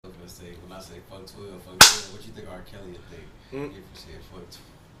say when I say fuck 12, fuck 12. What you think R. Kelly would think if you said fuck 12?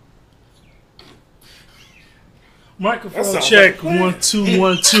 Microphone check, like 1 2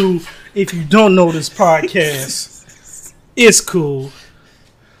 1 2. If you don't know this podcast, it's cool.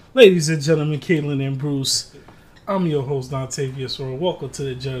 Ladies and gentlemen, Caitlin and Bruce, I'm your host, Dontavius Rowe. Welcome to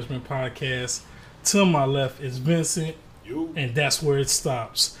the Judgment Podcast. To my left is Vincent, and that's where it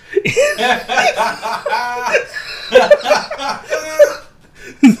stops.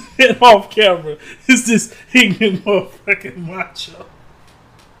 And off camera is this ignorant motherfucking macho.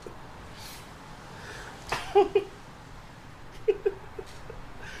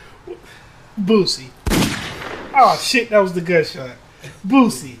 Boosie. Oh shit, that was the gunshot.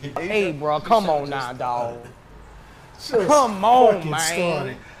 Boosie. Hey, bro, come on now, dog. Just Come on, fucking man.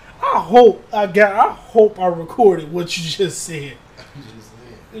 started. I hope I recorded what you just said.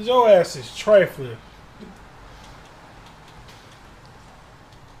 Cause your ass is trifling.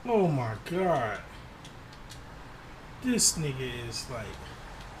 Oh my god. This nigga is like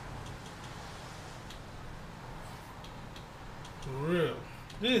for real.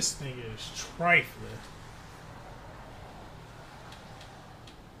 This nigga is trifling.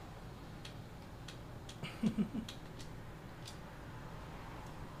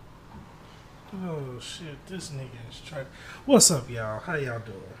 Oh shit, this nigga is trifling. What's up, y'all? How y'all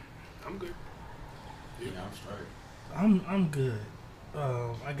doing? I'm good. Yeah, I'm straight. I'm good.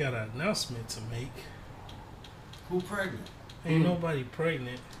 I got an announcement to make. Who pregnant? Ain't nobody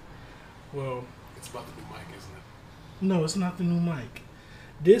pregnant. Well, It's about the new mic, isn't it? no, it's not the new mic.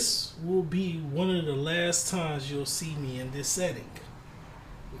 This will be one of the last times you'll see me in this setting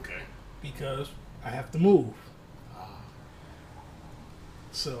Okay. because I have to move. Ah.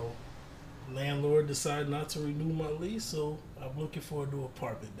 So, landlord decided not to renew my lease, so I'm looking for a new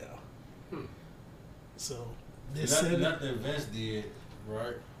apartment now. So, this setting, Nothing Vince did,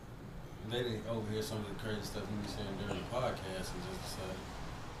 right? They didn't overhear some of the crazy stuff he was saying during the podcast and just decided.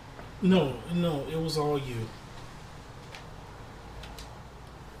 no, it was all you.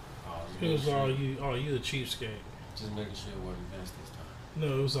 Oh, It was all you. Oh, you a cheapskate. Just making sure it wasn't Vince this time. No,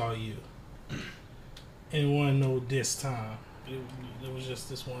 it was all you. And it wasn't no this time. It was just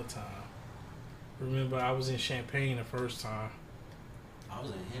this one time. Remember, I was in Champaign the first time. I was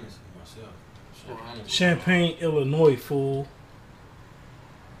in Hennessy myself. Champaign, Illinois, fool.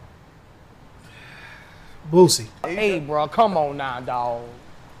 Boosie. Hey, bro, come on now, dog.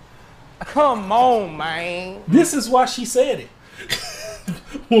 Come on, man. This is why she said it.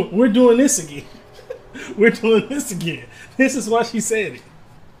 We're doing this again. We're doing this again. This is why she said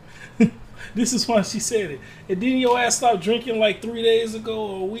it. This is why she said it. And didn't your ass stop drinking like 3 days ago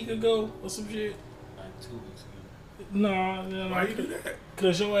or a week ago or some shit? Like 2 weeks ago. No, Why you do that?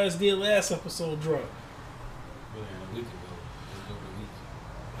 because your ass did last episode drunk. Really, a week ago. It was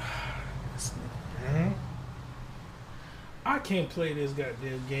over a week. I can't play this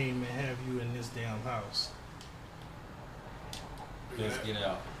goddamn game and have you in this damn house. Let's get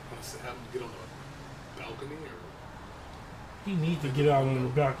out. Let's have him get on the balcony or You need to get out on the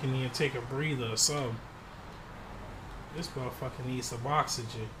balcony and take a breather or something. This motherfucker needs some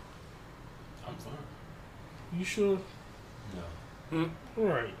oxygen. I'm fine. You sure? No.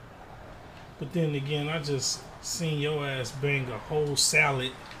 Right. But then again, I just seen your ass bang a whole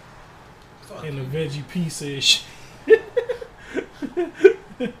salad Fuck and a you. veggie pizza and shit.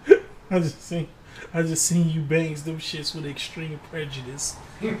 I just seen you bangs them shits with extreme prejudice.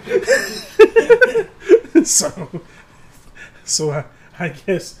 So I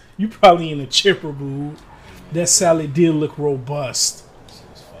guess you probably in a chipper mood. That salad did look robust. Shit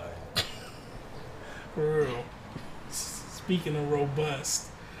was fire. For real. Speaking of robust,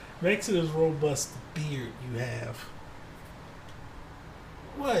 back to this robust beard you have.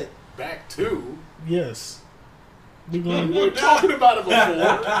 What? back to. Yes. We were talking about it before.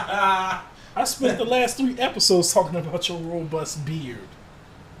 I spent the last 3 episodes talking about your robust beard.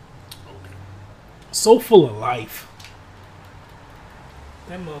 Okay. So full of life.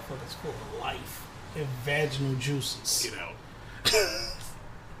 That motherfucker's full of life and vaginal juices. Get out.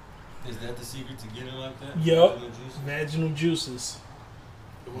 Is that the secret to getting like that? Yup. Vaginal juice? Vaginal juices.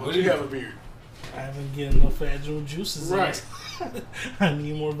 Why do you have a beard? I haven't getting enough vaginal juices. Right. I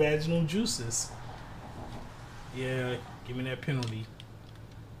need more vaginal juices. Yeah, give me that penalty.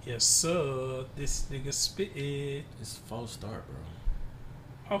 Yes, sir. This nigga spit it. It's a false start, bro.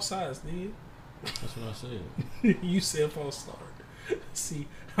 Outside, nigga. That's what I said. You said false start. See,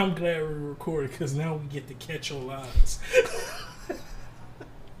 I'm glad we recorded because now we get to catch your lies.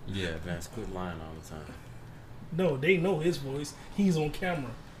 Yeah, Vance, quit lying all the time. No, they know his voice. He's on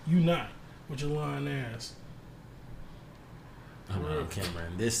camera. You not with your lying ass. I'm on camera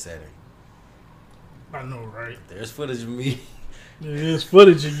in this setting. I know, right? There's footage of me. There's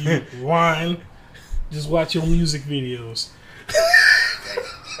footage of you whine. Just watch your music videos. I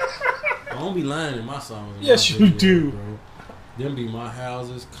don't be lying in my songs. In Yes, my you videos, do. Bro. Them be my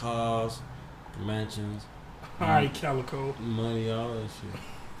houses, cars, mansions, Alright, Calico. money, all that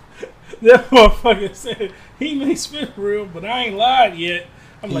shit. That motherfucker said he may spit real, but I ain't lied yet.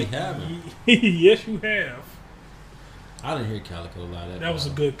 I'm He like, haven't. yes, you have. I didn't hear Calico lie That was a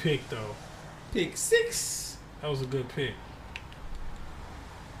good pick, though. pick 6. That was a good pick.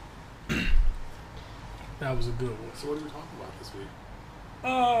 That was a good one. So what are we talking about this week?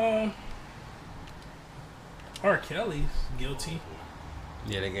 R. Kelly's guilty.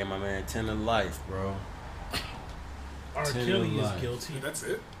 Yeah, they gave my man 10 to life, bro. R. 10 Kelly to is life. guilty. And that's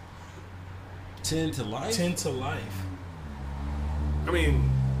it? 10 to life? 10 to life. I mean,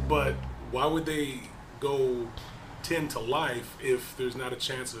 but why would they go 10 to life if there's not a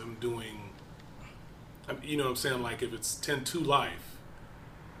chance of him doing, you know what I'm saying? Like, if it's 10 to life,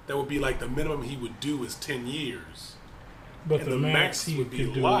 that would be like the minimum he would do is 10 years. But And the the max max he would could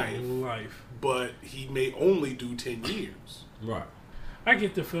be do life. But he may only do 10 years. Right. I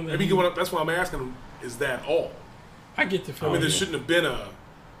get the feeling. I mean, that's why I'm asking him, is that all? I get the I feeling. mean, there shouldn't have been a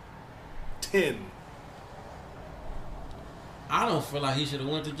 10. I don't feel like he should have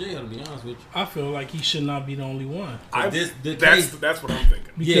went to jail, to be honest with you. I feel like he should not be the only one. That's what I'm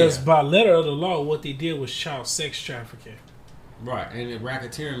thinking. Because Yeah. by letter of the law, what they did was child sex trafficking. Right. And in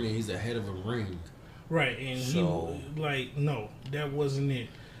racketeering means he's the head of a ring. Right, and So- no, that wasn't it.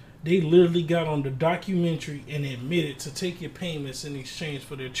 They literally got on the documentary and admitted to taking payments in exchange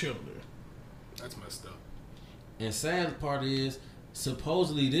for their children. That's messed up. And sad part is,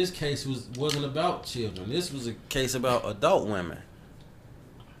 supposedly this case wasn't about children. This was a case about adult women.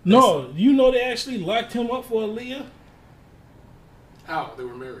 No, you know they actually locked him up for Aaliyah? How? They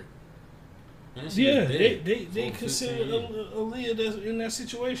were married. And she Yeah, was dead they for 15 considered years. Aaliyah that's in that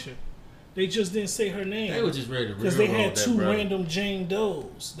situation. They just didn't say her name. They were just ready to because they railroad had that two brother. random Jane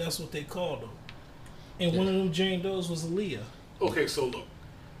Does. That's what they called them. And one of them Jane Does was Aaliyah. Okay, so look,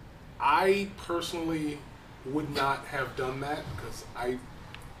 I personally would not have done that because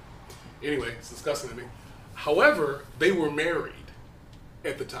anyway, it's disgusting to me. However, they were married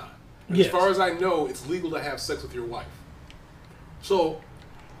at the time. And Yes. As far as I know, it's legal to have sex with your wife. So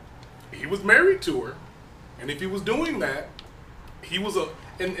he was married to her, and if he was doing that, he was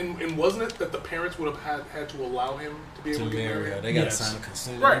and wasn't it that the parents would have had to allow him to be To able to get marry her. married? They got to Yes. sign a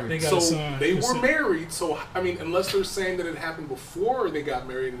consent. Right. and They everything. gotta So sign they were consent. married. So I mean, unless they're saying that it happened before they got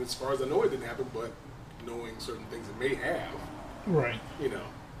married, and as far as I know, it didn't happen. But knowing certain things, it may have. Right. You know.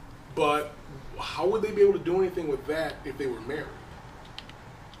 But how would they be able to do anything with that if they were married?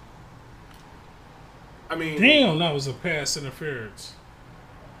 I mean, Damn, that was a pass interference.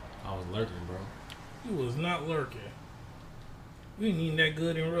 I was lurking, bro. You was not lurking. You ain't even that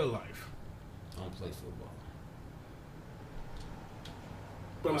good in real life. I don't play football.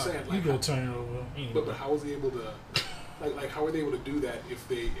 but I'm saying, You like, go turn it over. Anyway. but how was he able to, like, how are they able to do that if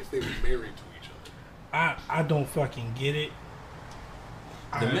they were married to each other? I don't fucking get it.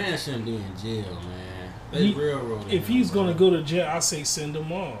 The I- man shouldn't be in jail, man. They He- railroaded If him, he's bro. gonna go to jail, I say send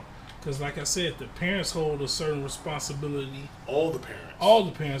them all. Because, like I said, the parents hold a certain responsibility. All the parents. All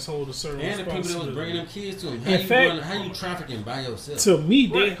the parents hold a certain And the people that was responsibility. bringing them kids to him. In fact- How you trafficking by yourself? To me,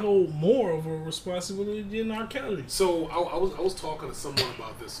 they Right. hold more of a responsibility than R. Kelly. So I was talking to someone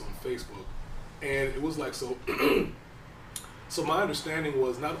about this on Facebook, and it was like so. So my understanding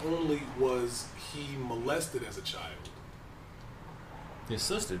was not only was he molested as a child. His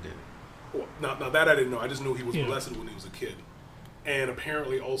sister did it. Well, now that I didn't know. I just knew he was Yeah. molested when he was a kid, and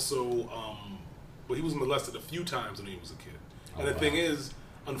apparently also, well, he was molested a few times when he was a kid. And Oh, the thing wow. is,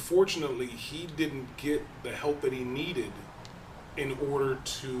 unfortunately, he didn't get the help that he needed in order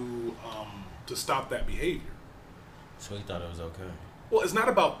to stop that behavior. So he thought it was okay. Well, it's not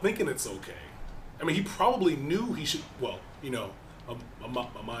about thinking it's okay. I mean, he probably knew he should. Well, you know, my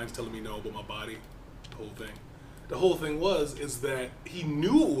mind's telling me no, but my body, the whole thing. The whole thing is that he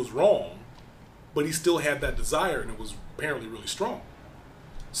knew it was wrong, but he still had that desire, and it was apparently really strong.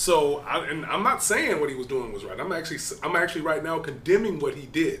 So, and I'm not saying what he was doing was right. I'm actually right now condemning what he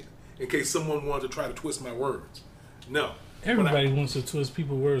did, in case someone wanted to try to twist my words. No. Everybody wants to twist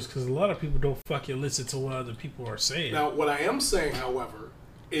people's words because a lot of people don't fucking listen to what other people are saying. Now, what I am saying, however,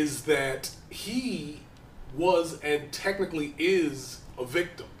 is that he was and technically is a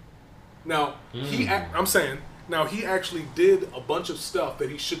victim. Now, he actually did a bunch of stuff that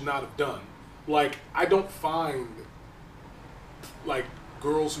he should not have done. Like, I don't find, like,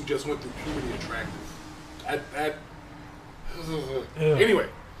 girls who just went through puberty attractive. Anyway,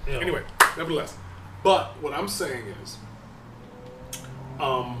 Yeah. nevertheless. But what I'm saying is,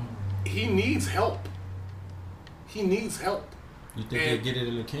 he needs help. He needs help. You think he'll get it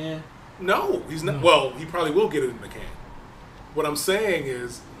in the can? No, he's not. Well, he probably will get it in the can. What I'm saying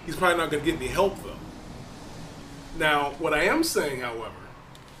is, he's probably not going to get any help, though. Now, what I am saying, however...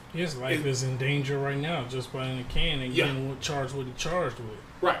 His life is in danger right now just by in the can and getting charged what he charged with.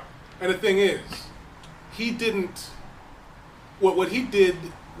 Right. And the thing is, he didn't... What he did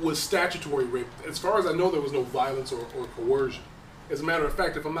was statutory rape. As far as I know, there was no violence or coercion. As a matter of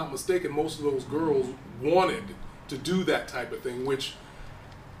fact, if I'm not mistaken, most of those girls wanted to do that type of thing, which...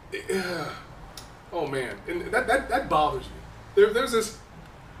 oh, man. And that bothers me. There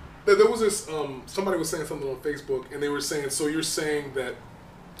was this, somebody was saying something on Facebook, and they were saying, so you're saying that,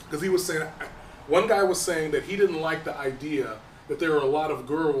 because he was saying, one guy was saying that he didn't like the idea that there are a lot of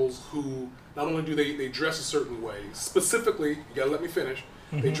girls who, not only do they dress a certain way, specifically, you gotta let me finish,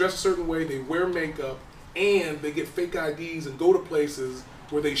 they dress a certain way, they wear makeup, and they get fake IDs and go to places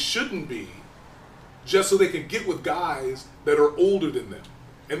where they shouldn't be, just so they can get with guys that are older than them.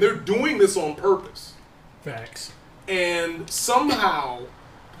 And they're doing this on purpose. Facts. And somehow,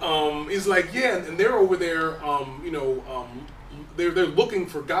 he's like, yeah, and they're over there, they're looking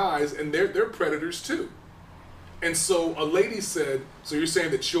for guys, and they're predators too. And so a lady said, so you're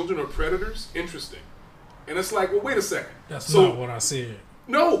saying that children are predators? Interesting. And it's like, well, wait a second. That's not what I said.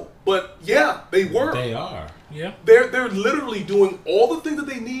 No, but yeah, they were. They are. Yeah. They're literally doing all the things that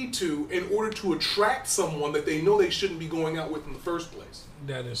they need to in order to attract someone that they know they shouldn't be going out with in the first place.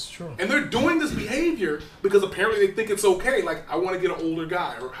 That is true. And they're doing this behavior because apparently they think it's okay. Like, I want to get an older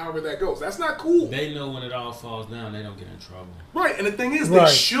guy, or however that goes. That's not cool. They know when it all falls down, they don't get in trouble. Right, and the thing is, Right.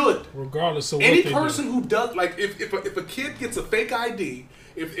 they should. Regardless of Any what they person do. who does, like, if a kid gets a fake ID,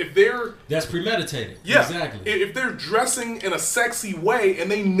 if they're... That's premeditated. Yeah, Exactly. if they're dressing in a sexy way, and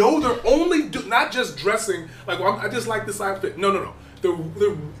they know they're only... not just dressing, like, well, I just like this outfit. No.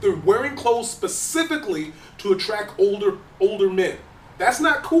 They're wearing clothes specifically to attract older men. That's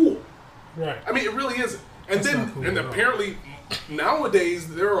not cool. Right. I mean, it really isn't. And That's then, not cool and at all. apparently,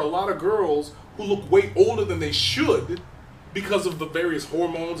 nowadays, there are a lot of girls who look way older than they should because of the various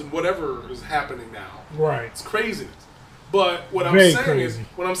hormones and whatever is happening now. Right. It's craziness. But what I'm Very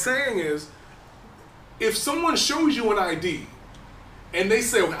saying is, if someone shows you an ID, and they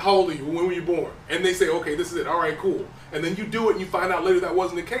say, how old are you? When were you born? And they say, okay, this is it. All right, cool. And then you do it, and you find out later that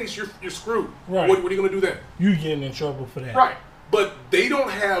wasn't the case. You're screwed. Right. What are you going to do then? You getting in trouble for that. Right. But they don't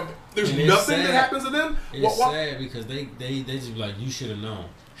have. There's And it's nothing sad. that happens to them. It's sad because they just be like, you should have known.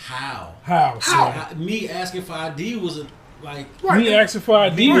 How? How? Me asking for ID was like... Right. Me asking for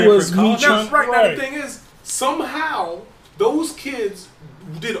ID Right. was me Now, trying. Now, now the thing is, somehow those kids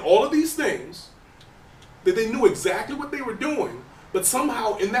did all of these things that they knew exactly what they were doing, but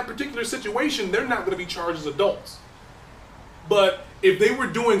somehow in that particular situation, they're not going to be charged as adults. But if they were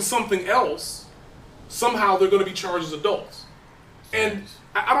doing something else, somehow they're going to be charged as adults. And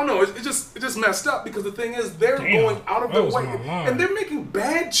I don't know, it's just messed up because the thing is, they're going out of their way, and they're making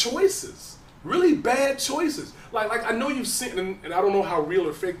bad choices, really bad choices. Like I know you've seen, and I don't know how real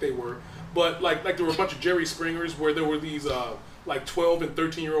or fake they were, but like there were a bunch of Jerry Springers where there were these like 12 and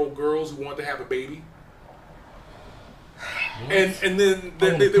 13-year-old girls who wanted to have a baby, and then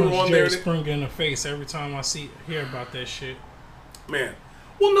they were on there. Jerry Springer in the face every time I hear about that shit. Man,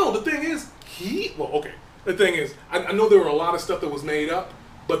 well, no, the thing is, okay. The thing is, I know there were a lot of stuff that was made up,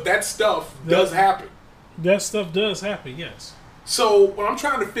 but that stuff does happen. That stuff does happen, yes. So what I'm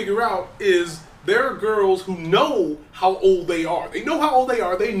trying to figure out is there are girls who know how old they are. They know how old they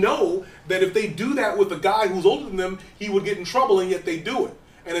are. They know that if they do that with a guy who's older than them, he would get in trouble, and yet they do it.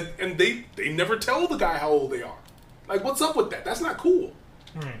 And they never tell the guy how old they are. Like, what's up with that? That's not cool.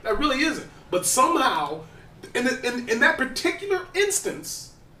 Right. That really isn't. But somehow, in that particular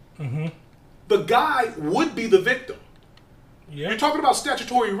instance, the guy would be the victim. Yeah. You're talking about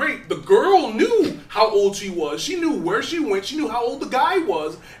statutory rape. The girl knew how old she was. She knew where she went. She knew how old the guy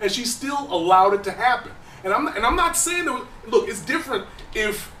was, and she still allowed it to happen. And I'm not saying that. Look, it's different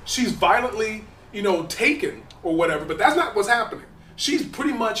if she's violently, taken or whatever. But that's not what's happening. She's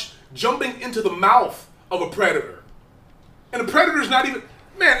pretty much jumping into the mouth of a predator, and the predator's not even.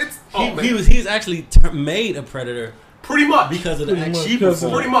 Man, it's He was actually made a predator pretty much because of the Pretty act much she because of-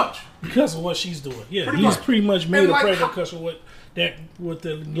 performed. pretty much. Because of what she's doing. Yeah, Pretty he's much. pretty much made And a like predator how- because of what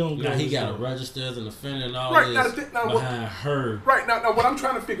the young girl Now he is got to doing. register as an offender and all Right, this now what- behind her. Right now, what I'm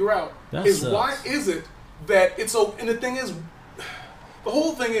trying to figure out That is sucks. why is it that it's so? And the thing is, the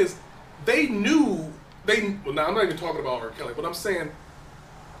whole thing is, they knew Well, now I'm not even talking about R. Kelly, but I'm saying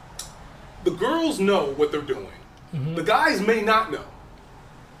the girls know what they're doing. The guys may not know.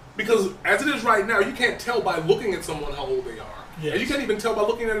 Because as it is right now, you can't tell by looking at someone how old they are. Yes. And you can't even tell by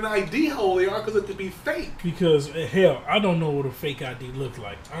looking at an ID how old they are because it could be fake. Because, hell, I don't know what a fake ID looks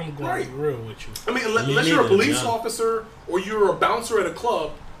like. I'm going to be real with you. I mean, unless you're a police officer or you're a bouncer at a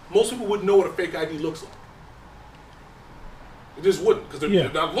club, most people wouldn't know what a fake ID looks like. They just wouldn't because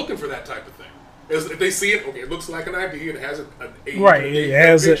they're not looking for that type of thing. If they see it, okay, it looks like an ID. It has an age. Right, it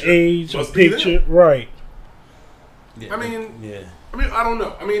has an age, a picture. Right. Yeah, I mean, I don't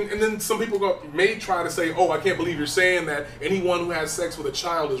know. I mean, and then some people may try to say, "Oh, I can't believe you're saying that anyone who has sex with a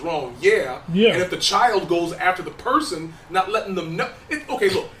child is wrong." Yeah. And if the child goes after the person, not letting them know. Okay,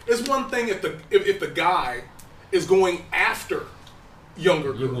 look, it's one thing if the guy is going after younger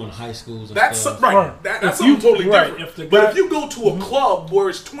girls. You're going to high schools. And that's stuff. right. That's something totally different. But if you go to a club where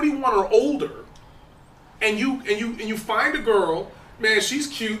it's 21 or older, and you find a girl, man, she's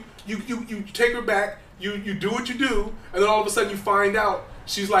cute. You take her back. You do what you do, and then all of a sudden you find out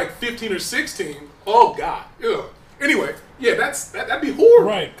she's like 15 or 16. Oh God, yeah. Anyway, yeah, that'd be horrible.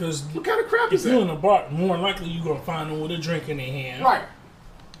 Right, because what kind of crap is that? If you're in a bar, more likely you're gonna find them with a drink in their hand. Right.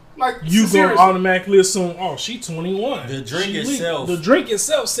 Like you gonna automatically assume, oh, she's 21. The drink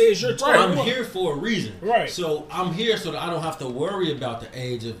itself says you're 21. I'm here for a reason. Right. So I'm here so that I don't have to worry about the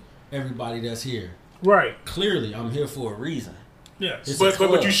age of everybody that's here. Right. Clearly, I'm here for a reason. Yes.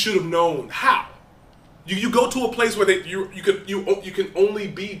 But you should have known how. You go to a place where you can only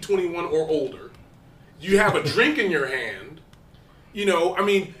be 21 or older. You have a drink in your hand. You know, I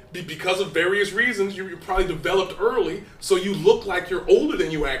mean, because of various reasons, you're probably developed early, so you look like you're older than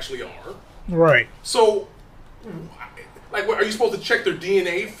you actually are. Right. So, like, are you supposed to check their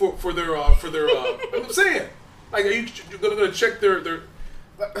DNA for their? I'm saying, like, are you going to check their?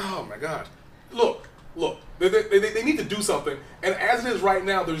 Oh my God! Look. They need to do something. And as it is right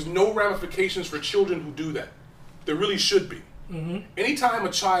now, there's no ramifications for children who do that. There really should be. Mm-hmm. Anytime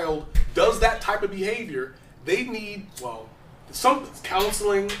a child does that type of behavior, they need, some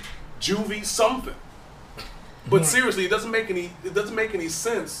counseling, juvie, something. But seriously, it doesn't make any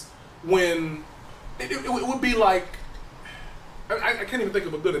sense when it would be like, I can't even think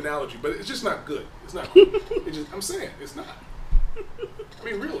of a good analogy, but it's just not good. It's not good. I'm saying, it's not. I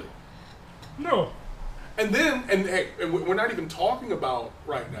mean, really. No. And we're not even talking about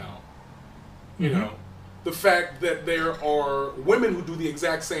right now, you know, the fact that there are women who do the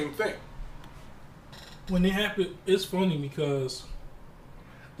exact same thing. When it happened, it's funny because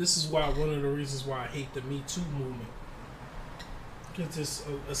this is one of the reasons why I hate the Me Too movement. Because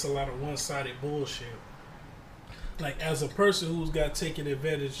it's a lot of one-sided bullshit. Like, as a person who's got taken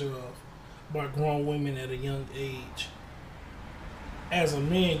advantage of by grown women at a young age, as a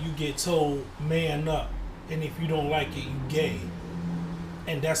man, you get told, man up. And if you don't like it, you gay.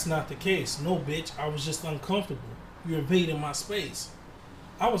 And that's not the case. No, bitch, I was just uncomfortable. You're invading my space.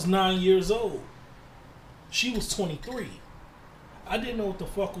 I was 9 years old. She was 23. I didn't know what the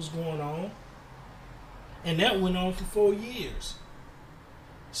fuck was going on. And that went on for 4 years.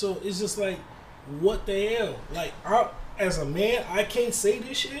 So it's just like, what the hell? Like, as a man, I can't say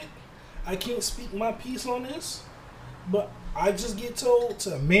this shit. I can't speak my piece on this. But I just get told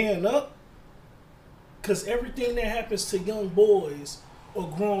to man up. Because everything that happens to young boys or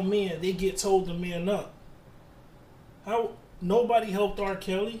grown men, they get told to man up. How? Nobody helped R.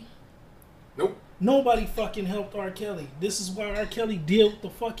 Kelly. Nope. Nobody fucking helped R. Kelly. This is why R. Kelly did what the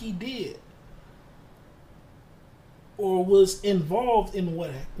fuck he did. Or was involved in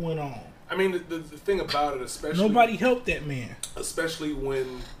what went on. I mean, the thing about it, especially... Nobody helped that man. Especially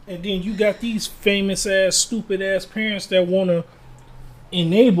when... And then you got these famous-ass, stupid-ass parents that want to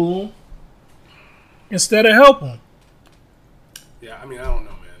enable him instead of help him. Yeah, I mean, I don't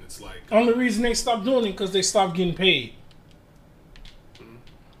know, man. It's like... Only reason they stopped doing it because they stopped getting paid.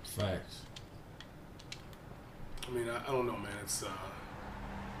 Facts. I mean, I don't know, man. It's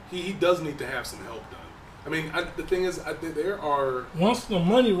he does need to have some help done. I mean, the thing is, there are... Once the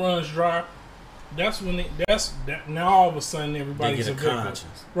money runs dry, that's when now all of a sudden everybody's a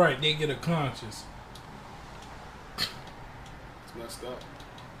conscience. Right, they get a conscience. It's messed up.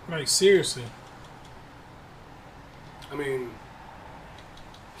 Like, seriously. I mean,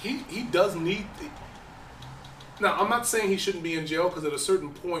 he does need... Now, I'm not saying he shouldn't be in jail, because at a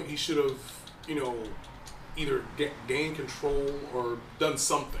certain point he should have, either gained control or done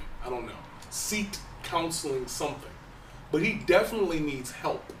something. I don't know. Seeked counseling, something. But he definitely needs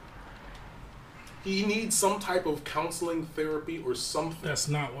help. He needs some type of counseling, therapy, or something. That's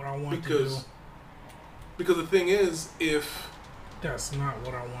not what I want to do. Because the thing is, if... That's not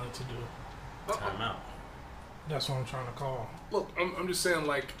what I wanted to do. Time out. That's what I'm trying to call. Look, I'm just saying,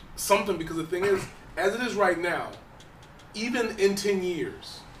 like, something, because the thing is, as it is right now, even in 10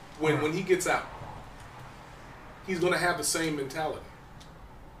 years, when he gets out, he's going to have the same mentality.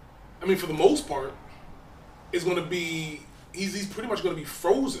 I mean, for the most part, it's going to be he's pretty much going to be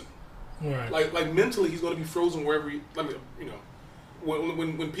frozen. Right. Like mentally, he's going to be frozen wherever.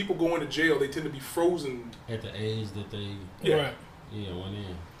 When people go into jail, they tend to be frozen at the age that they Right. went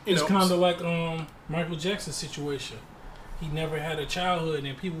in. It's kind of like Michael Jackson's situation. He never had a childhood,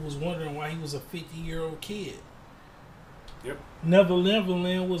 and people was wondering why he was a 50-year-old kid. Yep. Never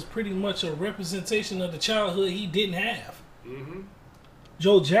Neverland was pretty much a representation of the childhood he didn't have. Mm-hmm.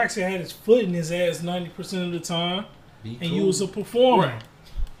 Joe Jackson had his foot in his ass 90% of the time, and you was a performer. Right.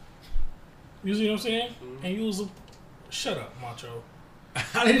 You see what I'm saying? And you was a... Shut up, Macho.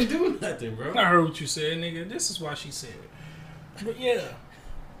 I didn't do nothing, bro. I heard what you said, nigga. This is why she said it. But yeah.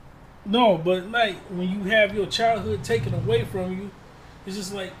 No, but like, when you have your childhood taken away from you, it's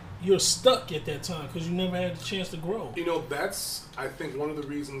just like you're stuck at that time because you never had the chance to grow. You know, that's, I think, one of the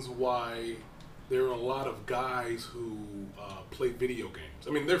reasons why there are a lot of guys who play video games.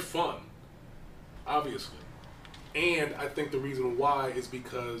 I mean, they're fun, obviously. And I think the reason why is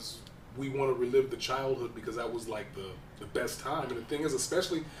because we want to relive the childhood because that was like the best time. And the thing is,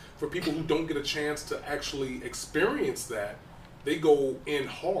 especially for people who don't get a chance to actually experience that, they go in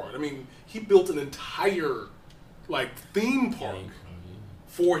hard. I mean, he built an entire like theme park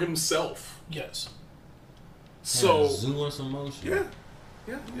for himself. Yes. So zoo and some motion. yeah,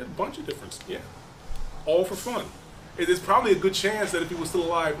 he had a bunch of different, all for fun. It is probably a good chance that if he was still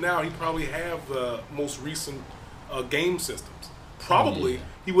alive now, he'd probably have the most recent game systems. Probably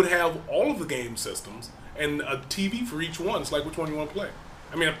he would have all of the game systems and a TV for each one. It's like which one you want to play.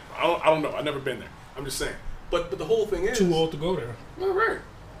 I mean, I don't know. I've never been there. I'm just saying. But the whole thing is Too old to go there. Well, right.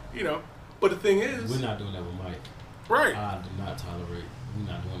 You know. But the thing is, We're not doing that with Mike. right. I do not tolerate. We're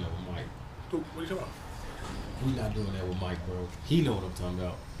not doing that with Mike. What are you talking about? We're not doing that with Mike, bro. He know what I'm talking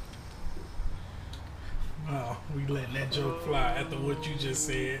about. Oh, we letting that joke fly after what you just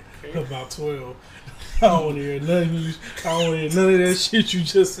said about 12. I don't want to hear none of you. I don't want to hear none of that shit you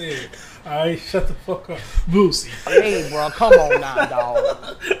just said. Alright, shut the fuck up. Boosie. Hey, bro, come on now,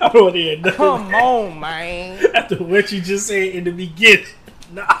 dog. I don't want to hear none Come of that on, man. after what you just said in the beginning.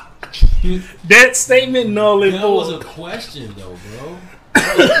 Nah. That statement null and That was a void. question, though, bro.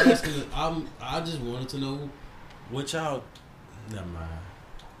 I was asking, I just wanted to know what y'all. Never mind.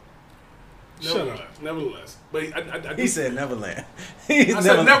 Shut up. Nevertheless. But I He said Neverland. I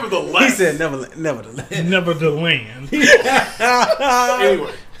said nevertheless. He said Neverland. Never the land.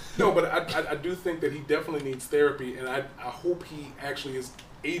 Anyway. No, but I do think that he definitely needs therapy, and I hope he actually is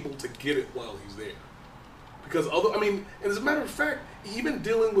able to get it while he's there. Because and as a matter of fact, even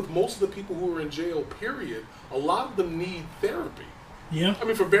dealing with most of the people who are in jail, period, a lot of them need therapy. Yeah. I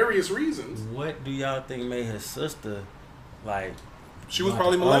mean, for various reasons. What do y'all think made his sister like? She was like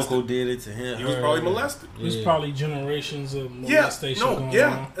probably molested. Uncle did it to him. He was probably molested. There's probably generations of Yeah, molestation no, going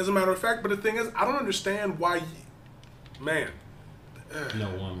yeah. on. As a matter of fact, but the thing is, I don't understand why. Man, No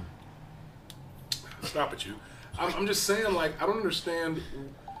woman. stop it, you. I'm just saying, like, I don't understand.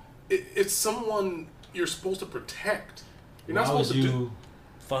 It's someone you're supposed to protect. You're not Why would supposed to do. you?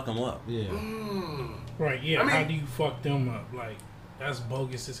 Fuck him up. Yeah. Right, yeah. I mean- how do you fuck them up? Like, that's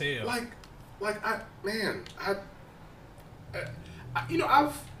bogus as hell.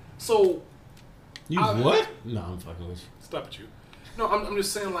 You I've- what? No, I'm fucking with you. Stop it, you. No, I'm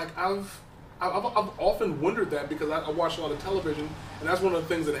just saying, like, I've often wondered that because I watch a lot of television, and that's one of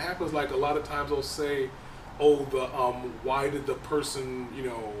the things that happens. Like, a lot of times they'll say, "Oh, why did the person,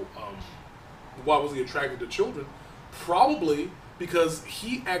 why was he attracted to children?" Probably because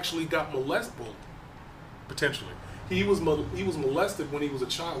he actually got molested. Well, potentially, he was molested when he was a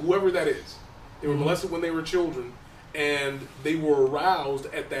child. Whoever that is, they were molested when they were children, and they were aroused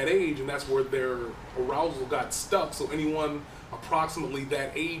at that age, and that's where their arousal got stuck. So anyone approximately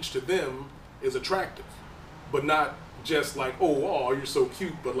that age to them is attractive, but not just like, oh, you're so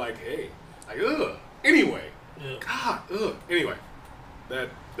cute, but like, hey, like, ugh. Anyway, Yeah. God, ugh. Anyway, that,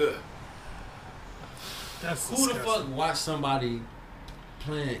 ugh. That's Who the disgusting. fuck watch somebody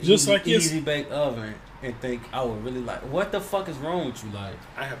playing Just like it's- Easy bake oven and think I would really like. What the fuck is wrong with you? like?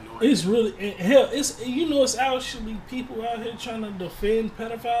 I have no idea. It's really hell. It's it's actually people out here trying to defend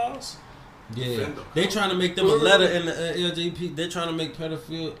pedophiles. Yeah, Defend them. they trying to make them a letter in the LGBT. They're trying to make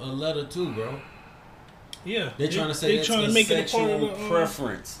pedophile a letter too, bro. Yeah, They trying to say they it's trying a to make it a part Sexual of the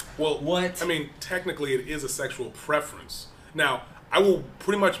preference. Well, What? I mean, technically, it is a sexual preference. Now, I will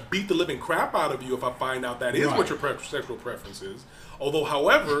pretty much beat the living crap out of you if I find out that is Right. what your sexual preference is. Although,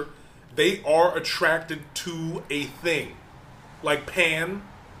 however, they are attracted to a thing. Like Pan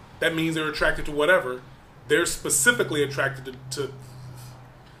that means they're attracted to whatever. They're specifically attracted to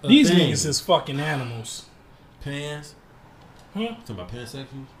These thing. niggas is fucking animals. Pans? Huh? Talking about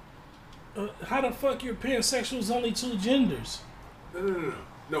pansexuals? How the fuck your pansexuals only two genders? No.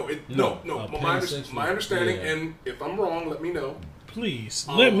 No, My pansexual, understanding, yeah. and if I'm wrong, let me know. Please,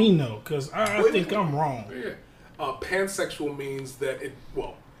 let me know, because I wait, think I'm wrong. Yeah. Pansexual means that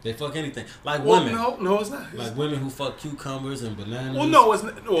They fuck anything. Like well, women. no, it's not. Like women who fuck cucumbers and bananas. Well, no, it's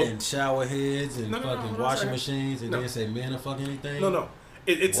not. Well, and shower heads and No, fucking I'm not washing saying- machines and No. then say men will fuck anything. no.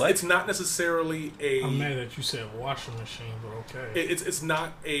 It's What? it's not necessarily a. I'm mad that you said washing machine, but okay. It's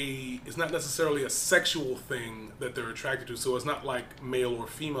not necessarily a sexual thing that they're attracted to. So it's not like male or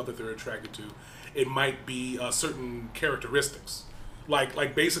female that they're attracted to. It might be certain characteristics,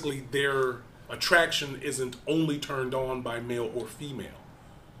 like basically their attraction isn't only turned on by male or female.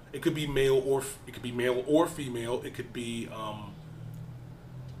 It could be male or female. It could be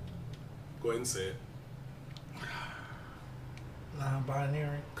go ahead and say it.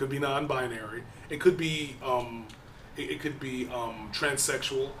 Non-binary. Could be non-binary. It could be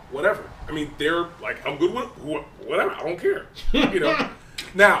transsexual. Whatever. I mean, they're like, I'm good with whatever. I don't care. You know.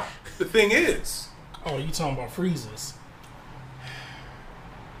 Now the thing is, Oh, you talking about freezers?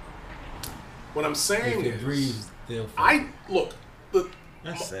 what I'm If saying it is, breathes, they'll fuck.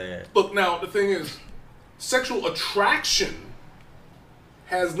 That's sad. Look, now the thing is, sexual attraction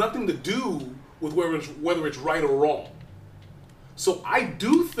has nothing to do with whether it's right or wrong. So I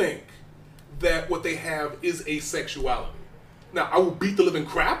do think that what they have is asexuality. Now, I will beat the living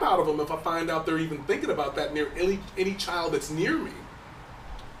crap out of them if I find out they're even thinking about that near any child that's near me.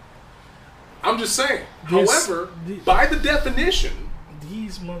 I'm just saying. However, by the definition,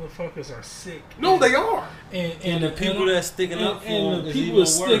 These motherfuckers are sick. no, they are. And the people that's sticking up for and them the is people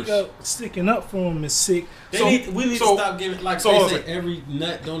even that worse. sticking up for them is sick. We need to stop giving, like so they hold say, on. every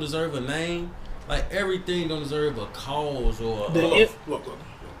nut don't deserve a name. Like everything don't deserve a cause or The- Look, If- look.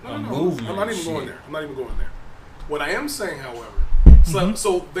 No. movement I'm not even shit. going there. I'm not even going there. What I am saying, however, Mm-hmm.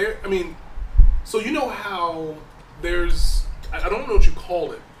 so there. I mean, so you know how there's. I don't know what you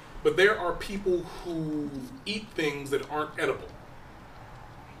call it, but there are people who eat things that aren't edible,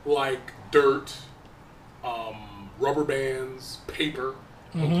 like dirt, rubber bands, paper,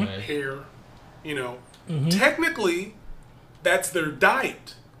 Okay. hair. You know, Mm-hmm. technically, that's their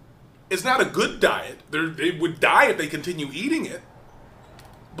diet. It's not a good diet. They would die if they continue eating it.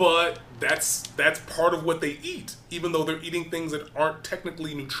 But that's part of what they eat, even though they're eating things that aren't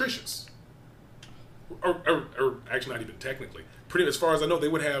technically nutritious. Or actually not even technically. Pretty as far as I know, they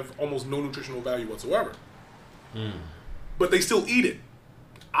would have almost no nutritional value whatsoever. But they still eat it.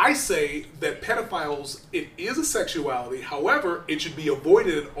 I say that pedophiles, it is a sexuality, however, it should be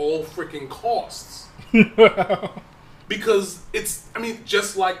avoided at all freaking costs. Because it's, I mean,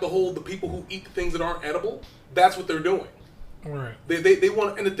 just like the people who eat things that aren't edible, that's what they're doing. Right. They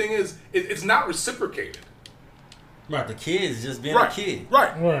want, and the thing is, it's not reciprocated. Right, The kid's just being Right. a kid.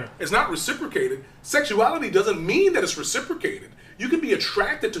 Right. It's not reciprocated. Sexuality doesn't mean that it's reciprocated. You can be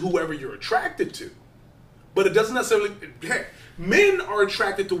attracted to whoever you're attracted to, but it doesn't necessarily. Heck, men are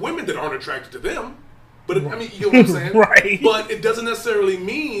attracted to women that aren't attracted to them. But I mean, you know what I'm saying? Right. But it doesn't necessarily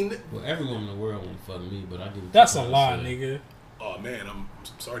mean. Well, every woman in the world want to fuck me, but I give it. That's a lie, nigga. Oh man, I'm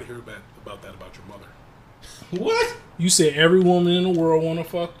sorry to hear about that about your mother. What? You said every woman in the world want to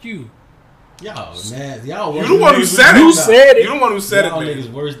fuck you. Y'all mad? Y'all You're worse the than one who niggas said we it. You talking said it. You're the one who said Y'all it, niggas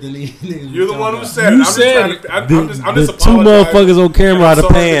man. worse than these niggas. You're the we one who talking said it. You I'm just said trying it. to. I'm just The two apologizing. motherfuckers on camera are the I'm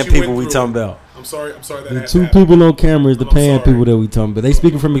sorry pan that you people went we through talking it. about. I'm sorry that The had two to happen. people on camera is the I'm pan sorry. people that we talking about. They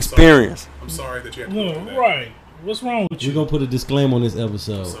speaking from experience. I'm sorry that you had to go through No, that. right. What's wrong with We're you? gonna put a disclaimer on this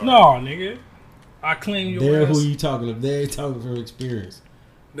episode. Sorry. No, nigga. I claim your They're ass. who you talking to. They're talking from experience.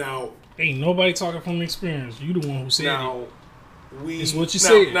 Now, Ain't nobody talking from experience. You the one who said it. now we. It's what you now,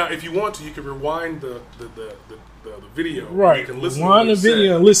 said. Now, if you want to, you can rewind the video. Right. You can listen Rewind to the what he video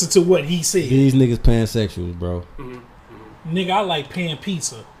said. and listen to what he said. These niggas pansexuals, bro. Nigga, I like pan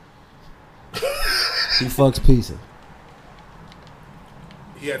pizza. He fucks pizza.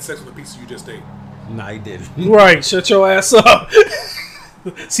 He had sex with the pizza you just ate. Nah, he didn't. Right. Shut your ass up.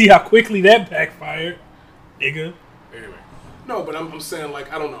 See how quickly that backfired, nigga. Anyway, no, but I'm saying,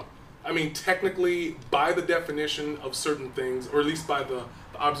 like, I don't know. I mean, technically, by the definition of certain things, or at least by the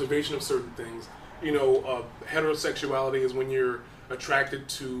observation of certain things, you know, heterosexuality is when you're attracted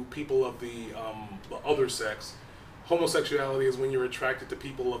to people of the other sex. Homosexuality is when you're attracted to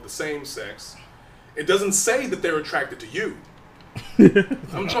people of the same sex. It doesn't say that they're attracted to you.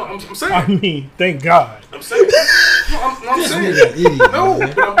 I'm saying. I mean, thank God. I'm saying. No, I'm saying. Nigga, idiot, No,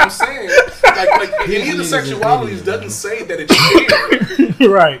 man. but I'm saying, like any of the These niggas are sexualities idiots, doesn't man. say that it's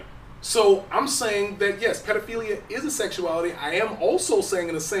shared. Right. So I'm saying that yes, pedophilia is a sexuality. I am also saying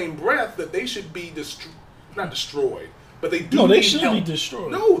in the same breath that they should be not destroyed, but they do. No, they need should help. be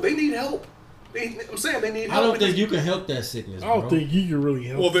destroyed. No, they need help. I'm saying they need help. I don't think you can help that sickness, I bro. don't think you can really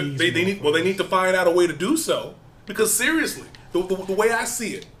help. Well, these they need to find out a way to do so, because seriously, the way I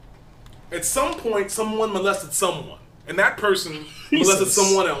see it, at some point someone molested someone, and that person molested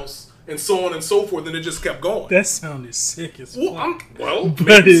someone else, and so on and so forth, and it just kept going. That sounded sick as fuck. But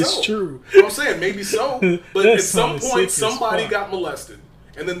maybe it's so. True. I'm saying maybe so, but That at some sounded point sick as somebody fuck. got molested,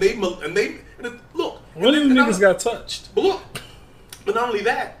 and then look. One of them niggas got touched. But look, but not only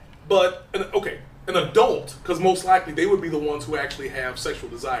that, but an adult, because most likely they would be the ones who actually have sexual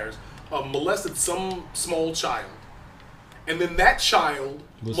desires, molested some small child, and then that child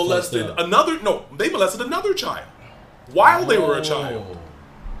molested another. No, they molested another child while they were a child.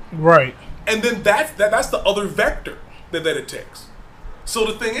 Right. And then that's the other vector that it takes. So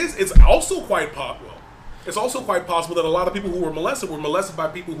the thing is, it's also quite possible that a lot of people who were molested by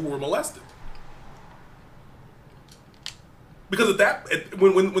people who were molested. Because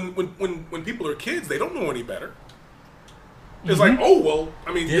when people are kids, they don't know any better. It's like, oh well,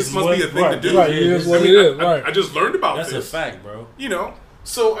 I mean, this must be a thing to do. Right, it is what it is. Right. I just learned about this. That's a fact, bro. You know,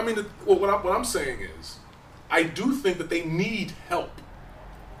 so I mean, what I'm saying is, I do think that they need help.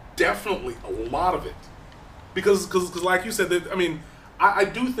 Definitely, a lot of it, because like you said, I mean, I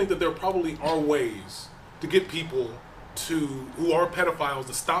do think that there probably are ways to get people who are pedophiles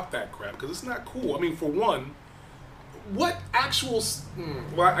to stop that crap, because it's not cool. I mean, for one, what actual?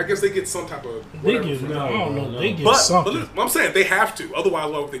 Well, I guess they get some type of. They get I don't know. They get But something. listen, I'm saying they have to.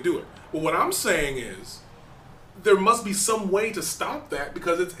 Otherwise, why would they do it? But what I'm saying is, there must be some way to stop that,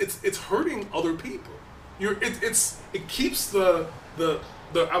 because it's hurting other people. It keeps I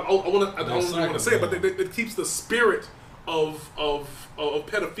don't want to say it, but it keeps the spirit of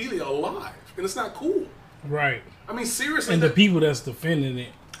pedophilia alive, and it's not cool. Right. I mean, seriously. And the people that's defending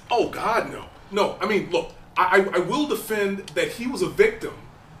it. Oh God, no. I mean, look, I will defend that he was a victim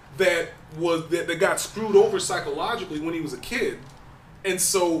that got screwed over psychologically when he was a kid, and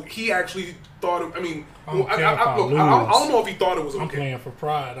so he actually thought. I mean, I don't know if he thought it was okay. I'm playing for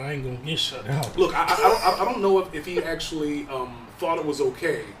pride. I ain't gonna get shut out. Look, I don't know if he actually thought it was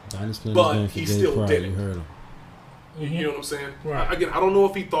okay, but he still did it. You heard him. Mm-hmm. You know what I'm saying? Right. Again, I don't know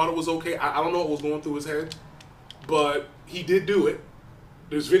if he thought it was okay. I don't know what was going through his head, but he did do it.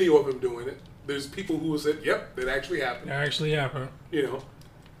 There's video of him doing it. There's people who said, "Yep, that actually happened." That actually happened. You know,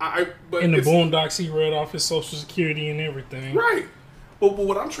 but in the Boondocks, he read off his social security and everything. Right. But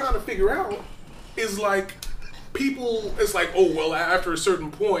what I'm trying to figure out is like people. It's like, oh well, after a certain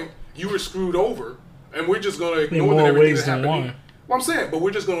point, you were screwed over, and we're just going to ignore that everything that happened to you. Well, I'm saying, but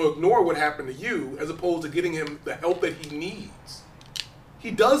we're just going to ignore what happened to you, as opposed to getting him the help that he needs.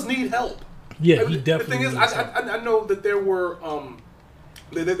 He does need help. Yeah, he definitely. The thing is, I know that there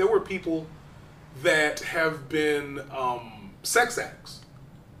were people that have been sex addicts.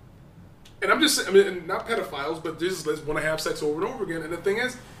 And not pedophiles, but they just want to have sex over and over again. And the thing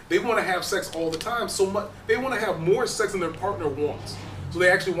is, they want to have sex all the time so much. They want to have more sex than their partner wants. So they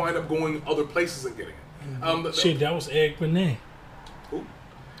actually wind up going other places and getting it. Shit, that was Eric Benet. Who?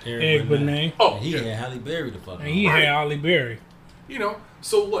 Eric Benet. Oh, he had Halle Berry to fuck. And he had Halle Berry. You know,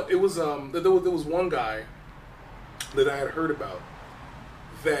 so what? It was there was one guy that I had heard about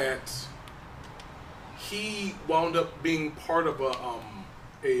that he wound up being part of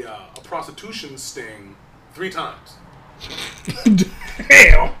a prostitution sting 3 times.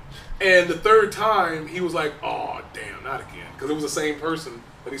 Hell. And the 3rd time, he was like, "Oh, damn, not again," because it was the same person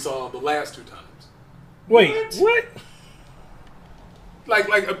that he saw the last 2 times. Wait, what?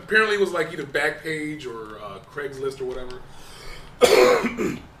 Like apparently it was like either Backpage or Craigslist or whatever.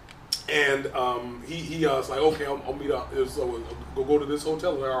 And he was like, "Okay, I'll meet up. So we'll go to this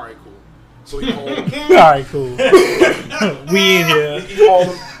hotel." Like, all right, cool. So he called him. All right, cool. We in here. He called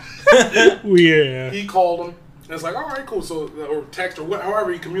him. We here. He called him. And it's like, all right, cool. So, or text or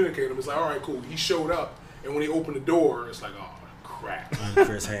however he communicated him. It's like, all right, cool. He showed up, and when he opened the door, it's like, oh crap. I'm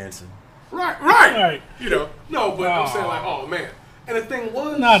Chris Hansen. Right. You know, no, but I'm saying like, oh man. And the thing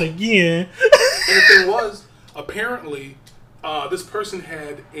was, not again. And the thing was, apparently, this person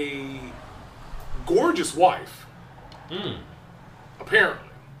had a gorgeous wife. Apparently.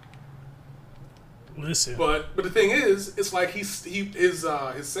 Listen. But the thing is, it's like his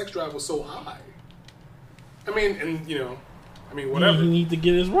sex drive was so high. I mean, and you know, whatever. He need to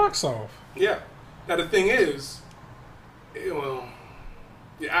get his rocks off. Yeah. Now the thing is, well,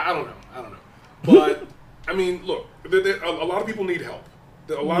 yeah, I don't know. But I mean, look, a lot of people need help.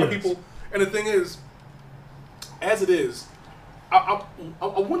 A lot of people, and the thing is, as it is, I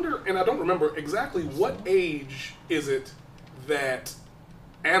wonder, and I don't remember exactly what age is it that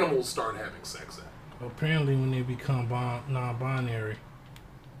animals start having sex at. Apparently, when they become non-binary.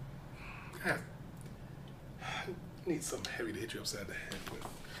 God, I need something heavy to hit you upside the head with.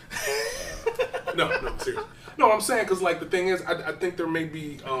 No, seriously. No, I'm saying because, like, the thing is, I think there may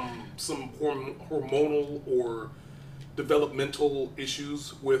be some hormonal or developmental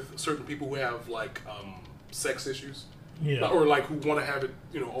issues with certain people who have, like, sex issues. Yeah. Or, like, who want to have it,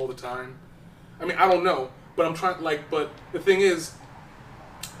 all the time. I mean, I don't know. But I'm trying, like, but the thing is,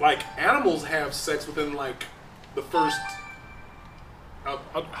 like, animals have sex within, like, the first, how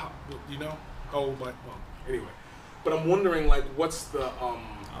old, like, well, anyway. But I'm wondering, like, what's the, A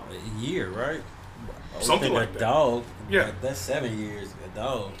year, right? Something like a that. dog. Yeah. Like, that's 7 years. A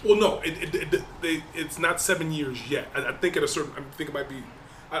dog. Well, no, it's not 7 years yet. I think at a certain,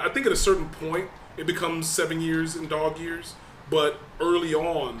 I think at a certain point it becomes 7 years in dog years. But early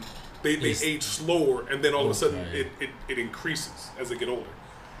on, they age slower, and then all of a sudden it increases as they get older.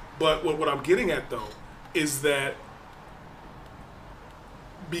 But what I'm getting at though is that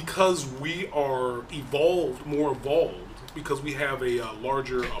because we are more evolved, because we have a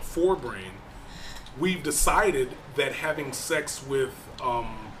larger forebrain, we've decided that having sex with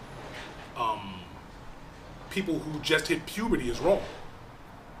people who just hit puberty is wrong.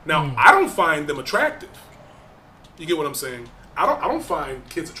 Now, I don't find them attractive. You get what I'm saying? I don't find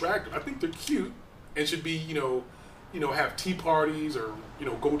kids attractive. I think they're cute and should be, have tea parties or,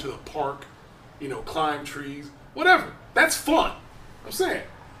 go to the park, climb trees, whatever. That's fun. I'm saying.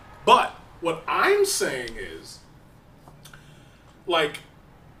 But what I'm saying is, like,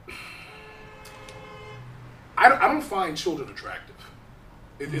 I don't find children attractive.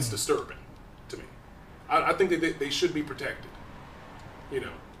 It's disturbing to me. I think that they should be protected,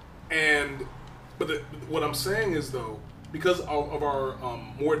 But what I'm saying is, though, because of our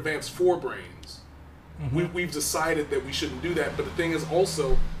more advanced forebrains, we've decided that we shouldn't do that. But the thing is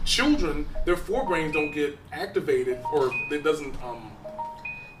also, children, their forebrains don't get activated, or it doesn't.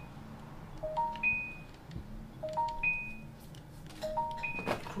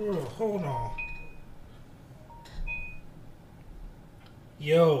 Bro, hold on.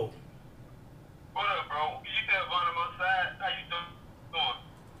 Yo. What up, bro? You said Vonham outside. How you doing?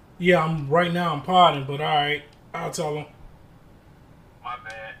 Yeah, right now I'm potting, but alright. I'll tell him. My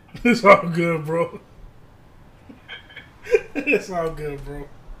bad. It's all good, bro. It's all good, bro.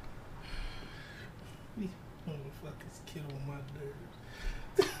 These motherfuckers kill my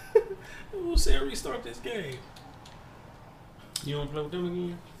nerves. Who said restart this game? You don't play with them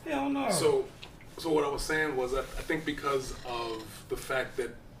again? Hell no. So what I was saying was that I think because of the fact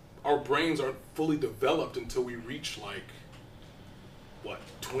that our brains aren't fully developed until we reach, like, what,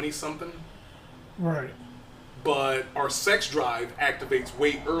 20-something? Right. But our sex drive activates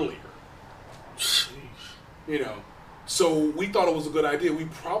way earlier. So we thought it was a good idea. We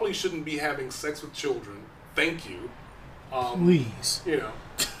probably shouldn't be having sex with children. Thank you. Please.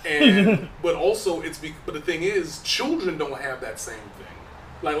 And but also but the thing is, children don't have that same thing.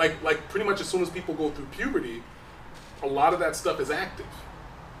 Like pretty much as soon as people go through puberty, a lot of that stuff is active,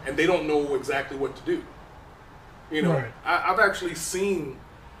 and they don't know exactly what to do. Right. I've actually seen,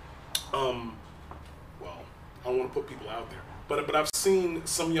 well, I don't want to put people out there, but I've seen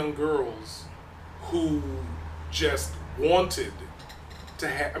some young girls who just wanted to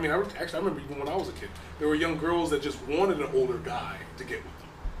have. I mean, I remember even when I was a kid, there were young girls that just wanted an older guy to get with them,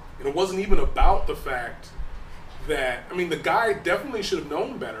 and it wasn't even about the fact that, I mean, the guy definitely should have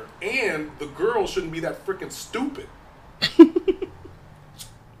known better, and the girl shouldn't be that freaking stupid.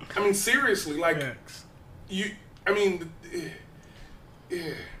 I mean, seriously, like, I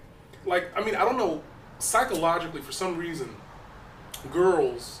don't know, psychologically, for some reason,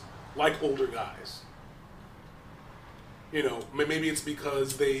 girls like older guys. Maybe it's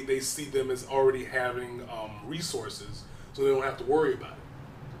because they see them as already having resources, so they don't have to worry about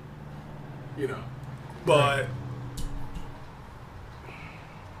it. But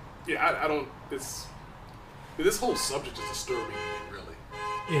yeah, I don't. This whole subject is disturbing to me, really.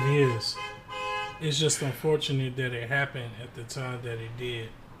 It is. It's just unfortunate that it happened at the time that it did.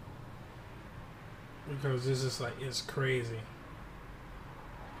 Because it's just like, it's crazy.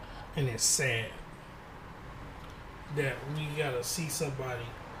 And it's sad that we gotta see somebody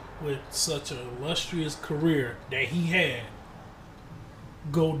with such an illustrious career that he had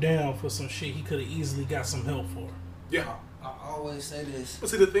go down for some shit he could have easily got some help for. Yeah. I always say this. But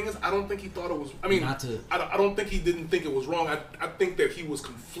see, the thing is, I don't think he thought it was. I mean, Not to- I don't think he didn't think it was wrong. I think that he was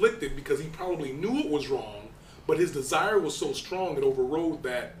conflicted because he probably knew it was wrong, but his desire was so strong it overrode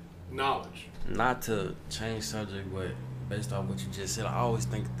that knowledge. Not to change subject, but based off what you just said, I always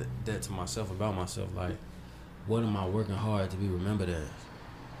think that to myself about myself. Like, what am I working hard to be remembered as?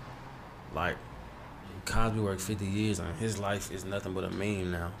 Like, Cosby worked 50 years and his life is nothing but a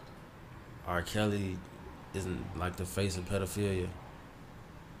meme now. R. Kelly isn't like the face of pedophilia.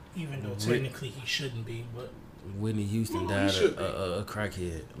 Even though technically he shouldn't be, but Whitney Houston died a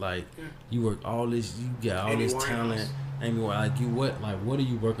crackhead. Like, you work all this, you got all this talent. Amy, like, you what are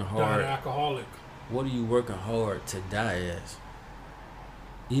you working hard? died alcoholic. What are you working hard to die as?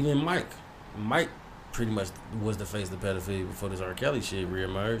 Even Mike pretty much was the face of the pedophilia before this R. Kelly shit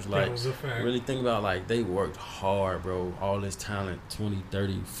reemerged. Like, That was a fact. really think about, like, they worked hard, bro. All this talent, 20,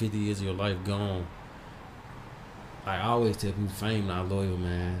 30, 50 years of your life gone. Like, I always tell people, fame not loyal,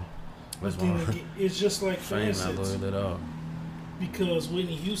 man. But That's then why again, it's just like, for fame not instance, loyal at all. because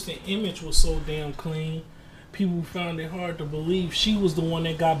Whitney Houston's image was so damn clean, people found it hard to believe she was the one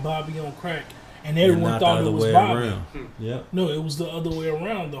that got Bobby on crack, and everyone thought it was Bobby. Yep, No, it was the other way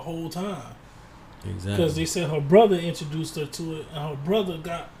around the whole time. exactly. Because they said her brother introduced her to it, and her brother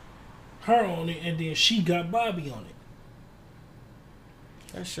got her on it, and then she got Bobby on it.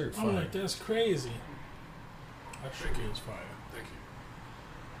 That shirt I'm fire. like, that's crazy. That shirt is fire. Thank you.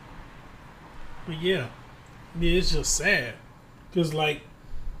 But yeah, it's just sad. Because, like,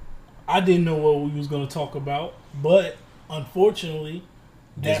 I didn't know what we was going to talk about, but unfortunately,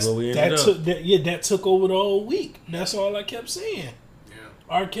 That's what we ended up. that took over the whole week. That's all I kept saying. Yeah.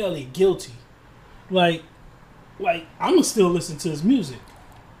 R. Kelly, guilty. Like, I'm going to still listen to his music.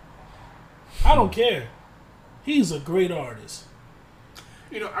 I don't care. He's a great artist.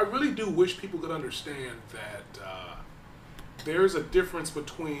 You know, I really do wish people could understand that there's a difference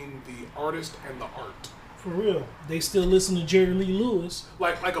between the artist and the art. For real. They still listen to Jerry Lee Lewis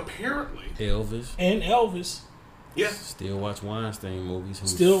Like Elvis. apparently, and Elvis. yeah. Still watch Weinstein movies.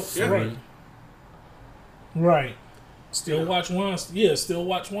 Who's Still, free. right. Right. Still Yeah. watch Weinstein. Yeah, still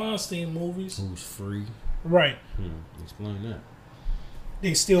watch Weinstein movies. Who's free. Right. Explain that.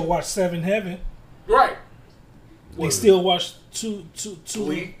 They still watch Seven Heaven. Right. They still watch two.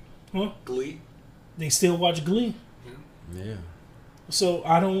 Glee. Huh? Glee. They still watch Glee. Yeah. So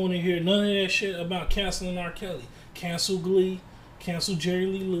I don't want to hear none of that shit about canceling R. Kelly. Cancel Glee. Cancel Jerry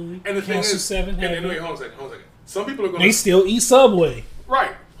Lee Lewis. And the thing cancel is, Seven Heaven. wait, hold on a second. Some people are going They to still eat Subway.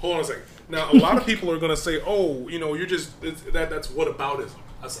 right. Hold on a second. Now, a lot of people are going to say, "Oh, you know, you're just that's whataboutism."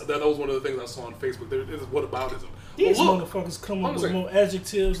 That was one of the things I saw on Facebook. There is whataboutism. These Well, look, motherfuckers come hold up on a with second. more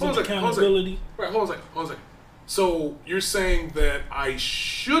adjectives than Hold on a second, hold on a second. accountability. Right, hold on a second. So you're saying that I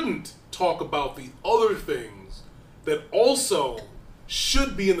shouldn't talk about the other things that also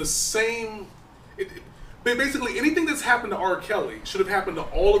should be in the same. Basically, anything that's happened to R. Kelly should have happened to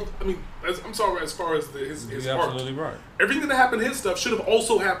all of. I mean, I'm sorry, as far as his You're art. absolutely right. Everything that happened to his stuff should have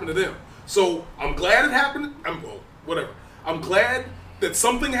also happened to them. So I'm glad it happened. Whatever. I'm glad that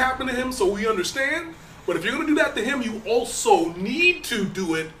something happened to him, so we understand. But if you're gonna do that to him, you also need to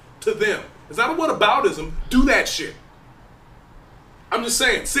do it to them. It's not a whataboutism. Do that shit. I'm just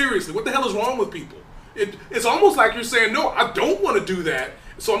saying, seriously, what the hell is wrong with people? It's almost like you're saying, no, I don't want to do that,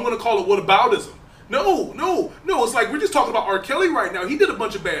 so I'm gonna call it whataboutism. No. It's like we're just talking about R. Kelly right now. He did a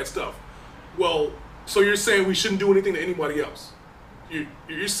bunch of bad stuff. Well, so you're saying we shouldn't do anything to anybody else?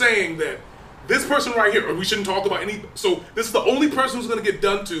 You're saying that this person right here, or we shouldn't talk about any. So this is the only person who's going to get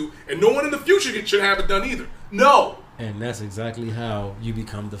done to, and no one in the future should have it done either. No. And that's exactly how you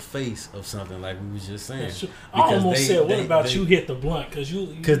become the face of something, like we was just saying. I almost said, "What about you hit the blunt?"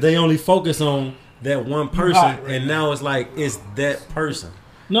 Because they only focus on that one person, hot right and now it's like it's that person.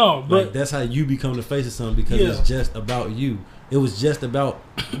 no, but Like, that's how you become the face of something because Yeah. it's just about you. It was just about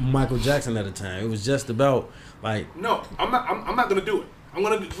Michael Jackson at the time. It was just about like No, I'm not going to do it. I'm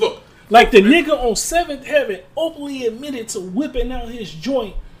going to look. like the nigga on Seventh Heaven openly admitted to whipping out his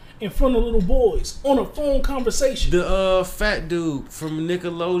joint in front of little boys on a phone conversation. the fat dude from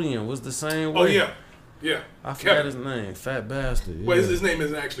Nickelodeon was the same way. Oh yeah. I forgot Kevin. his name. Fat bastard. Yeah. Well, his name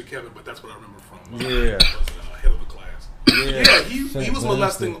isn't actually Kevin, but that's what I remember from. Yeah. Head of the class. Yeah, he Fat was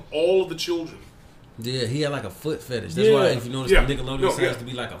molesting bastard. all of the children. Yeah, he had like a foot fetish. That's Yeah. why if you notice Yeah. the Nickelodeon No, signs yeah. to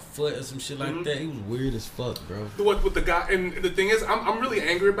be like a foot or some shit like that. He was weird as fuck, bro. What with the guy, and the thing is, I'm really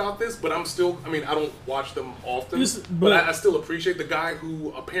angry about this, but I'm still. I mean, I don't watch them often, but I still appreciate the guy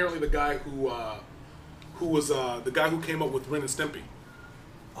who apparently the guy who was the guy who came up with Ren and Stimpy.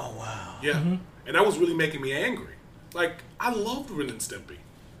 Oh wow. Yeah, and that was really making me angry. Like I loved Ren and Stimpy.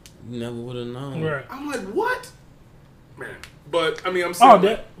 Never would have known. Right. I'm like, what, man? But I mean, I'm saying.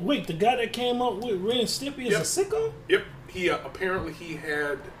 The guy that came up with Ren and Stimpy is Yep. a sicko? Yep. He apparently he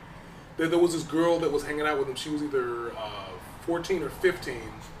had. There was this girl that was hanging out with him. She was either 14 or 15,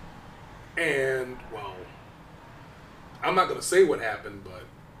 and well, I'm not gonna say what happened, but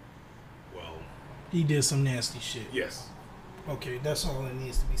well, He did some nasty shit. yes. Okay, that's all that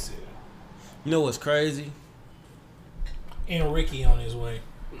needs to be said. You know what's crazy? And Ricky on his way.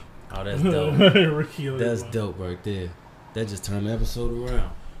 Oh, that's dope. Ricky on That's his way. dope right there. That just turned the episode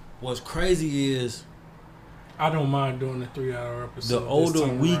around. What's crazy is I don't mind doing the 3-hour episode. the this older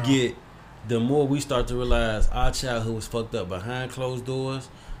time we around. get, the more we start to realize our childhood was fucked up behind closed doors.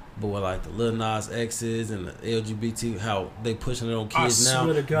 But with like the Lil Nas X's and the LGBT, how they pushing it on kids I now,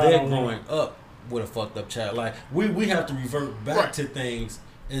 swear to God, they're I growing up with a fucked up child. Like we have to revert back Right. to things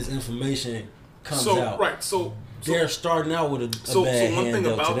as information comes So out. right, so They're starting out with a so bad one hand thing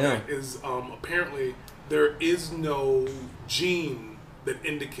dealt to about them. that is apparently there is no gene that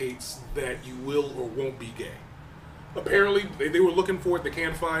indicates that you will or won't be gay. Apparently, they were looking for it. They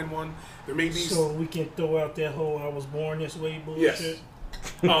can't find one. There may be So we can throw out that whole "I was born this way" bullshit. yes.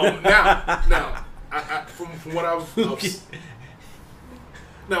 Now, from what I've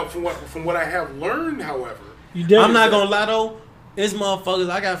now from what I have learned, however, You definitely I'm not gonna lie though, it's motherfuckers.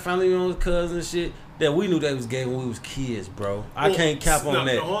 I got family members, cousins, and shit that we knew they was gay when we was kids, bro. I well, can't cap on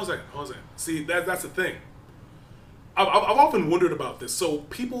that. No, hold on a second. See, that's the thing. I've often wondered about this. So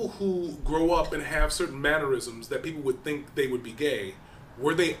people who grow up and have certain mannerisms that people would think they would be gay,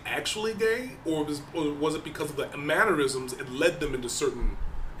 were they actually gay, or was it because of the mannerisms it led them into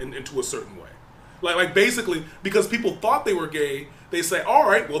a certain way? Like basically because people thought they were gay, they say, all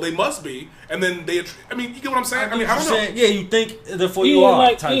right, well they must be, and then they. I mean, you get what I'm saying? I mean, I don't know. Yeah, you think therefore He you ain't are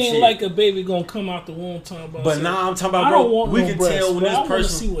like type he ain't shit. like a baby gonna come out the womb talking about. But saying, now I'm talking about, I bro. don't want We no can breast, tell when but this I want to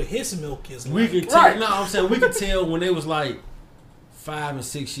person. see what his milk is We like. can tell. Right. No, I'm saying we can tell when they was like 5 and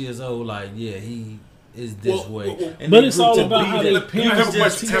 6 years old. Like, yeah, he is this Well, way. well, And but they it's grew all to about be how that. they I parents have a just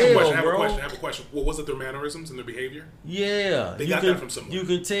question. tell, I have a question. Well, was it their mannerisms and their behavior? Yeah, They you got can, that from someone. You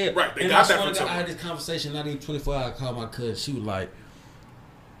can tell. Right, they and got I that swear from to God, I someone. had this conversation not even 24 hours. I called my cousin. She was like,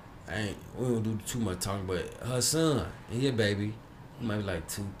 we don't do too much talking, but her son, and yeah, baby, he might be like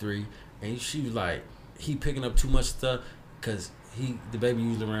 2, 3, and she was like, he picking up too much stuff because the baby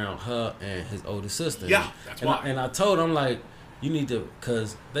usually around her and his older sister. Yeah, that's why. And I told him, I'm like, you need to,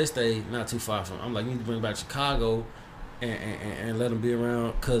 because they stay not too far from. I'm like, you need to bring back Chicago and let him be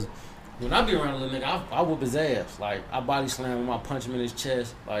around. Because when I be around a little nigga, I whoop his ass. Like, I body slam him, I punch him in his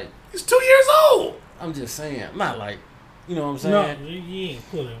chest. Like, He's 2 years old. I'm just saying. Not like, you know what I'm No, saying? he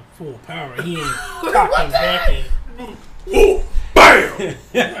ain't putting full power. He ain't cocking back and Whoa, bam!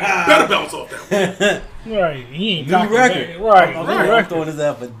 Better bounce off that one. right. He ain't New cocking record. back. Right, I'm, new I'm record. throwing his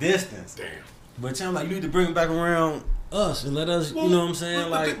ass for distance. Damn. But I'm like, you need to bring him back around us and let us, you know what I'm saying?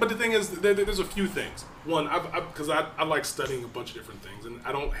 Like, but the thing is, there's a few things. One, because I like studying a bunch of different things, and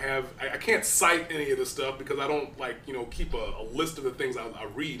I don't have, I can't cite any of this stuff because I don't like, keep a list of the things I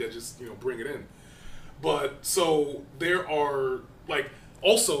read. I just, bring it in. But so there are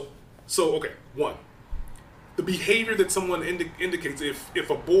okay, one, the behavior that someone indicates if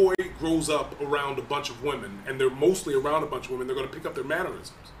a boy grows up around a bunch of women and they're mostly around a bunch of women, they're going to pick up their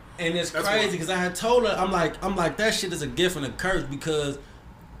mannerisms. and it's That's crazy why. because I had told her, I'm like, that shit is a gift and a curse because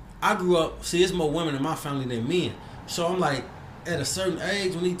I grew up, see, it's more women in my family than men. So I'm like, at a certain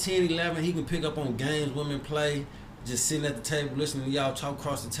age, when he's 10, 11, he can pick up on games women play, just sitting at the table, listening to y'all talk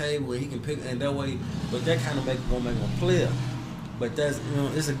across the table, where he can pick, and that way, but that kind of won't make him a player. But that's,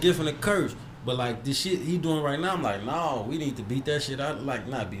 it's a gift and a curse. But like, this shit he doing right now, I'm like, no, we need to beat that shit out. Like,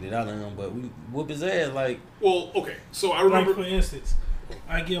 not beat it out of him, but we whoop his ass, like. Well, okay, so I Like remember. for instance,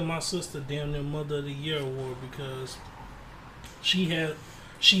 I give my sister damn near Mother of the Year award because she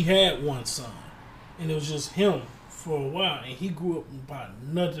had one son, and it was just him for a while, and he grew up by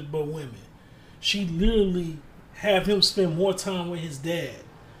nothing but women. She literally have him spend more time with his dad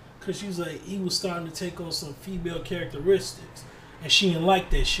because she was like he was starting to take on some female characteristics, and she didn't like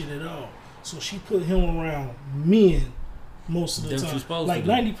that shit at all. So she put him around men most of the That's what time. you're supposed Like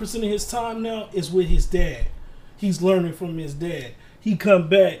to do. 90% of his time now is with his dad. He's learning from his dad. He come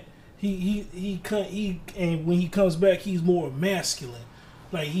back. And when he comes back, he's more masculine.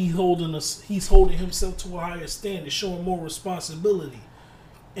 Like he's holding himself to a higher standard, showing more responsibility.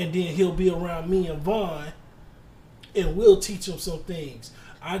 And then he'll be around me and Vaughn, and we'll teach him some things.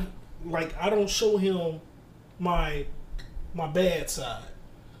 I don't show him my bad side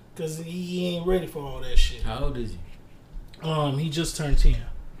because he ain't ready for all that shit. How old is he? He just turned 10. Nah,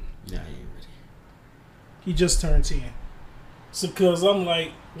 he ain't ready. He just turned 10. So, cause I'm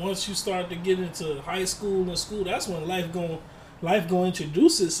like, once you start to get into high school and school, that's when life gonna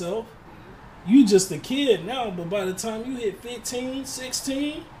introduce itself. You just a kid now, but by the time you hit 15,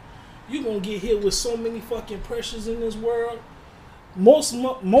 16, you're gonna get hit with so many fucking pressures in this world. Most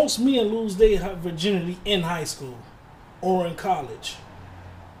men lose their virginity in high school. or in college.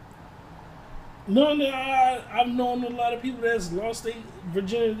 No, I've known a lot of people that's lost their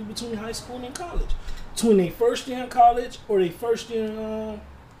virginity between high school and college. Between their first year in college or their first year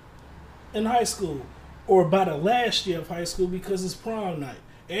in high school. Or by the last year of high school because it's prom night.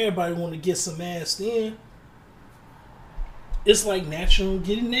 Everybody want to get some ass then. It's like National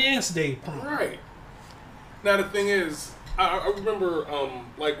Getting Ass Day prom. Right. Now the thing is, I remember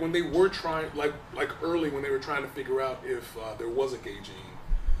like when they were trying, like early when they were trying to figure out if there was a gay gene.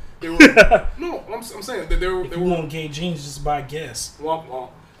 They were no, I'm saying that there If you want gay genes, just by guess.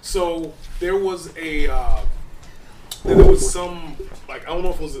 Well, so there was there was some, like, I don't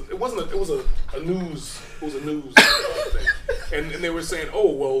know if it was a news thing, and they were saying,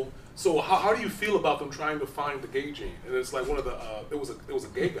 oh well, so how do you feel about them trying to find the gay gene? And it's like one of the it was a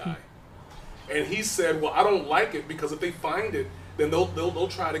gay guy, and he said, well, I don't like it because if they find it, then they'll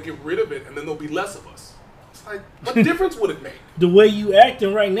try to get rid of it, and then there'll be less of us. It's like, what difference would it make? The way you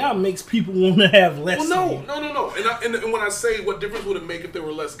acting right now makes people want to have less. Well, no. And when I say what difference would it make if there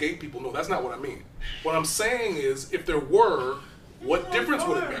were less gay people, no, that's not what I mean. What I'm saying is, if there were, what difference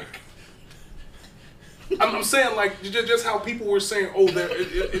would it make? I'm saying, like, just how people were saying, oh,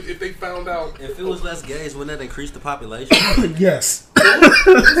 if they found out. If it was less gays, wouldn't that increase the population? Yes.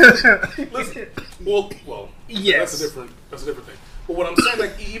 Listen, well, yes. That's a different thing. But what I'm saying,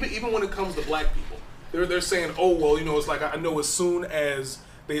 like, even when it comes to black people, they're saying, oh, well, it's like, I know as soon as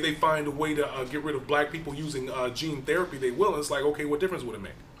they find a way to get rid of black people using gene therapy, they will. And it's like, okay, what difference would it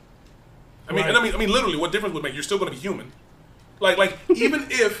make? I mean, right. I mean, literally, what difference would it make? You're still going to be human. Like even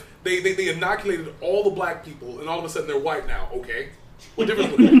if they inoculated all the black people and all of a sudden they're white now, okay, what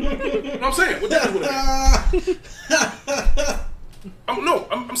difference would it make? You know what I'm saying? What difference would it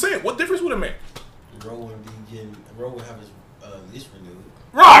make? I'm saying, what difference would it make? Roe would have his lease renewed.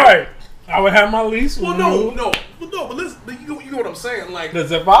 Right. I would have my lease. Well, no, but listen, you know what I'm saying, like.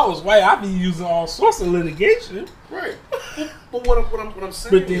 Because if I was white, I'd be using all sorts of litigation. Right. But what I'm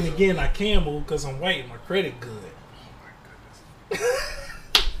saying. But then again, I can move because I'm white and my credit good. Oh my goodness.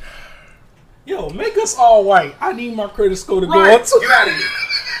 Yo, make us all white. I need my credit score to Right. go up. Get out of here.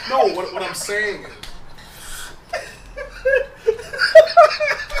 No, what I'm saying is.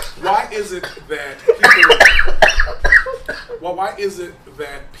 Why is it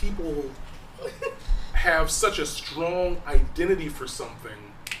that people have such a strong identity for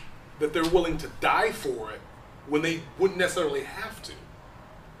something that they're willing to die for it when they wouldn't necessarily have to?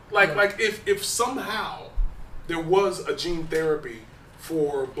 Like if somehow there was a gene therapy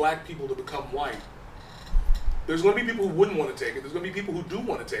for black people to become white, there's going to be people who wouldn't want to take it. There's going to be people who do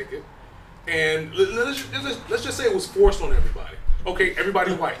want to take it. And let's just say it was forced on everybody. Okay,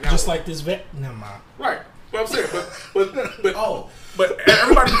 everybody white now. Just like this vet. Never mind. Right. But I'm saying, but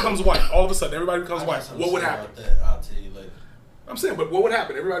everybody becomes white. All of a sudden, everybody becomes white. What would happen? I'll tell you later. I'm saying, but what would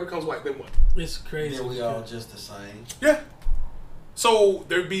happen? Everybody becomes white. Then what? It's crazy. Then we all just the same. Yeah. So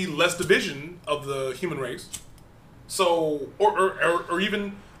there'd be less division of the human race. So, or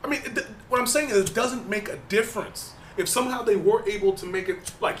even, I mean, what I'm saying is, it doesn't make a difference. If somehow they were able to make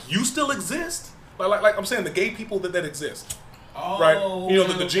it, like, you still exist. Like I'm saying, the gay people that exist. Oh, right?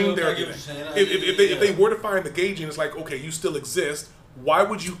 The gene therapy thing. If they were to find the gay gene, it's like, okay, you still exist. Why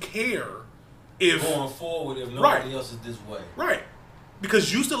would you care if going forward if nobody else is this way? Right.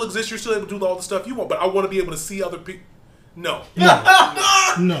 Because you still exist, you're still able to do all the stuff you want, but I want to be able to see other people. No. No.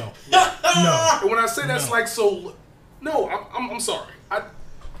 And when I say that's like so, no, I'm sorry.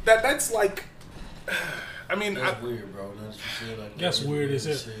 That's like, I mean, that's weird, bro. That's weird as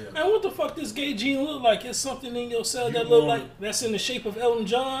hell. And what the fuck this gay gene look like? It's something in your cell that look like that's in the shape of Elton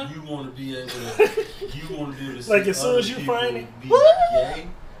John. You want to be able to. You want to be able to. Like as soon as you find it, be gay.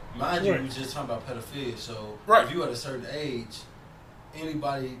 Mind you, we were just talking about pedophilia. So if you at a certain age,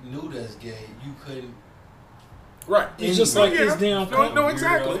 anybody knew that's gay, you couldn't. Right. It's just like this damn. No,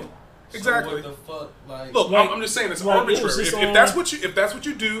 exactly. Exactly. So what the fuck, like? Look, I'm just saying it's arbitrary. If that's what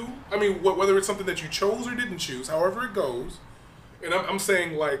you do, I mean, whether it's something that you chose or didn't choose, however it goes, and I'm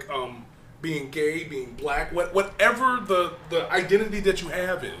saying like being gay, being black, whatever the identity that you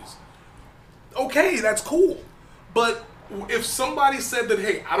have is, okay, that's cool. But if somebody said that,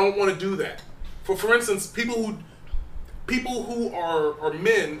 hey, I don't want to do that, for instance, people who are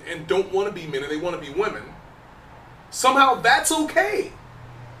men and don't want to be men and they want to be women, somehow that's okay.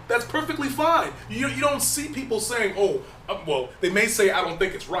 That's perfectly fine. You don't see people saying, "Oh, well," they may say, "I don't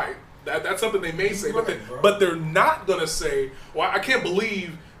think it's right." That's something they may say, but they're not gonna say, "Well, I can't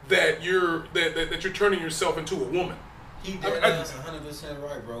believe that you're turning yourself into a woman." That's 100%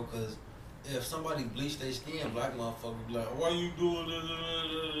 right, bro. Because if somebody bleached their skin, black motherfucker be like, why you doing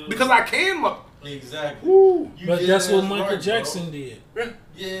this? Because I can look. Exactly. But that's what Michael Jackson did.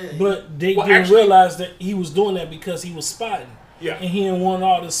 Yeah. But they didn't realize that he was doing that because he was spotting. Yeah. And he didn't want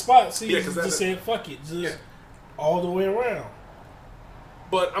all the spots. He Yeah, just said, fuck it. Just all the way around.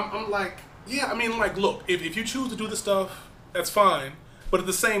 But I'm like, yeah, I mean, like, look, if you choose to do the stuff, that's fine. But at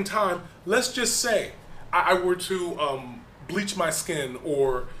the same time, let's just say I were to bleach my skin,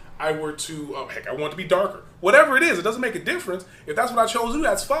 or I were to, heck, I want it to be darker. Whatever it is, it doesn't make a difference. If that's what I chose to do,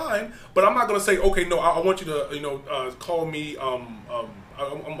 that's fine. But I'm not going to say, okay, no, I want you to, call me, I'm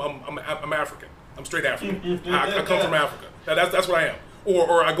African. I'm straight African. I come from Africa. That's what I am.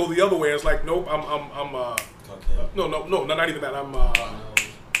 Or I go the other way. It's like, nope, I'm no, not even that. I'm not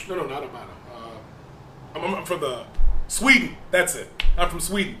albino. I'm from the Sweden. That's it. I'm from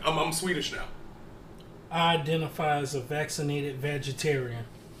Sweden. I'm Swedish now. I identify as a vaccinated vegetarian.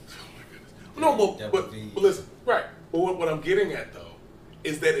 No, but listen, right. But what I'm getting at, though,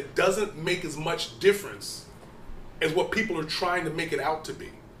 is that it doesn't make as much difference as what people are trying to make it out to be.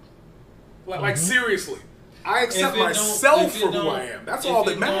 Like seriously, I accept myself for who I am. That's all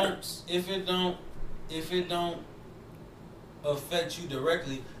that matters. If it don't affect you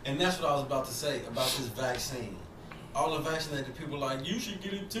directly, and that's what I was about to say about this vaccine. All the vaccinated people are like, you should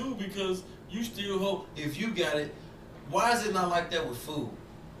get it too because you still hope. If you got it, why is it not like that with food?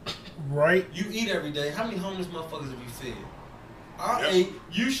 Right. You eat every day. How many homeless motherfuckers have you fed? I ate.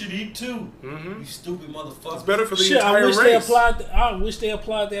 You should eat too. Mm-hmm. You stupid motherfucker. It's better for the entire race. I wish they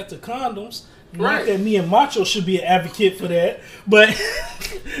applied that to condoms. Right. Not that me and Macho should be an advocate for that, but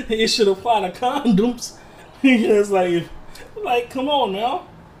it should apply to condoms. Because like, come on now,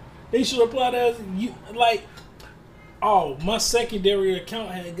 they should apply that. My secondary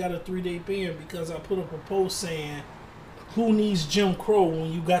account had got a 3-day ban because I put up a post saying, "Who needs Jim Crow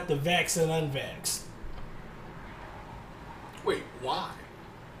when you got the vax and unvaxxed?" Wait, why?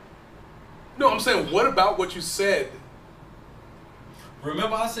 No, I'm saying, what about what you said?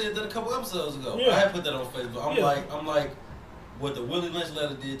 Remember I said that a couple episodes ago. Yeah. I had put that on Facebook. I'm like, what the Willie Lynch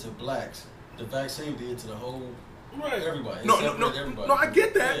letter did to blacks, the vaccine did to the whole everybody. No, everybody. I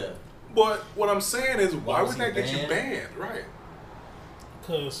get that. Yeah. But what I'm saying is, why would that get you banned? Right.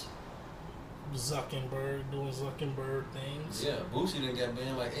 Because Zuckerberg doing Zuckerberg things. Yeah, Boosie done got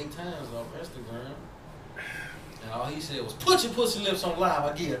banned like 8 times off Instagram. And all he said was, put your pussy lips on live,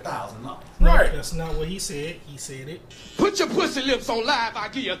 I give you $1,000. Right. That's not what he said. He said it. Put your pussy lips on live, I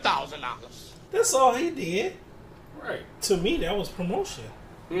give you $1,000. That's all he did. Right. To me, that was promotion.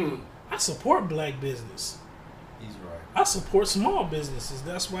 I support black business. He's right. I support small businesses.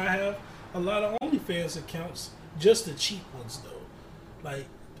 That's why I have a lot of OnlyFans accounts. Just the cheap ones, though. Like,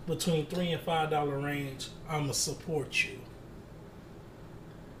 between $3 and $5 range, I'ma support you.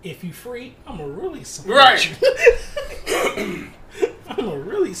 If you free, I'ma really support you. I'ma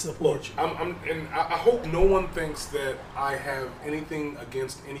really support you. And I hope no one thinks that I have anything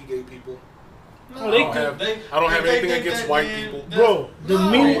against any gay people. No, I don't have anything against white people, bro. The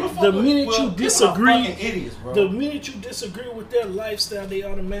minute you disagree, idiots, bro. The minute you disagree with their lifestyle, they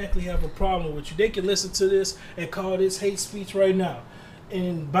automatically have a problem with you. They can listen to this and call this hate speech right now.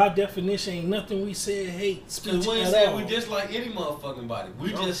 And by definition, ain't nothing we said hate speech at all. We just like any motherfucking body.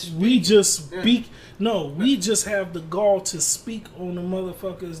 We just have the gall to speak on the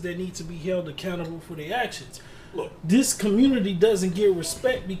motherfuckers that need to be held accountable for their actions. Look, this community doesn't get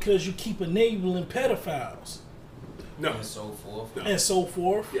respect because you keep enabling pedophiles. No. And so forth. No. And so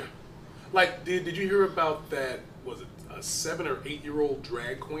forth. Yeah. Like, did you hear about that, was it a 7 or 8-year-old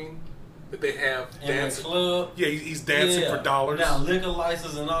drag queen? That they have dancing. In the club. Yeah, he's dancing for dollars. Now liquor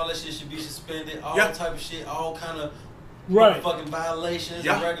license and all that shit should be suspended. All type of shit, all kind of fucking violations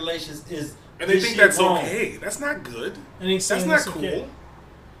and regulations is. And they think that's okay. That's not good. And that's not cool. Okay.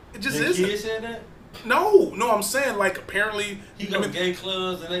 It just isn't. Kids said that? No, I'm saying like apparently he go to gay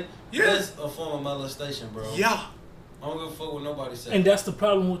clubs and that's a form of molestation, bro. Yeah. I don't give a fuck what nobody says. And that's the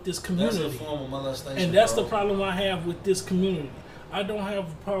problem with this community. That's a form of molestation. And that's the problem I have with this community. I don't have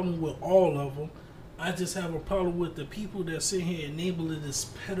a problem with all of them. I just have a problem with the people that sit here enabling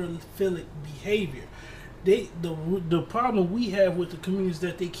this pedophilic behavior. The problem we have with the community is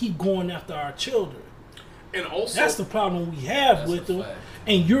that they keep going after our children. And also, that's the problem we have with them.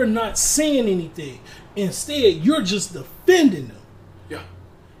 And you're not saying anything. Instead, you're just defending them. Yeah.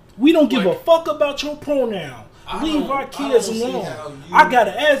 We don't give a fuck about your pronoun. Leave our kids alone. I got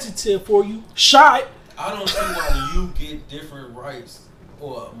an adjective for you. Shot. I don't see why you get different rights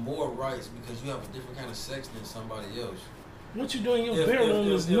or more rights because you have a different kind of sex than somebody else. What you doing in your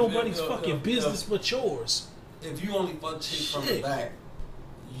bedroom is nobody's fucking business but yours. If you only fuck chicks from the back,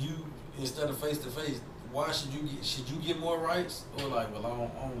 instead of face to face, why should you get more rights? Or like, well, I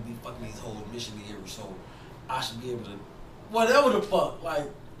don't be fucking these hoes Michigan every so I should be able to whatever the fuck. Like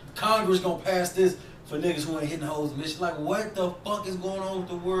Congress gonna pass this for niggas who ain't hitting hoes Michigan. Like what the fuck is going on with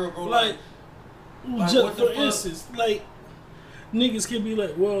the world, bro? Like what just the for fuck? instance, like niggas can be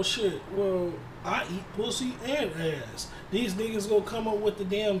like, well, shit, well, I eat pussy and ass. These niggas gonna come up with the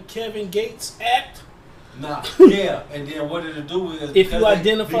damn Kevin Gates Act. Nah, yeah, and then what it'll do is If you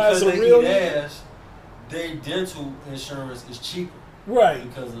identify as a real eat nigga, ass, their dental insurance is cheaper right?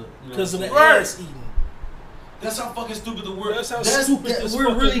 because of the Right. ass eating. That's how fucking stupid the world. That's how stupid this we're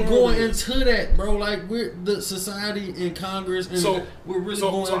fucking really world going is. into that, bro. Like we're the society in Congress, and So we're really so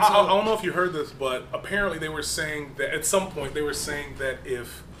going into. I don't know if you heard this, but apparently they were saying that at some point they were saying that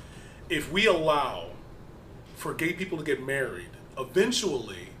if we allow for gay people to get married,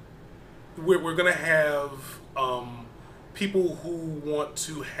 eventually we're gonna have people who want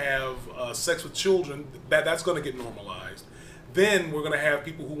to have sex with children. That's gonna get normalized. Then we're gonna have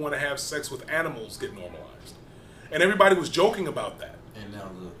people who want to have sex with animals get normalized, and everybody was joking about that. And now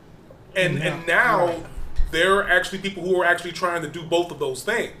look. And now there are actually people who are actually trying to do both of those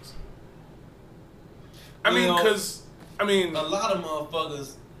things. I You mean, know, because a lot of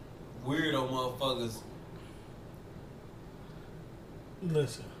motherfuckers, weirdo motherfuckers,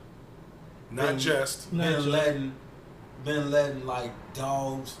 Listen, not just Not just- been letting like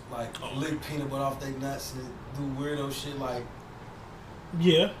dogs like Oh. lick peanut butter off their nuts and do weirdo shit like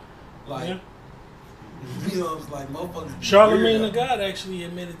yeah. you know, it's like motherfuckers. be Charlemagne weird the out. God actually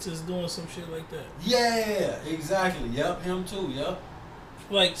admitted to doing some shit like that. Yeah, exactly. Yep, him too. Yep.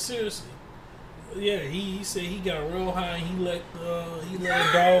 Like seriously, yeah. He said he got real high and he let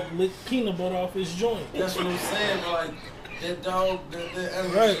a dog lick peanut butter off his joint. That's what I'm saying. Bro. Like that dog, that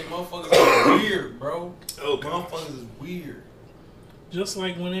animal Right. shit, motherfuckers are weird, bro. Okay. Motherfuckers is weird. Just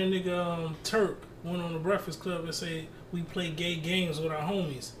like when that nigga Turk went on the Breakfast Club and said we play gay games with our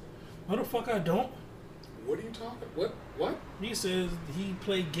homies. What the fuck I don't? what are you talking? What? He says he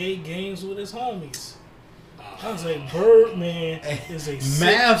played gay games with his homies. I was like, Birdman is a sick.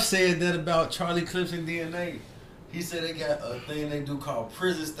 Mav said that about Charlie Clips and DNA. He said they got a thing they do called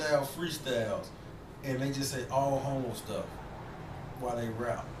prison style freestyles, and they just say all homo stuff while they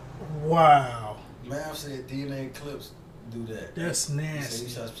rap. Wow, Mav said DNA and Clips do that. that's He said nasty.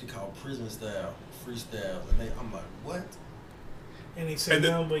 he shot shit called prison style freestyles, and I'm like, what? And they said And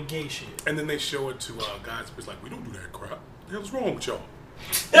then- nothing but gay shit. And then they show it to guys. It's like, we don't do that crap. The hell's wrong with y'all?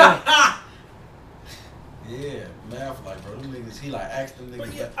 Yeah, Mav like, bro, them niggas. He like asked them But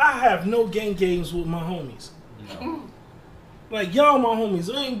niggas. yeah, I have no gang games with my homies. Like, no. Like y'all, my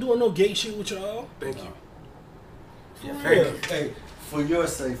homies. I ain't doing no gay shit with y'all. Thank you. Yeah, For real. hey, for your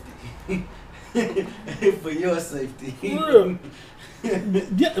safety. For your safety. For real. Yeah,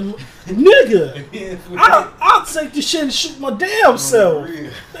 nigga, I'll take this shit and shoot my damn self.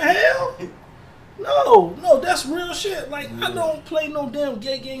 Real. The hell? No, that's real shit. Like, I don't play no damn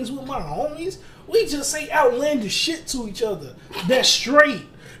gay games with my homies. We just say outlandish shit to each other. That's straight.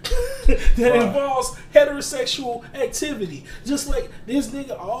 That involves heterosexual activity. Just like this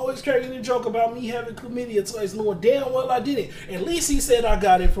nigga always cracking a joke about me having chlamydia twice, knowing damn well I didn't. At least he said I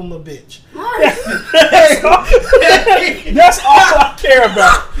got it from a bitch. That's all I care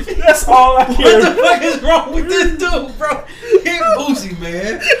about. That's all I care What the about. fuck is wrong with this dude, bro? Hit Boosie,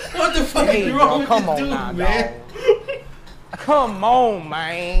 man. What the fuck Hey, is wrong bro, with come this on dude, now, man? dog. Come on,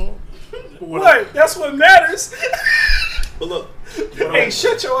 man. Right, that's what matters. But look, Hey,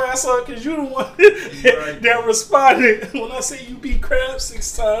 shut your ass up, cause you the one Right. that responded when I say you beat Crab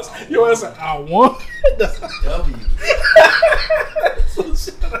 6 times. Your ass like, I won. W. So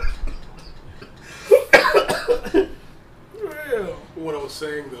shut up. Real. what I was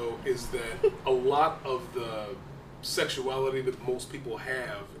saying though is that a lot of the sexuality that most people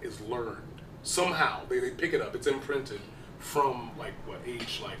have is learned somehow. They pick it up. It's imprinted from like what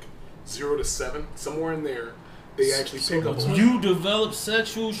age, like 0 to 7, somewhere in there. They actually pick up on it. You develop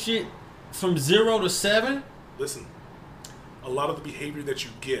sexual shit from 0 to 7? Listen, a lot of the behavior that you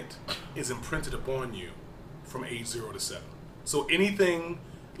get is imprinted upon you from age 0 to 7. So anything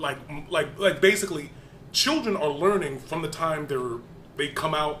like basically, children are learning from the time they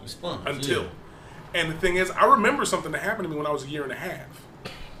come out Response, until. yeah. And the thing is, I remember something that happened to me when I was 1.5 years.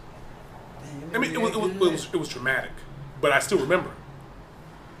 I mean, it was traumatic, but I still remember it.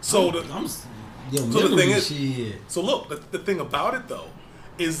 So the thing is, shit. so look, the thing about it though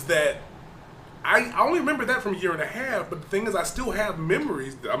is that I only remember that from 1.5 years, but the thing is I still have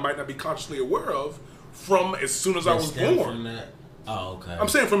memories that I might not be consciously aware of from as soon as I was born. Oh, okay. I'm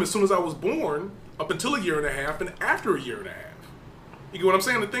saying from as soon as I was born up until 1.5 years and after 1.5 years. You get what I'm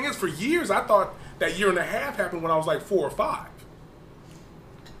saying? The thing is, for years, I thought that year and a half happened when I was like 4 or 5.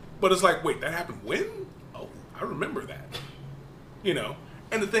 But it's like, wait, that happened when? Oh, I remember that. You know?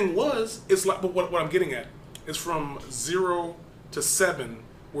 And the thing was, it's like, but what I'm getting at is from 0 to 7,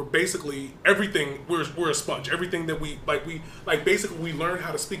 we're basically everything, we're a sponge. Everything that we basically we learn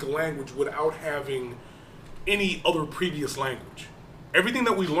how to speak a language without having any other previous language. Everything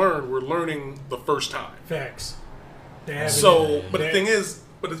that we learn, we're learning the first time. Facts. So, but the thing is,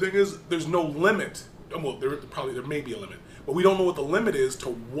 there's no limit. Well, there may be a limit, but we don't know what the limit is to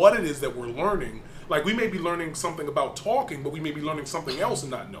what it is that we're learning. Like, we may be learning something about talking, but we may be learning something else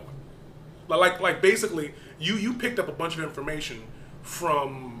and not knowing. Like basically, you picked up a bunch of information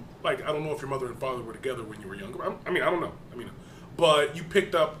from, like, I don't know if your mother and father were together when you were younger. I mean, I don't know. But you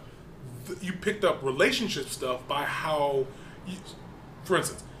picked up relationship stuff by how, for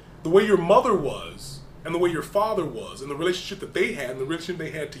instance, the way your mother was and the way your father was and the relationship that they had and the relationship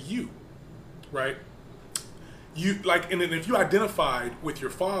they had to you, right? And then if you identified with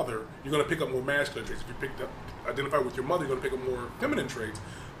your father, you're going to pick up more masculine traits. If you identify with your mother, you're going to pick up more feminine traits.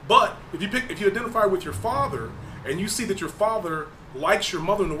 But if you identify with your father and you see that your father likes your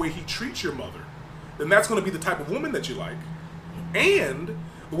mother in the way he treats your mother, then that's going to be the type of woman that you like. And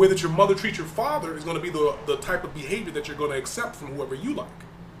the way that your mother treats your father is going to be the type of behavior that you're going to accept from whoever you like.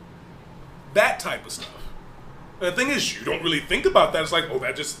 That type of stuff. And the thing is, you don't really think about that. It's like, oh,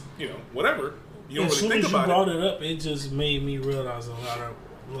 that just, whatever. You don't really think about it. As soon as you brought it up, it just made me realize a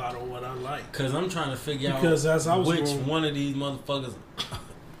lot of what I like. Because I'm trying to figure out which one of these motherfuckers,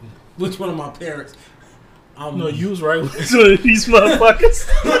 which one of my parents. No, you was right with one of these motherfuckers.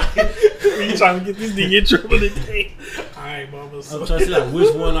 You trying to get this nigga in trouble today? All right, mama. So. I'm trying to see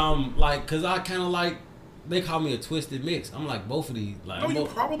which one I'm like, because I kind of like. They call me a twisted mix. I'm like both of these. Like, no, you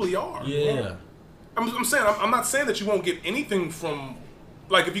probably are. Yeah. I'm saying I'm not saying that you won't get anything from.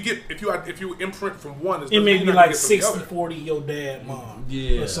 Like, if you imprint from one, it may be like 60-40 your dad, mom,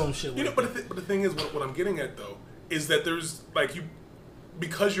 or some shit. But the thing is, what I'm getting at though is that there's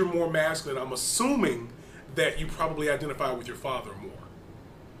because you're more masculine. I'm assuming that you probably identify with your father more,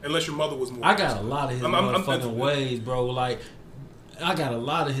 unless your mother was more. I got a lot of his motherfucking ways, bro. Like, I got a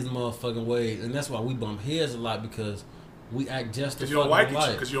lot of his motherfucking ways, and that's why we bump heads a lot because we act just because you don't like each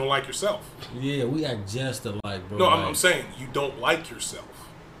other. Because you don't like yourself. Yeah, we act just alike, bro. No, I'm saying you don't like yourself.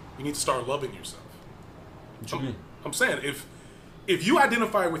 You need to start loving yourself. What you mean? I'm saying if you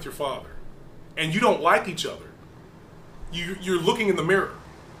identify with your father and you don't like each other, you're looking in the mirror.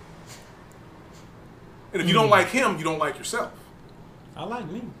 And if you don't like him, you don't like yourself. I like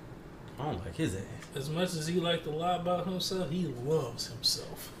me. I don't like his ass. As much as he like to lie about himself, he loves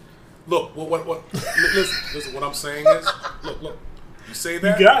himself. Look, what listen, what I'm saying is, look, you say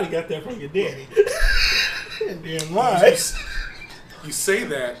that. You got that from your daddy. Damn right. You say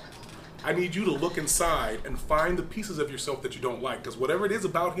that, I need you to look inside and find the pieces of yourself that you don't like. Because whatever it is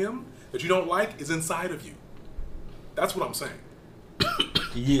about him that you don't like is inside of you. That's what I'm saying.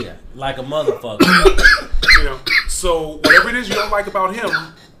 Yeah, like a motherfucker. So whatever it is you don't like about him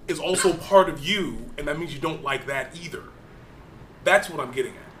is also part of you, and that means you don't like that either. That's what I'm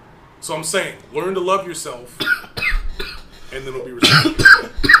getting at. So I'm saying, learn to love yourself, and then it'll be respected.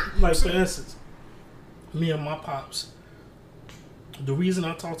 Like, for instance, me and my pops. The reason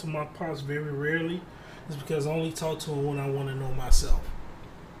I talk to my pops very rarely is because I only talk to him when I want to know myself.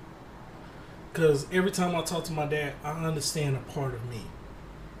 Because every time I talk to my dad, I understand a part of me.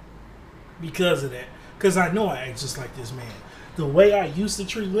 Because of that. Because I know I act just like this man. The way I used to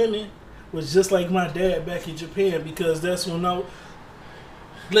treat women was just like my dad back in Japan. Because that's when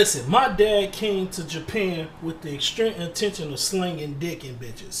Listen, my dad came to Japan with the extreme intention of slinging dick in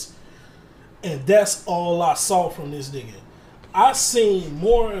bitches. And that's all I saw from this nigga. I seen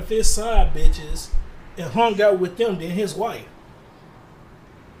more of his side bitches and hung out with them than his wife.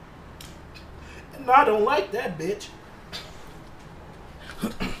 And I don't like that bitch.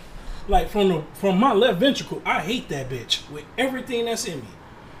 Like, from my left ventricle, I hate that bitch with everything that's in me.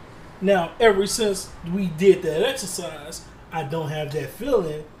 Now, ever since we did that exercise, I don't have that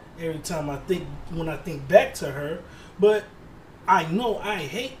feeling every time when I think back to her, but I know I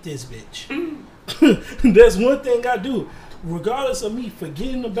hate this bitch. That's one thing I do. Regardless of me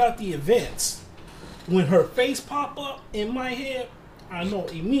forgetting about the events, when her face pop up in my head, I know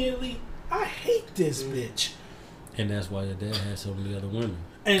immediately I hate this bitch. And that's why your dad had so many other women.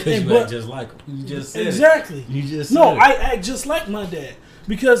 Because you act just like him. You just said exactly. It. You just no, said I act just like my dad.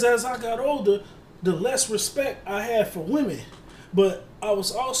 Because as I got older, the less respect I had for women. But I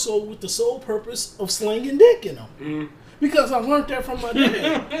was also with the sole purpose of slinging dick in them. Because I learned that from my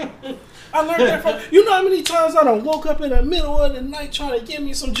dad. I learned that from. You know how many times I done woke up in the middle of the night trying to give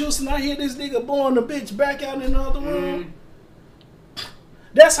me some juice, and I hear this nigga blowing the bitch back out in the other room.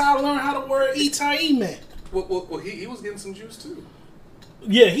 That's how I learned how the word Itai meant. Well, he was getting some juice too.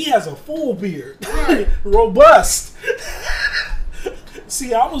 Yeah, he has a full beard, robust.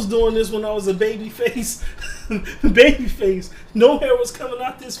 See, I was doing this when I was a baby face. Baby face. No hair was coming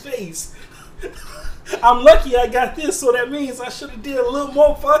out this face. I'm lucky I got this, so that means I should have did a little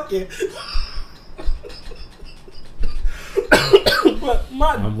more fucking. But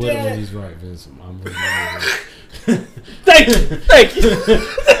I'm with him when he's right, Vince. I'm with him.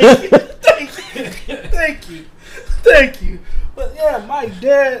 Thank you. But yeah, my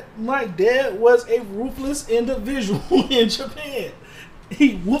dad was a ruthless individual in Japan.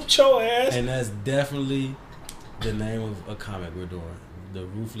 He whooped your ass. And that's definitely the name of a comic we're doing. The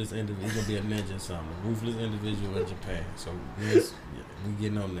ruthless individual. He's gonna be a ninja or something. The ruthless individual in Japan. So we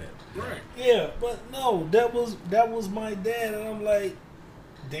getting on that. Right. Yeah, but no, that was my dad, and I'm like,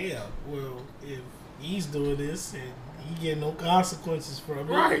 damn. Well, if he's doing this and he getting no consequences from it,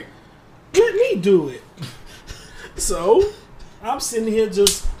 Right. let me do it. So I'm sitting here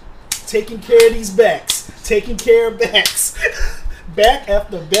just taking care of these backs, taking care of backs, back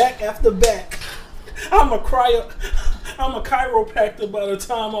after back after back. I'm a chiropractor by the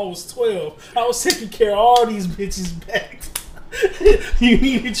time I was 12. I was taking care of all these bitches' backs. You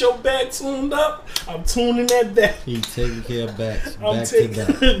needed your back tuned up? I'm tuning that back. He taking care of backs. I'm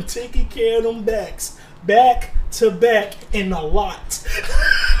taking care of them backs. Back to back and a lot.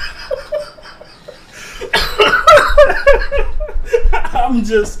 I'm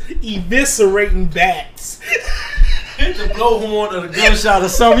just eviscerating backs. Hit the blowhorn or the gunshot or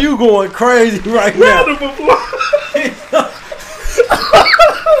something. You going crazy right now. Round of applause.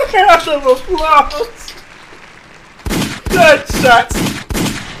 Round of applause. Gunshots.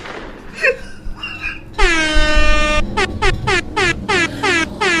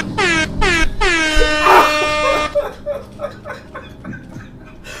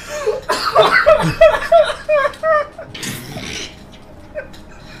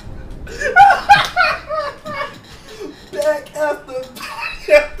 Back after.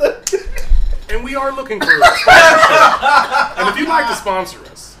 And we are looking for a sponsorship. And if you'd like to sponsor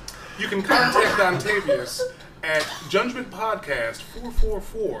us, you can contact Dontavius at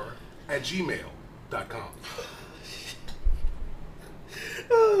judgmentpodcast444@gmail.com.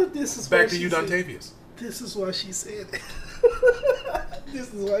 Oh, this is Back why to you, she said- Dontavius. This is why she said it.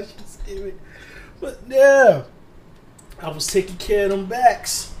 This is why she said it. But yeah, I was taking care of them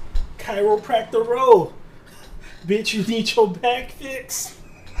backs. Chiropractor roll. Bitch, you need your back fixed?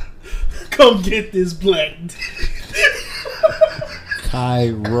 Come get this black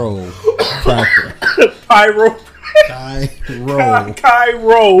Chiropractor. Pyro.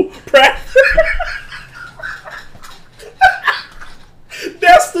 Chiropractor.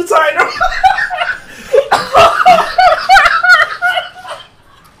 That's the title.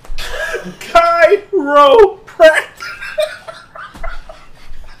 Chiropractor.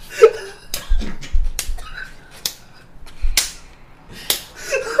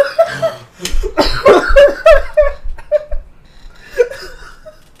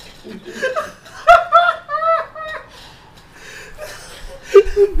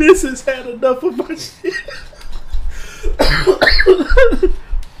 This has had enough of my shit.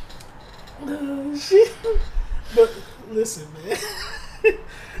 Shit. But listen, man.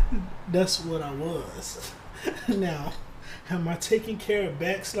 That's what I was. Now, am I taking care of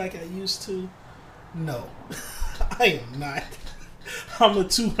backs like I used to? No. I am not. I'm a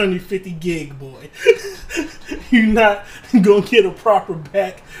 250 gig boy. You're not gonna get a proper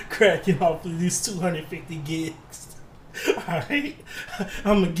back cracking off of these 250 gigs. Alright?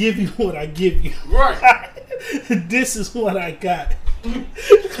 I'm gonna give you what I give you. Right. This is what I got.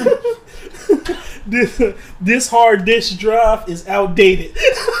 This hard disk drive is outdated.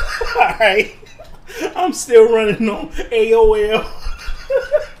 Alright? I'm still running on AOL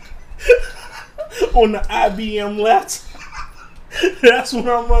on the IBM laptop. That's what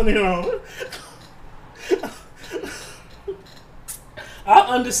I'm running on. I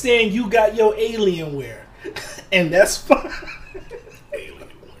understand you got your Alienware, and that's fine.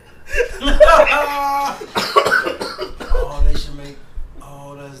 Oh, they should make.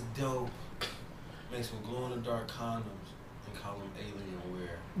 Oh, that's dope. Make some glow in the dark condoms and call them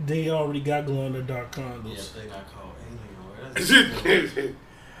Alienware. They already got glow in the dark condoms. Yeah, they not called Alienware. That's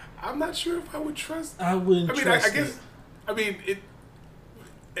I'm not sure if I would trust. I wouldn't I mean, trust I guess. it. I mean,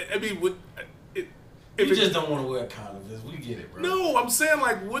 you just don't want to wear condoms. We get it, bro. No, I'm saying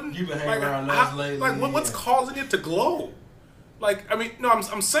like, wouldn't You been hanging like, around how- those lately, like what's yeah. causing it to glow? Like, I mean, no,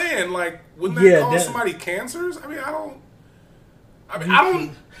 I'm saying, like, wouldn't that cause somebody cancers? I mean, I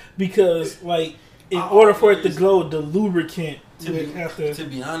don't. Because, like, in order for it to glow, the lubricant would have to. To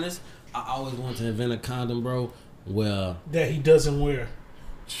be honest, I always wanted to invent a condom, bro. Well, that he doesn't wear.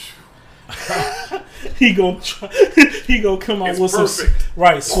 he gonna come out with perfect.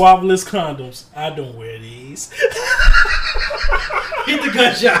 some swabless condoms. I don't wear these. Hit the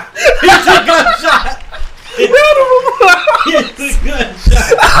gunshot. Hit the gunshot. Hit the gunshot.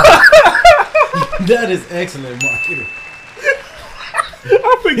 that is excellent marketing.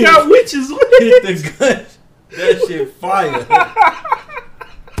 I forgot which is which. Hit the gun. That shit fire.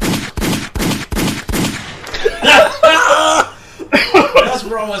 That's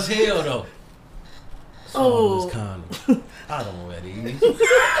raw as hell, though. Oh, condom. I don't wear these.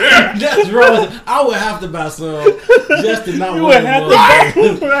 That's raw. I would have to buy some just to not you wear would have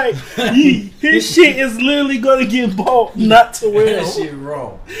them. to right. His shit is literally gonna get bought not to wear. That shit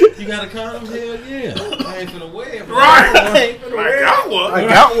raw. You got a condom? Hell yeah. I ain't finna wear it. Right. I got one. I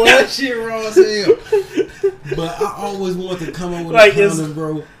got one. That shit raw as hell. But I always wanted to come up with Like a condom,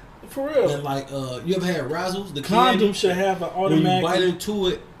 bro. For real. And like, you ever had Razzles? The Condom candy? should have an When you automatic. bite into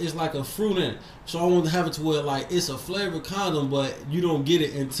it, it's like a fruit in it. So I wanted to have it to where like it's a flavored condom, but you don't get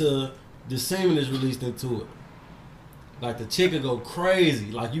it until the semen is released into it. Like the chicken go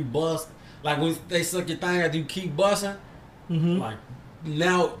crazy. Like you bust. Like when they suck your thing after you keep busting. Mm-hmm. Like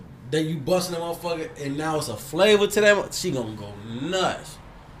now that you busting that motherfucker, and now it's a flavor to that. She gonna go nuts.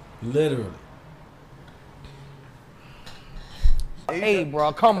 Literally. Hey,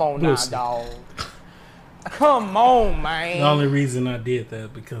 bro, come on now, Listen. dog. Come on, man. The only reason I did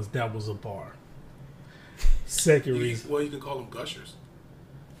that because that was a bar. Second reason. Well, you can call them gushers.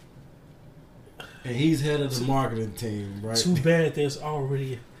 And he's head of the marketing team, right? Too bad there's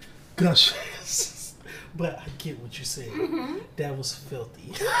already gushers. But I get what you're saying. Mm-hmm. That was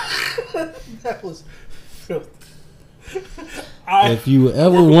filthy. That was filthy. If you were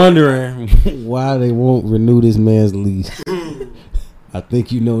ever wondering why they won't renew this man's lease, I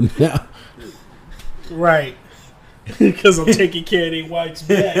think you know now. Right. Because I'm taking care of their wife's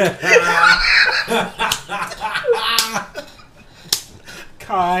back.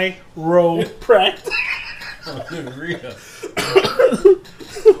 Chiropractic.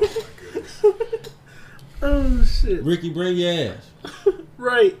 Oh, shit. Ricky, bring your ass.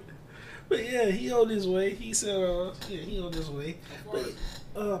 Right. But yeah, he on his way. He said, he on his way. But,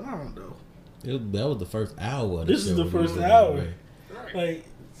 I don't know. That was the first hour. Of This is show. the first We hour. way. Like,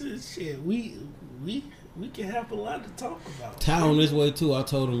 shit, we can have a lot to talk about. Ty on this way too. I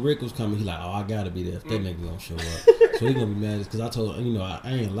told him Rick was coming. He like, oh, I gotta be there if that nigga gonna show up. So he gonna be mad because I told him, I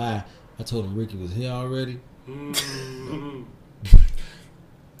ain't lie. I told him Ricky was here already. Mm-hmm.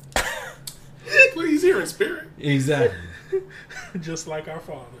 Well, he's here in spirit. Exactly. Just like our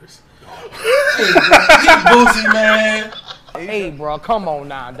fathers. Hey, bro, get Boosie, man. Hey, bro, come on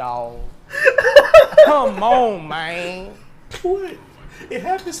now, dog. Come on, man. What? It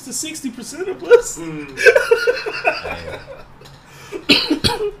happens to 60% of us.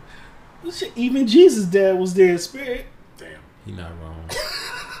 Shit, even Jesus' dad was there in spirit. Damn. He not wrong.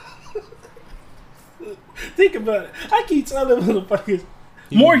 Think about it. I keep telling motherfuckers,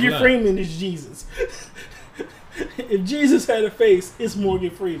 Morgan Freeman is Jesus. If Jesus had a face, it's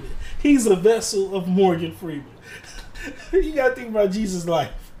Morgan Freeman. He's a vessel of Morgan Freeman. You gotta think about Jesus'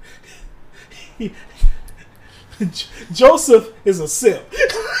 life. Joseph is a simp.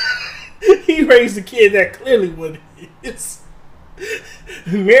 He raised a kid that clearly wasn't his.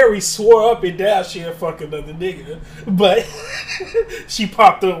 Mary swore up and down she'd fuck another nigga, but she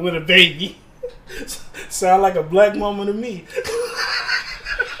popped up with a baby. Sound like a black woman to me.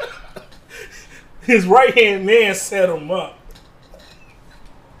 His right hand man set him up.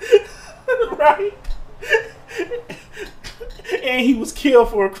 Right? And he was killed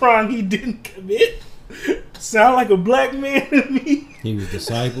for a crime he didn't commit. Sound like a black man to me. He was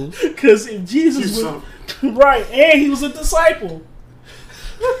disciples. Because if Jesus was right, and he was a disciple.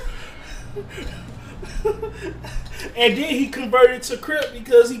 And then he converted to Crip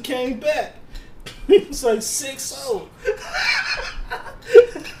because he came back. He was like 6 old.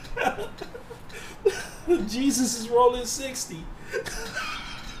 Jesus is rolling 60.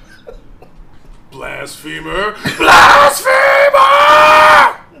 Blasphemer! Blasphemer!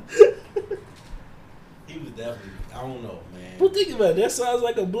 He was definitely, I don't know, man. Well, think about it. That sounds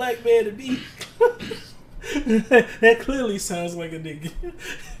like a black man to me. That clearly sounds like a nigga.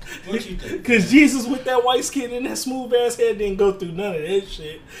 What you think? Because Jesus with that white skin and that smooth ass head didn't go through none of that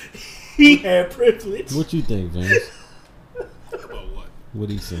shit. He had privilege. What you think, Vince? About what? What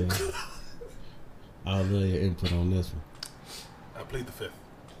he saying? I love your input on this one. I plead the fifth.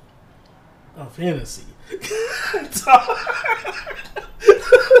 Of Hennessy.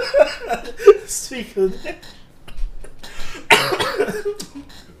 Speak of that.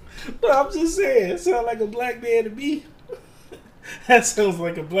 But I'm just saying, it sounds like a black man to me. That sounds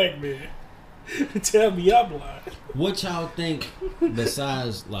like a black man. Tell me I'm lying. What y'all think,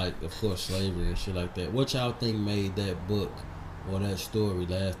 besides, like, of course, slavery and shit like that, what y'all think made that book or that story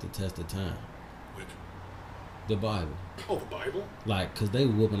last the test of time? Which? The Bible. Oh, the Bible? Like, because they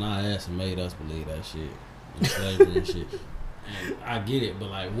whooping our ass and made us believe that shit. And slavery and shit. And I get it, but,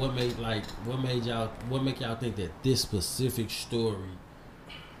 like, what make y'all think that this specific story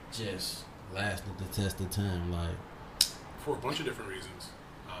just lasted the test of time? Like, for a bunch of different reasons.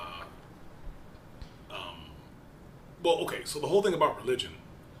 Well, okay, so the whole thing about religion.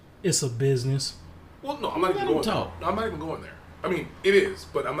 It's a business. Well, no, I'm not even going there. No, I'm not even going there. I mean, it is,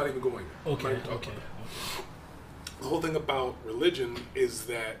 but I'm not even going there. Okay. The whole thing about religion is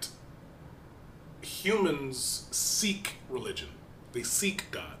that humans seek religion. They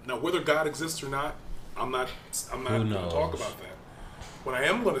seek God. Now, whether God exists or not, I'm not going to talk about that. What I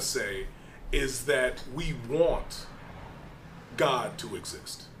am going to say is that we want God to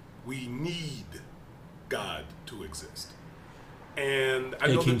exist. We need God to exist. And I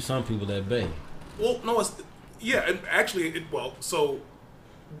know keep some people at bay. Well, no, and actually,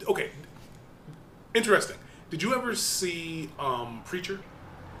 okay, interesting. Did you ever see Preacher?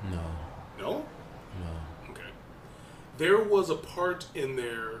 No. No? No. Okay. There was a part in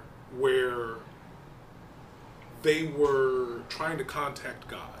there where they were trying to contact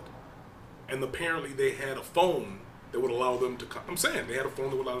God, and apparently they had a phone that would allow them to. I'm saying they had a phone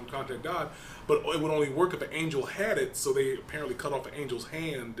that would allow them to contact God, but it would only work if an angel had it. So they apparently cut off an angel's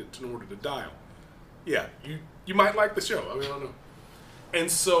hand in order to dial. Yeah, you might like the show. I mean, I don't know. And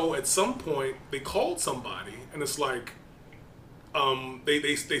so at some point they called somebody, and it's like,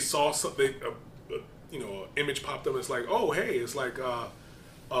 they saw something. An image popped up. And it's like, oh hey, it's like, I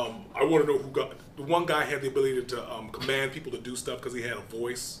want to know who got. The one guy had the ability to command people to do stuff because he had a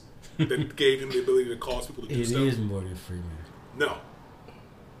voice that gave him the ability to cause people to do stuff. It is Morgan Freeman. No.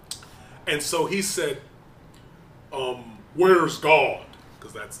 And so he said, where's God?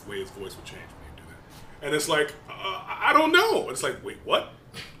 Because that's the way his voice would change when he do that. And it's like, I don't know. And it's like, wait, what?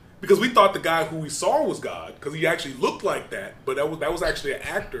 Because we thought the guy who we saw was God, because he actually looked like that, but that was actually an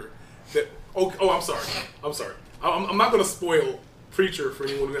actor that, I'm sorry. I'm not going to spoil Preacher for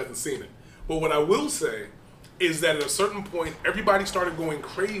anyone who hasn't seen it. But what I will say is that at a certain point, everybody started going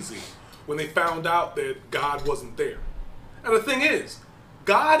crazy when they found out that God wasn't there. And the thing is,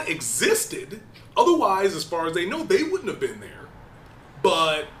 God existed. Otherwise, as far as they know, they wouldn't have been there.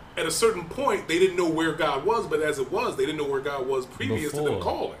 But at a certain point, they didn't know where God was. But as it was, they didn't know where God was previous to them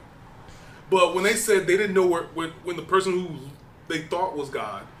calling. But when they said they didn't know when the person who they thought was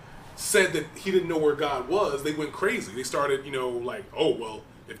God said that he didn't know where God was, they went crazy. They started, like, oh, well,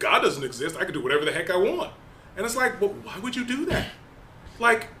 if God doesn't exist, I can do whatever the heck I want. And it's like, well, why would you do that?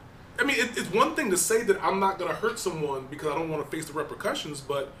 Like, I mean, it's one thing to say that I'm not going to hurt someone because I don't want to face the repercussions,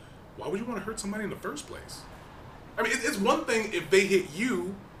 but why would you want to hurt somebody in the first place? I mean, it's one thing if they hit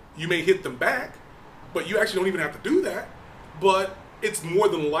you, you may hit them back, but you actually don't even have to do that. But it's more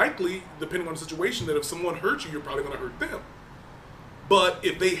than likely, depending on the situation, that if someone hurts you, you're probably going to hurt them. But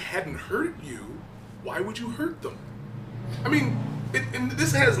if they hadn't hurt you, why would you hurt them? I mean, and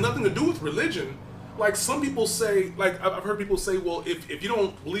this has nothing to do with religion. Like some people say, like I've heard people say, well, if you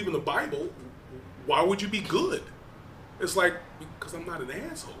don't believe in the Bible, why would you be good? It's like, because I'm not an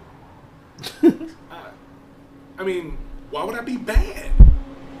asshole. I mean, why would I be bad?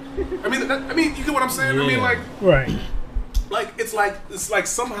 I mean, you get what I'm saying? Yeah. I mean, like, right. Like it's like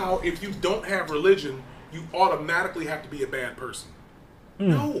somehow if you don't have religion, you automatically have to be a bad person.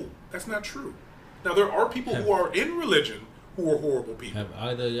 No, that's not true. Now there are people who are in religion who are horrible people. Have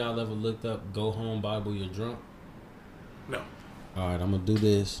either of y'all ever looked up "Go Home Bible, You're Drunk"? No. All right, I'm gonna do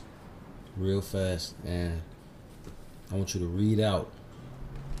this real fast, and I want you to read out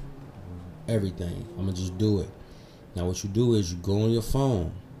everything. I'm gonna just do it. Now, what you do is you go on your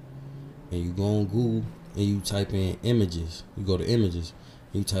phone and you go on Google and you type in images. You go to images.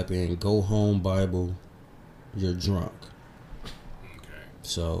 You type in "Go Home Bible, You're Drunk." Okay.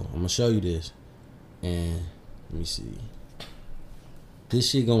 So I'm gonna show you this, and let me see. This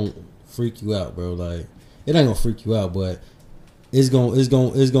shit gonna freak you out, bro. Like, it ain't gonna freak you out, but it's gonna.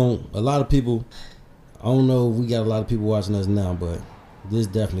 A lot of people. I don't know if we got a lot of people watching us now, but this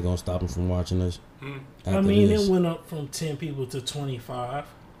definitely gonna stop them from watching us. I mean, it went up from 10 people to 25.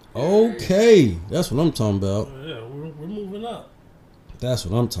 Okay, that's what I'm talking about. Yeah, we're moving up. That's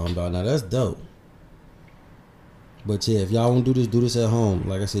what I'm talking about. Now that's dope. But yeah, if y'all want to do this at home.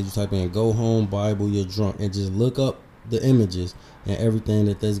 Like I said, you type in "Go Home Bible, You're Drunk" and just look up the images and everything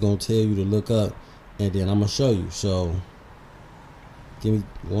that's gonna tell you to look up, and then I'm gonna show you. So give me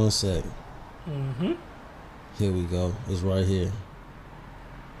 1 sec. Mm-hmm. Here we go. It's right here.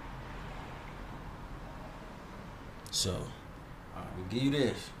 So I'm gonna give you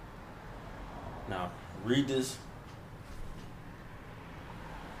this. Now read this.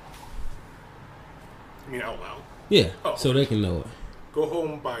 I mean, out loud. Yeah, Oh, so they can know it. Go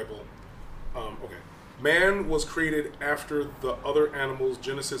Home Bible. Okay. Man was created after the other animals,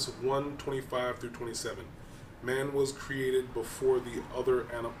 Genesis 1:25 through 27. Man was created before the other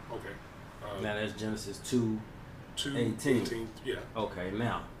animal. Okay. Now that's Genesis 2. 2:18. Yeah. Okay,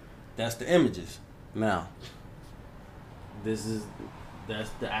 now that's the images. Now that's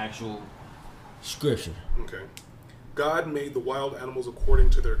the actual scripture. Okay. God made the wild animals according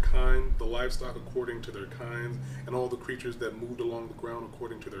to their kind, the livestock according to their kinds, and all the creatures that moved along the ground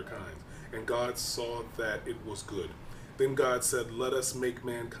according to their kinds. And God saw that it was good. Then God said, "Let us make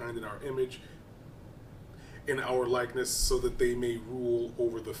mankind in our image, in our likeness, so that they may rule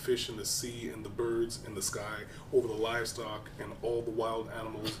over the fish in the sea and the birds in the sky, over the livestock and all the wild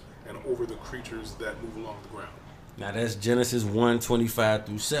animals, and over the creatures that move along the ground." Now that's Genesis 1:25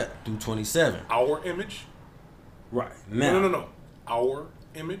 through 27. Our image? Right. Now, No. Our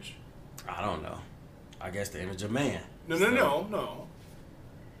image? I don't know. I guess the image of man. No.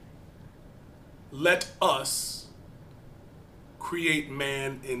 Let us create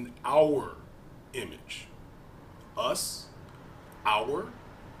man in our image. Us? Our?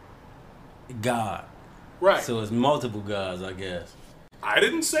 God. Right. So it's multiple gods, I guess. I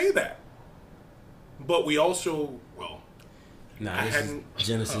didn't say that. But we also, Nah, I this is hadn't-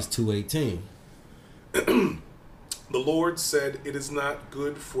 Genesis 2:18. the Lord said, "It is not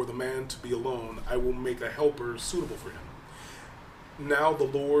good for the man to be alone. I will make a helper suitable for him." Now the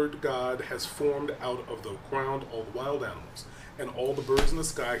Lord God has formed out of the ground all the wild animals and all the birds in the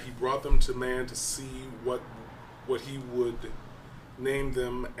sky. He brought them to man to see what he would name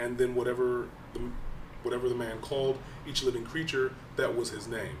them, and then whatever the man called each living creature, that was its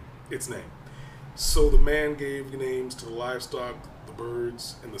name. So the man gave names to the livestock, the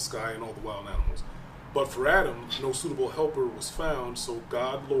birds in the sky, and all the wild animals. But for Adam, no suitable helper was found, so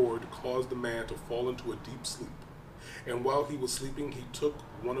God, Lord, caused the man to fall into a deep sleep. And while he was sleeping, he took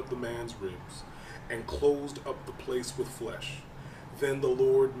one of the man's ribs and closed up the place with flesh. Then the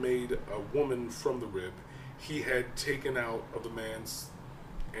Lord made a woman from the rib he had taken out of the man's,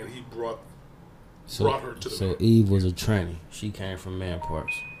 and he brought her to the So man. Eve was a tranny. She came from man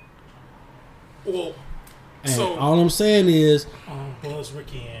parts. Well, And so all I'm saying is, Was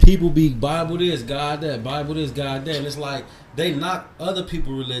Ricky and people be Bible this, God that, Bible this, God that. And it's like they knock other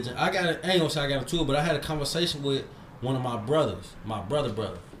people's religion. I ain't gonna say I got into it, but I had a conversation with one of my brothers, my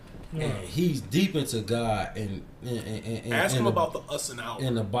brother. And he's deep into God and ask him the, about the us and our.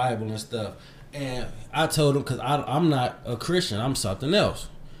 in the Bible and stuff. And I told him, because I'm not a Christian, I'm something else.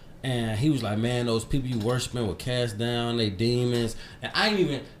 And he was like, "Man, those people you worshiping were cast down, they demons." And I ain't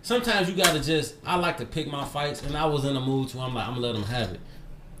even, sometimes you gotta just, I like to pick my fights, and I was in a mood to, I'm like, I'm gonna let them have it.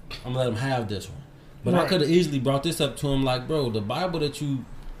 I'm gonna let them have this one. But I could have easily brought this up to him, like, bro, the Bible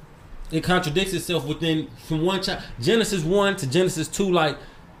it contradicts itself from one chapter, Genesis 1 to Genesis 2, like,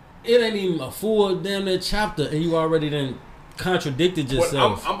 it ain't even a full damn near chapter, and you already done contradicted But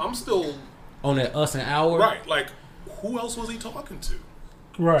yourself I'm still on that us and our. right. Like, who else was he talking to?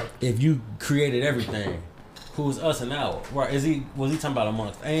 right. If you created everything, who's us and our? Right? Was he talking about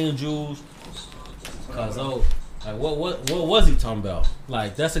amongst angels? Cause like what was he talking about?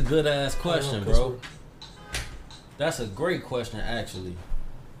 Like, that's a good ass question, bro. That's a great question, actually.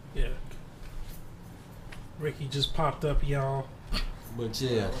 Yeah. Ricky just popped up, y'all. But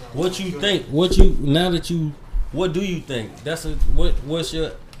yeah, what you think? What do you think? What's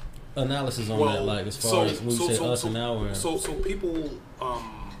your analysis on that? Like, as far as when you say us and our. So people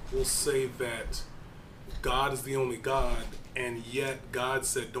will say that God is the only God, and yet God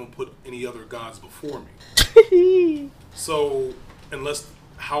said, "Don't put any other gods before me." So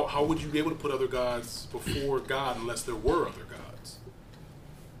how would you be able to put other gods before God unless there were other gods?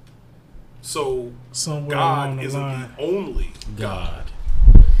 So Somewhere along God the isn't line. the only God.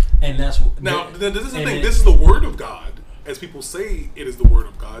 And that's Now, this is the and thing. it- This is the word of God, as people say it is the word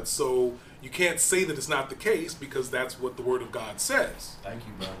of God. So you can't say that it's not the case, because that's what the word of God says. Thank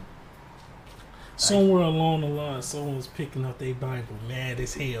you, brother. Somewhere along the line, someone was picking up their Bible, mad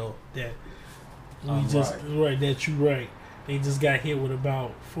as hell that that you right. They just got hit with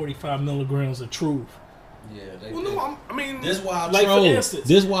about 45 milligrams of truth. Yeah. Well, no, I mean, This why I Like, troll. for instance,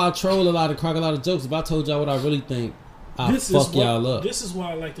 This why I troll a lot of crack a lot of jokes. If I told y'all what I really think, I'll fuck y'all up. This is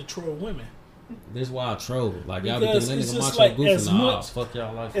why I like to troll women. This why I troll. Like y'all Because be thinking it's that nigga just macho like, goofy. as Nah, much- fuck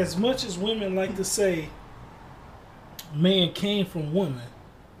y'all life. As much as women like to say, man came from woman.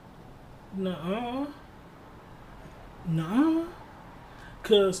 Nuh-uh. Nuh-uh.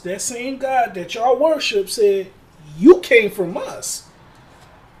 Because that same God that y'all worship said, you came from us.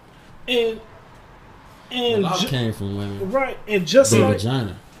 And Well, I came from women. right, and just Big like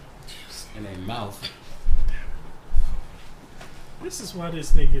vagina. In their mouth. this is why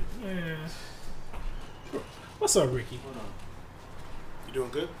this nigga, man. What's up, Ricky? you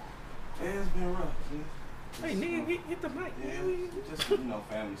doing good? Yeah, it's been rough. Hey, nigga, get the mic. Yeah, Man. just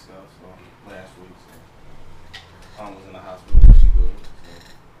family stuff. So last week, so mom was in the hospital, but she good.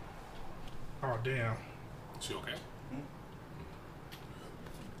 So. Oh damn. She okay?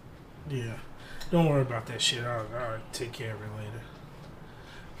 Yeah. Don't worry about that shit. I'll take care of it later.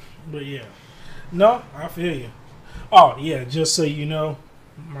 But yeah. No, I feel you. Oh yeah, just so you know,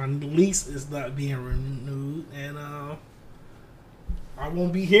 my lease is not being renewed, and I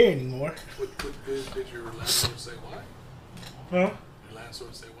won't be here anymore. Did your landlord say why? Huh? Your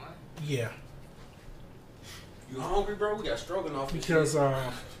landlord say why? Yeah, You hungry, bro? We got stroganoff. and because shit.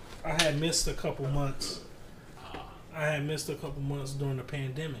 I had missed a couple months. I had missed a couple months during the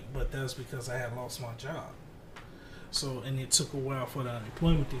pandemic, but that's because I had lost my job. So, and it took a while for the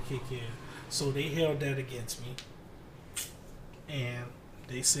unemployment to kick in. So they held that against me, and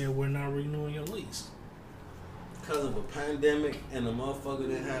they said we're not renewing your lease. Because of a pandemic and a motherfucker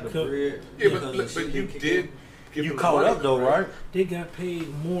that had a Co- bread. Yeah, because of but shit you that kicked did. in. Give You them the caught money, up though, right? They got paid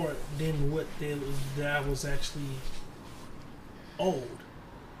more than what that I was actually owed.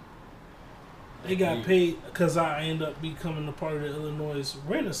 They got paid because I ended up becoming a part of the Illinois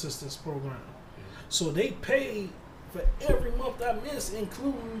Rent Assistance Program. So they paid for every month I missed,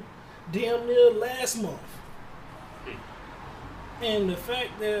 including damn near last month. And the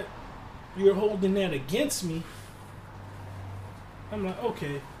fact that you're holding that against me, I'm like,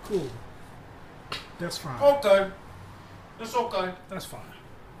 okay, cool. That's fine. Okay. It's okay. That's fine.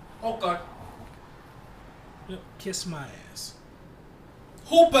 Okay. Yep, kiss my ass.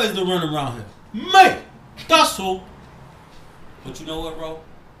 Who pays the rent around here? Me! That's who. But you know what, bro?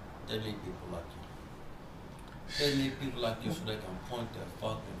 They need people like you. They need people like you so they can point their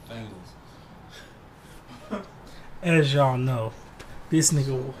fucking fingers. As y'all know, this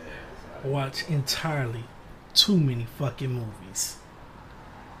nigga watch entirely too many fucking movies.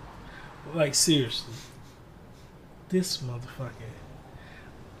 Like, seriously. This motherfucker.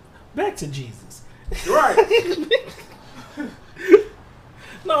 Back to Jesus. You're right.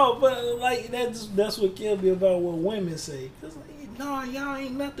 No, but like that's what killed me about what women say. Cause like, no, y'all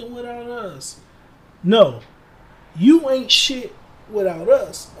ain't nothing without us. No, you ain't shit without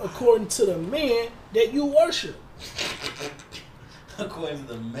us, according to the man that you worship. According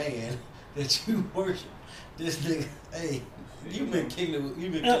to the man that you worship, this nigga, hey, you've been killing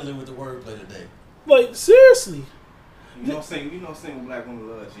with the wordplay today. Like, seriously. You know, single black women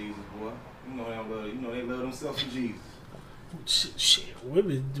love Jesus, boy. You know they love. You know they love themselves for Jesus. Shit,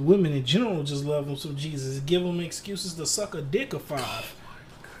 women in general just love them some Jesus. Give them excuses to suck a dick or 5.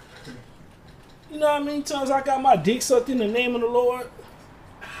 You know how many times I got my dick sucked in the name of the Lord?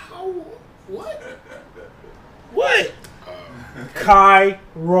 How? What? What?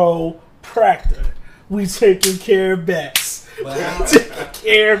 Chiropractor. We taking care of backs. But how, Taking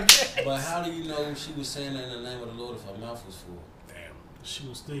care of backs. but how do you know she was saying that in the name of the Lord if her mouth was full? Damn. She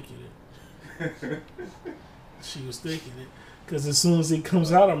was thinking it. She was thinking it. Because as soon as it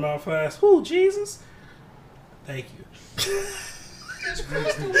comes out of her mouth, I ask, who, Jesus? Thank you. It's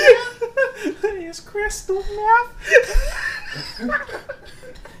crystal meth. It's crystal meth.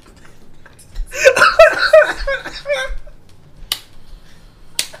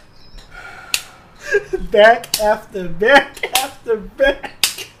 Back after back after back.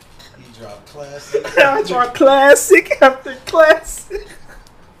 He dropped classic. After classic after classic.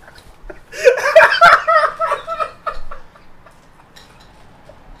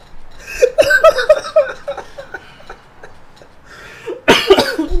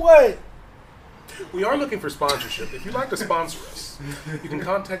 What? We are looking for sponsorship. If you'd like to sponsor us, you can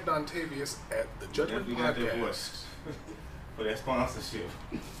contact Dontavius at the Judgment You got that Podcast voice for that sponsorship.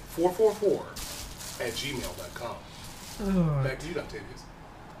 444@gmail.com. Oh, Back to you, Dontavius.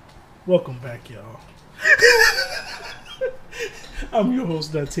 welcome back, y'all. I'm your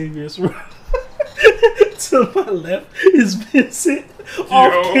host, Dontavius. To my left is Vincent.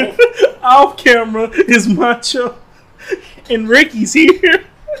 Off camera is Macho. And Ricky's here.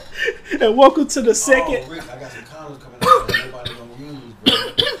 And welcome to the second. Oh, Rick, I got some condoms coming out that nobody gonna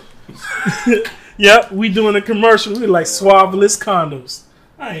use, bro. Yep, we doing a commercial. We like Swaveless condoms.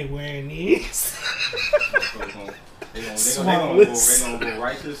 I ain't wearing these. They gonna go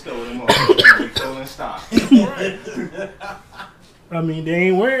right to the store. Them up. They gonna be full in stock. I mean, they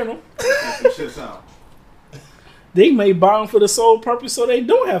ain't wearing them. Some shits out. They may buy them for the sole purpose so they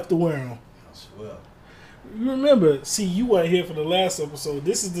don't have to wear them. I swear. You remember, see, you weren't here for the last episode.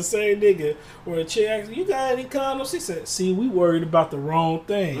 This is the same nigga where a chick asked, you got any condoms? He said, see, we worried about the wrong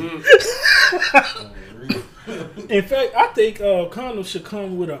thing. In fact, I think condoms should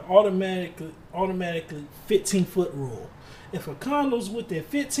come with an automatically 15-foot rule. If a condom's within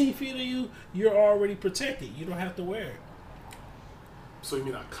 15 feet of you, you're already protected. You don't have to wear it. So you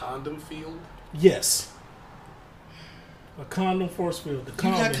mean a condom field? Yes. A condom force field. The You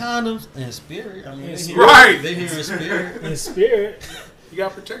condom. got condoms in spirit. I mean, In they spirit. Right. They here in spirit. In spirit. You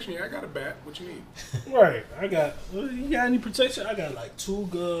got protection? Yeah, I got a bat. What you need? Right. You got any protection? I got like 2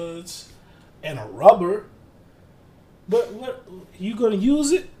 guns and a rubber. But what, you gonna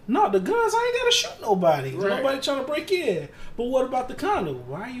use it? No, the guns, I ain't gotta shoot nobody. Right. Nobody trying to break in. But what about the condom?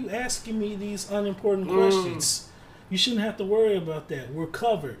 Why are you asking me these unimportant questions? You shouldn't have to worry about that. We're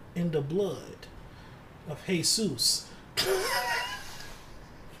covered in the blood of Jesus.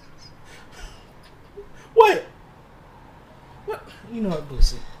 What? What? You know what,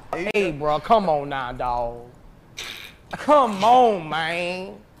 Boosie? Hey, bro, come on now, dog. Come on,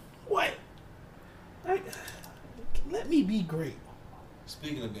 man. What? Let me be great.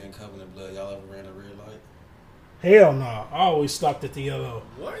 Speaking of being covered in blood, y'all ever ran a red light? Hell no. I always stopped at the yellow.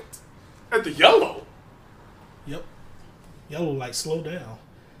 What? At the yellow? Yep. Yellow light, slow down.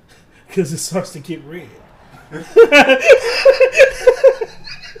 Because it starts to get red.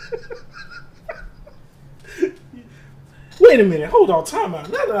 Wait a minute. Hold on. Time out.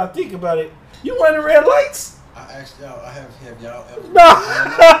 Now that I think about it, you running red lights? I asked y'all, have y'all ever No.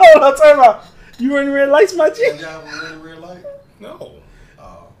 Hold on. Time out. You running red lights, my G? Have y'all ever ran a red light? No.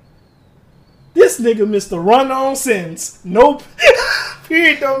 This nigga missed the run-on sentence. Nope.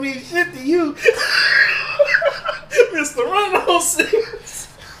 Period don't mean shit to you. Mr. Run-on sentence.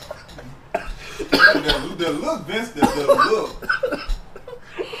 The look, Vince, the look.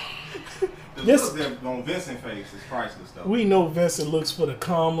 The Yes. look that on Vincent's face is priceless, though. We know Vincent looks for the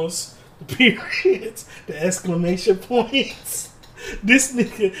commas, the periods, the exclamation points. This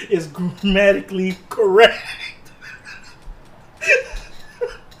nigga is grammatically correct.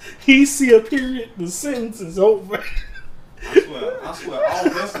 He see a period, the sentence is over. I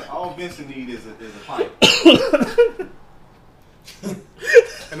swear, all Vincent need is a pipe.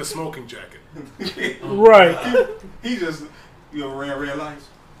 And a smoking jacket. Right. He just, you ever ran red lights?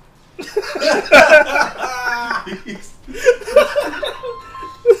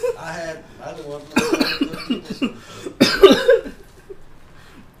 I didn't want to.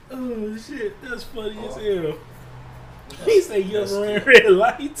 Oh shit, that's funny as hell. He said you ever ran red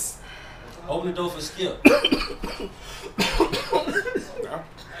lights? Open the door for Skip. Yeah.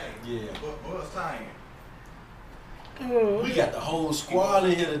 Yeah. What's time? Oh, We got the whole squad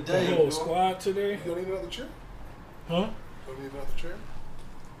in here the today. whole squad today? You don't need another chair? Huh? Don't need another chair?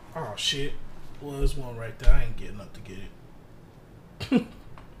 Oh shit. Well, there's one right there. I ain't getting up to get it. Hopefully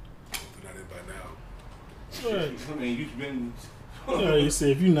not in by now. Right. I mean, you've been You said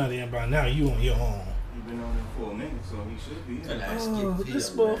if you're not in by now, you on your own. you've been on there for a minute, so he should be in. Relax, Oh, Skip. He this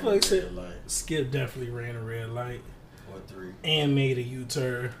done ran a motherfucker red said light. Skip definitely ran a red light Or 3. and made a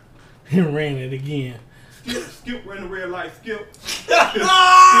U-turn and ran it again. Skip ran the red light. Skip. Skip,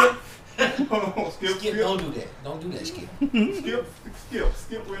 Skip. don't do that. Don't do that, Skip.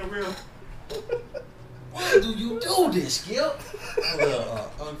 Skip ran the red light. Why do you do this, Skip?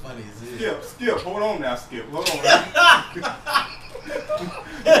 Well, unfunny as it is. Skip. Hold on now, Skip. Hold on.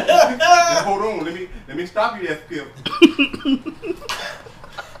 Hold on. Let me stop you there, Skip.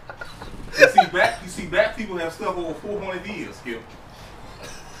 You see, black people have stuff over 400 years, Skip.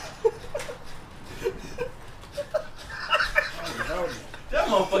 That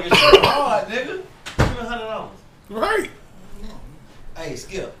motherfucker shit hard, nigga. Give me $100. Right. Hey,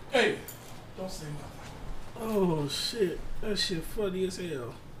 Skip. Hey. Don't say nothing. Oh shit, that shit funny as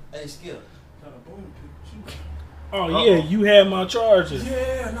hell. Hey, Skip. Oh yeah, you had my charges.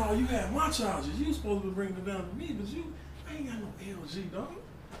 Yeah, no, you had my charges. You supposed to be bringing it down to me, but I ain't got no LG, dog. Hey,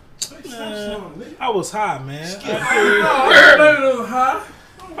 stop slowing, nigga. I was high, man. No, I ain't blaming it on the high.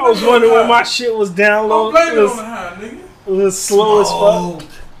 I was wondering when my shit was Don't downloaded. blame it on the high, nigga. It was slow as fuck.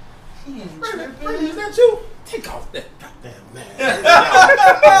 Brady, is that you? Take off that goddamn man.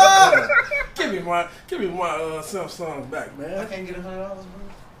 give me my Samsung back, I man. can't get $100,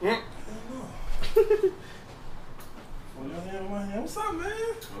 bro. What's up, man?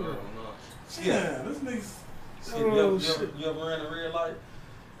 Yeah. This nigga's. Shit, you ever ran a red light?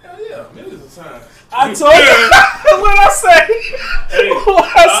 Hell yeah, millions of times. I told you what I say. Hey, What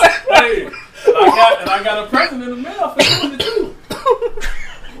I say. hey, and I got a present in the mail for doing it too.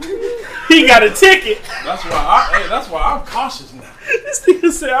 He got a ticket. That's why I'm cautious now. This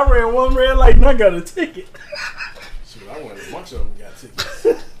nigga said I ran one red light and I got a ticket. Shoot, I went a bunch of them got tickets.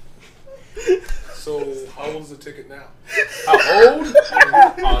 So, how old is the ticket now? How old?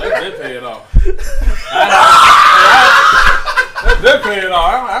 Oh, they pay it off. They pay it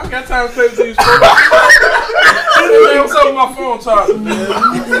off. I don't got time to pay for these folks. What's up with my phone charger, man?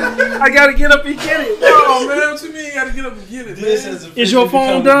 I gotta get up and get it. Oh, man, what you mean you gotta get up and get it, man? Is your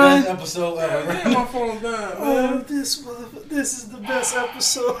phone done? Episode ever. Yeah, my phone's done, Oh, man. this is the best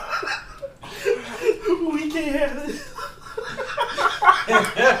episode. We can't have it.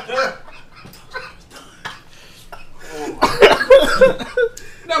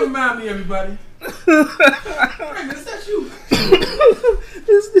 Never mind me, everybody. Wait a minute, is that you?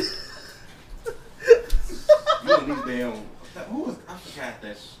 You and these damn. Who was? I forgot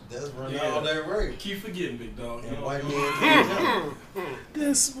that. That's running all that right. Keep forgetting, big dog. And white man.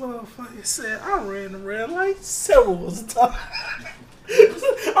 This motherfucker said I ran the red light several of the time.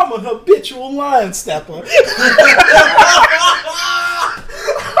 I'm a habitual line stepper.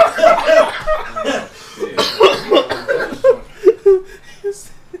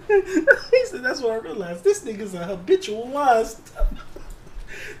 He said that's what I realized. This nigga's a habitual line stepper.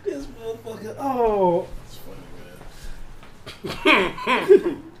 This motherfucker. Oh.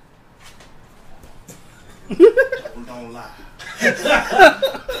 Don't lie.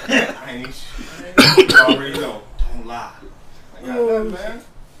 I ain't. You already know. Don't lie. I got that, man.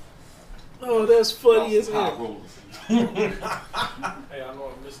 Oh, that's funny as Hot hell. rollers. Hey, I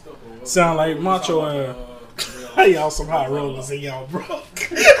know I missed up. Sound like Macho and how y'all some high rollers and y'all broke.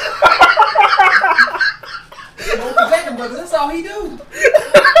 Brother, that's all he do.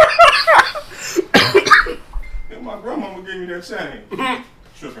 My grandmama gave me that chain.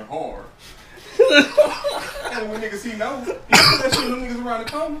 Tripping hard. And when niggas he know, he put that shit on niggas around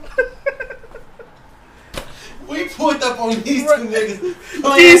the corner. We pulled up on these two niggas.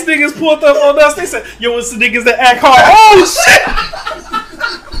 These niggas pulled up on us. They said, "Yo, it's the niggas that act hard." Oh shit!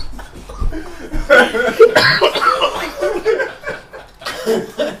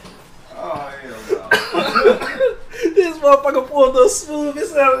 Oh hell no. This motherfucker pulled up smooth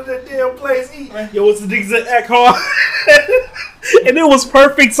as out of that damn place. Yo, it's the niggas that act hard. And it was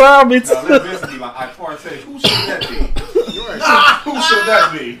perfect timing. Now let this be like I partake. Who should that be? You're right. Who should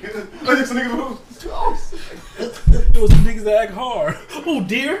that be? Like this nigga who? It was the niggas that act hard. Oh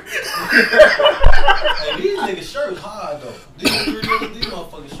dear. Hey, these niggas shirts hard though. These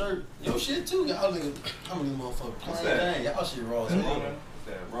motherfucking shirts. Your shit too. Y'all niggas. How many motherfuckers plain? Dang, y'all shit raw as hell.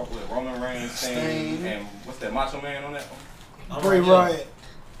 Roman Reigns, Stain, and what's that Macho Man on that one? Bray Wyatt.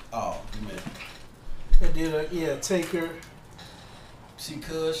 Oh, man. And then Taker. See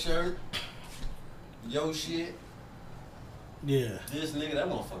Cuz shirt. Yo shit. Yeah. This nigga, that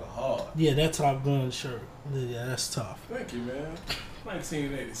motherfucker hard. Yeah, that Top Gun shirt. Yeah, that's tough. Thank you, man.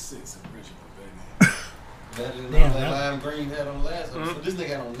 1986 original, baby. Better than Damn, all that that- lime green you had on the last episode. This nigga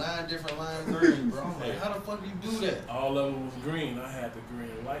had on 9 different lime green, bro. I'm like, how the fuck you do that? All of them was green. I had the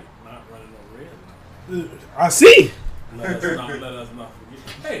green light, not running no red light. I see. Let us not forget.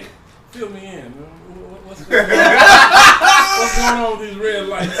 Hey, fill me in. What's going on with these red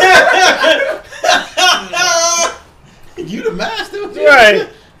lights? You the master. Right.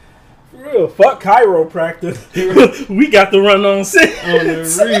 For real. Fuck chiropractor. We got to run on set. On the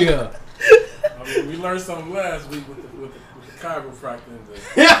real. I mean, we learned something last week with the chiropractor.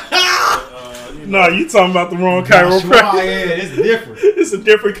 No, you talking about the wrong chiropractor. Yeah, it's different. It's a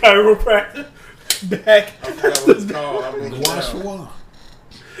different chiropractor. Back. I forgot what it's called. I wrote it down.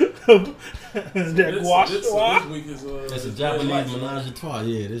 That gouache. This week is It's a Japanese menage a trois.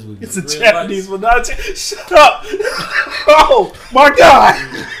 Yeah, this week. It's a Japanese menage. Shut up. Oh, my God.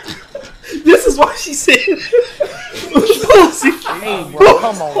 This is why she said pussy. Hey, bro,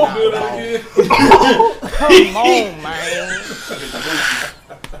 come on now, Do dog. that again. Come on, man.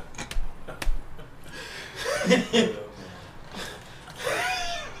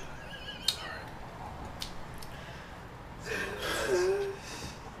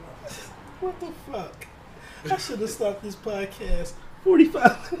 What the fuck? I should have stopped this podcast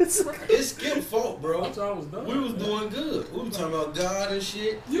 45 minutes ago. It's Skip's fault, bro. I thought I was done. We was doing good. We was talking about God and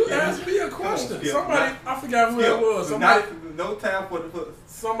shit. You asked me a question. Yeah, Somebody, I forgot who it was. No time for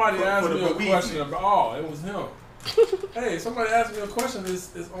Somebody for asked the me a weed. question about. Oh, it was him. Hey, somebody asked me a question.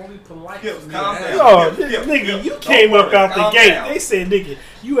 It's only polite. Calm for me to down. ask. Oh, Yeah, nigga, you don't came up worry, out the calm gate. down. They said, nigga,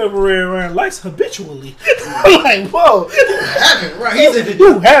 you ever ran around lights habitually? I'm like, whoa. Haven't, right? He said,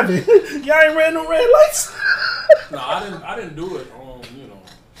 You haven't. Y'all ain't ran no red lights? No, I didn't do it on,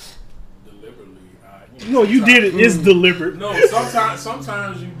 deliberately. No, you did it. It's deliberate. No,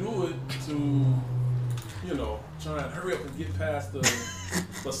 sometimes you do it to, try and hurry up and get past the.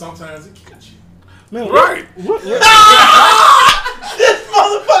 But sometimes it gets you. Man, Right. What? this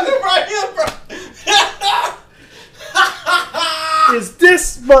motherfucker right here, bro. Is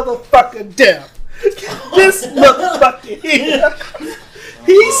this motherfucker down? This motherfucker here.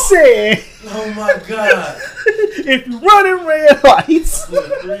 He said, Oh my God. if you running red lights.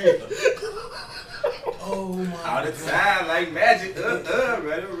 Oh my Out of God. time like magic.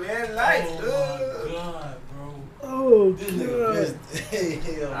 Red lights. Oh my God, bro. Oh, This nigga God. pissed.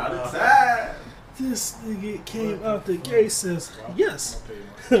 Hell Out no. of time. This nigga came out the gate says, yes.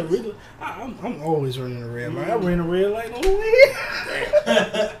 Really? I'm always running a red light. I ran a red light on the way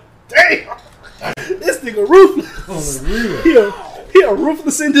here. Damn. This nigga ruthless. He a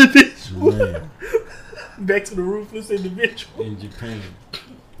ruthless individual. Man, Back to the ruthless individual. in Japan.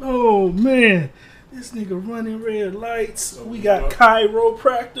 Oh, man. This nigga running red lights. We got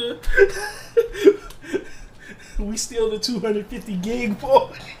chiropractor. We still the 250 gig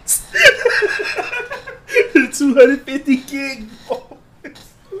boys. The 250 gig boys.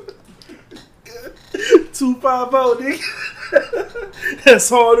 250, nigga.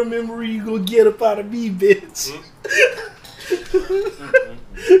 That's all the memory you gonna get up out of me, bitch.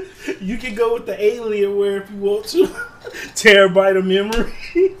 You can go with the Alienware if you want to. Terabyte of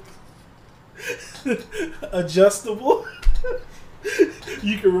memory. Adjustable.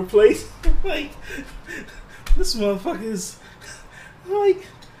 You can replace, like, this motherfucker is, like,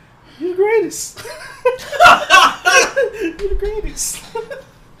 you're the greatest. You're the greatest.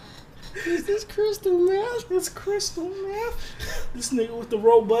 Is this crystal meth? It's crystal meth. This nigga with the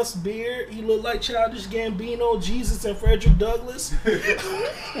robust beard, he look like Childish Gambino, Jesus, and Frederick Douglass.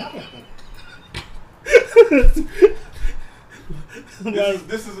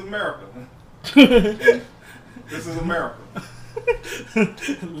 This is America. This is America.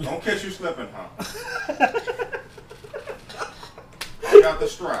 Don't catch you slipping, huh? I got the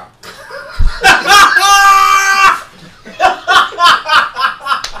strap.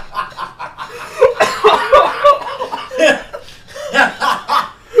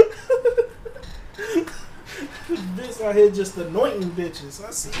 This out here just anointing bitches.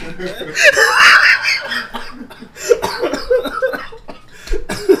 I see you, man.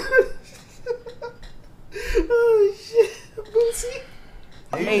 Oh shit, Boosie.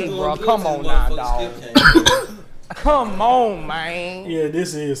 Hey, bro, come on now, dog. Come on, man. Yeah,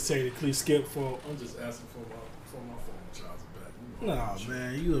 this is technically Skip fault. I'm just asking for my phone charger back. Nah,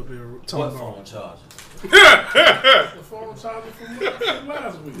 man, you up here What talking phone about? charger? The phone charger from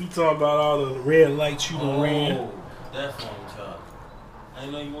last week. You talking about all the red lights you done ran? Oh, that phone charger. I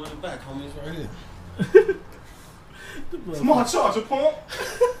didn't know you wanted it back, homie. It's right here. Small charger pump.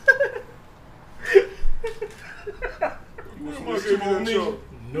 You want some extra on me? No.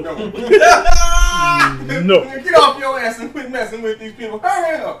 No. No. Get off your ass and quit messing with these people.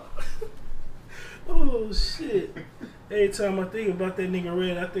 Hurry up. Oh shit. Every time I think about that nigga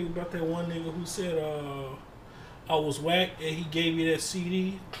Red, I think about that one nigga who said I was whack and he gave me that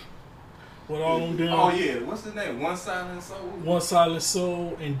CD with all them damn Oh yeah, what's his name? One Silent Soul. One Silent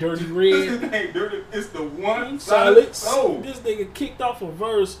Soul and Dirty What's his Red. name? Dirty. It's the One Silent Silent Soul. This nigga kicked off a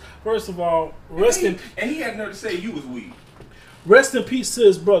verse. First of all, rest in And he had nerve to say you was weak. Rest in peace to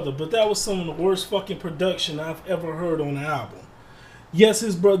his brother, but that was some of the worst fucking production I've ever heard on the album. Yes,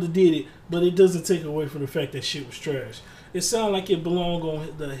 his brother did it, but it doesn't take away from the fact that shit was trash. It sounded like it belonged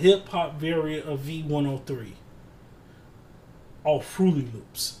on the hip hop variant of V103. Off Fruity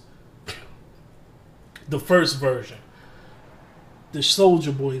Loops. The first version. The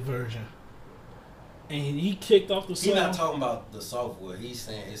Soulja Boy version. And he kicked off the song. He's not talking about the software. He's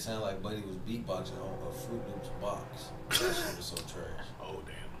saying it sounded like Buddy was beatboxing on a Fruit Loops box. That shit was so trash. Oh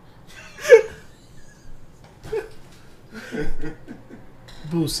damn.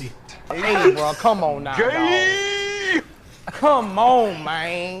 Boosie. Hey, bro, come on now, dog. Come on,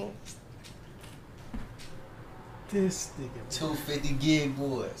 man. This nigga. 250 gig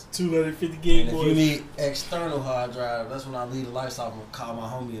boys. 250 gig And if you boys. need external hard drive, that's when I leave the lights off and call my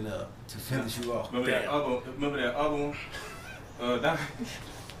homie and to finish you off. Remember that other one? That,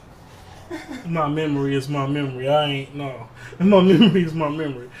 My memory is my memory. I ain't no. My memory is my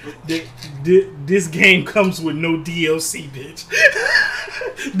memory. This game comes with no DLC, bitch.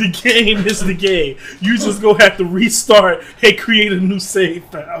 The game is the game. You just gonna have to restart and create a new save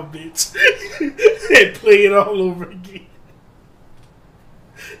file, bitch, and play it all over again.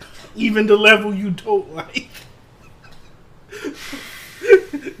 Even the level you don't like.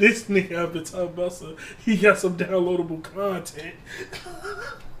 This nigga I've been talking about, so he got some downloadable content.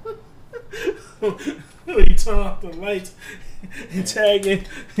 When you turn off the lights and tag in,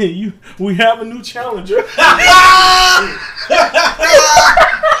 you, we have a new challenger. Here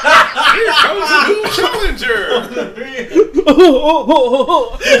comes a new challenger.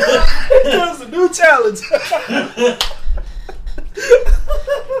 Here comes a new challenger.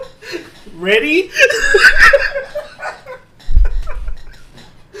 Ready?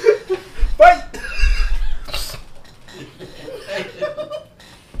 Fight!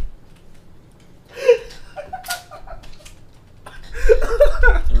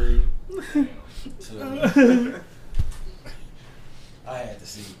 Three, two. I had to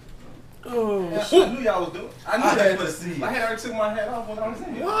see. Oh, I knew y'all was doing. I knew I that had was to see. I had already took my hat off when I was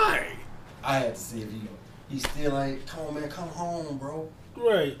in here. Why? I had to see if he still ain't. Come on, man, come home, bro.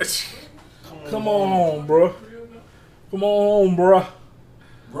 right. Come on home, bro. Come on home, bro.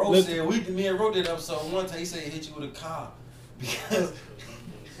 Bro said me and Ro did episode one time. He said he hit you with a car because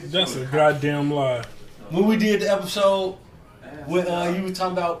That's a goddamn lie. when we did the episode when you was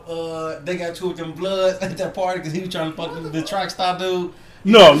talking about they got two of them bloods at that party because he was trying to fuck the track star dude.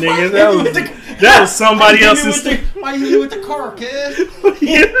 No, nigga, that was somebody else's thing. Why you hit me with the car, kid?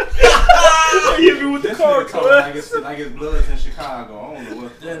 Hit me with the This car, nigga talking cuz. like it's Bloods in Chicago. I don't know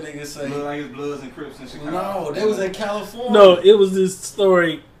what. That nigga say. Like it's Bloods and Crips in Chicago. No, they was in California. No, it was this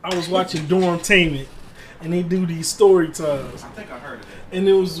story. I was watching Dormtainment, and they do these story times. I think I heard of that. And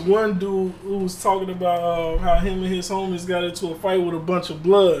there was one dude who was talking about how him and his homies got into a fight with a bunch of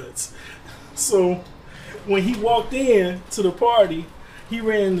Bloods. So when he walked in to the party, he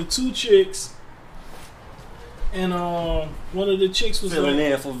ran into two chicks, and one of the chicks was filling like,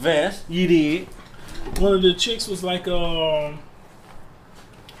 in for Vest. You did. one of the chicks was like, I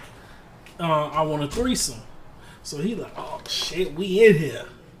want a threesome. So he like, oh shit, we in here.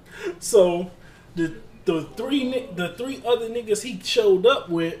 So the three other niggas he showed up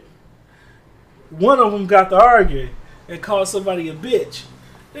with, one of them got to arguing and called somebody a bitch.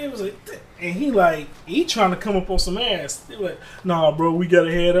 They was like, and he trying to come up on some ass. They were like, nah, bro, we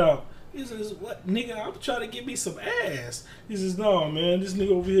gotta head out. He says, what, nigga? I'm trying to get me some ass. He says, no, man, this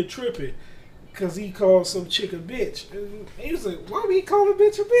nigga over here tripping because he called some chick a bitch. And he was like, why would he call a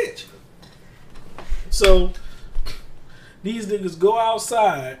bitch a bitch? So these niggas go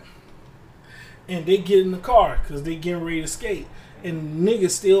outside and they get in the car because they getting ready to skate. And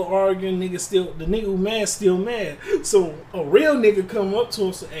niggas still arguing, the nigga who mad still mad. So a real nigga come up to him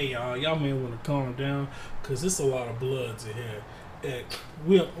and say, hey, y'all may want to calm down because there's a lot of Bloods in here. And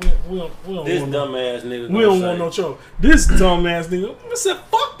we don't This want dumbass nigga. we don't want no trouble. This dumbass nigga, I said,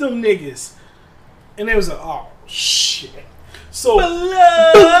 fuck them niggas. And they was like, oh, shit. So,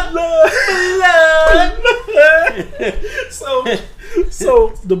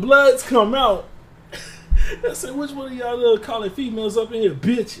 so the Bloods come out. I said, which one of y'all little calling females up in here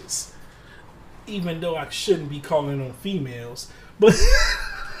bitches? Even though I shouldn't be calling them females. But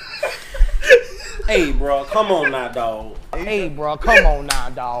Hey, bro, come on now, dog. Hey, bro, come on now,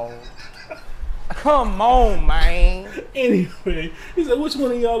 dog. Come on, man. anyway, he said, which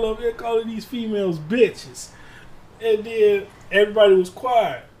one of y'all up here calling these females bitches? And then everybody was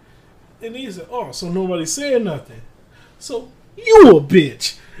quiet. And he said, oh, so nobody said nothing. So you a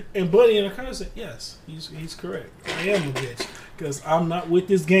bitch. And Buddy in the car said, yes, he's correct. I am a bitch. Because I'm not with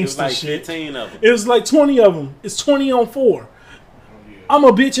this It was gangster like shit. 15 of them. It was like 20 of them. It's 20 on 4. I'm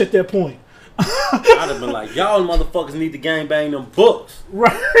a bitch at that point. I'd have been like, y'all motherfuckers need to gangbang them books.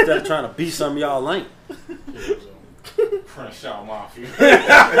 Right. Instead of trying to beat some of y'all ain't. Crenshaw Mafia.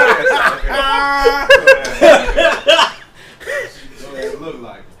 So it look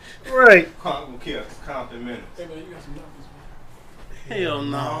like Right. Compton Minutes. Hey, man, you got some napkins? Hell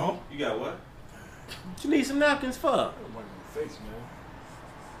no. You got what? What you need some napkins for? I don't like my face,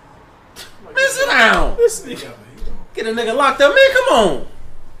 man. Man, sit down. This Yeah, nigga. man, you know. Get a nigga locked up, man. Come on.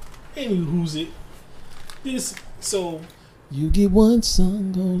 Anywho's it. This, so. You get one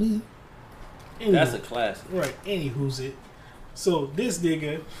song only. Anywho, That's a classic. Right. Anywho's it. So this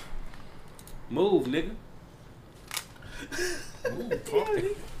nigga. Move, nigga.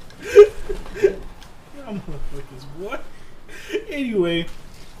 Y'all motherfuckers, boy. Anyway,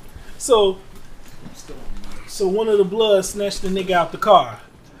 so one of the Bloods snatched the nigga out the car,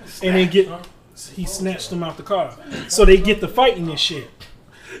 and he snatched him out the car. So they get to fighting this shit.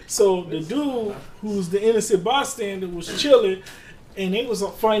 So the dude who's the innocent bystander was chilling, And they was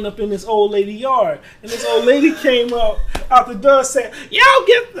fighting up in this old lady yard. And this old lady came out the door and said, y'all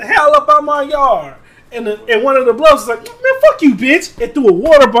get the hell up out my yard. And one of the bloods was like, man, fuck you, bitch. And threw a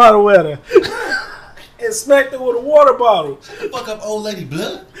water bottle at her. And smacked her with a water bottle. Shut the fuck up, old lady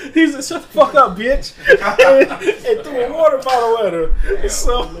blood. He said, shut the fuck up, bitch. and threw a water bottle at her.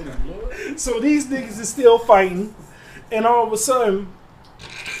 So these niggas is still fighting. And all of a sudden,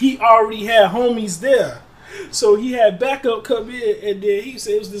 he already had homies there. So he had backup come in, and then he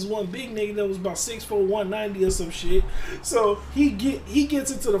said it was this one big nigga that was about 6'4", 190 or some shit. So he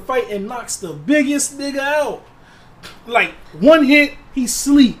gets into the fight and knocks the biggest nigga out. Like one hit, he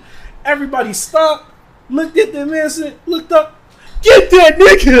sleep. Everybody stopped, looked at the man, looked up, get that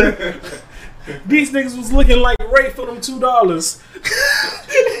nigga. These niggas was looking like Ray for them $2.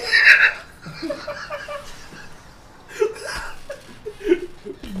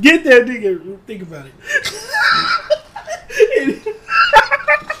 Get that nigga. Think about it.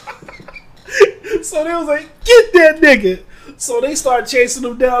 So they was like, get that nigga. So they started chasing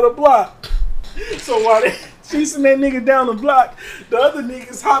him down the block. So while they chasing that nigga down the block, the other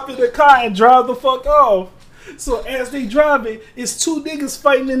niggas hop in the car and drive the fuck off. So as they driving, it's two niggas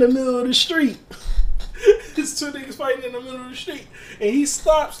fighting in the middle of the street. It's two niggas fighting in the middle of the street. And he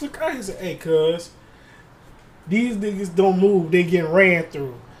stops the car. He said, hey, cuz, these niggas don't move. They get ran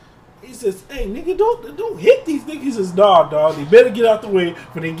through. He says, hey, nigga, don't hit these niggas. He says, dog, they better get out the way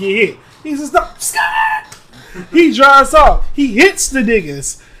when they get hit. He says, stop. He drives off. He hits the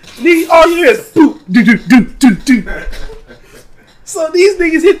niggas. All you hear is, boop, do. So these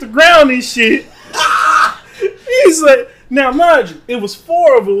niggas hit the ground and shit. He's like, now mind you, it was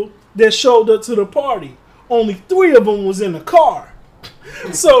 4 of them that showed up to the party. Only 3 of them was in the car.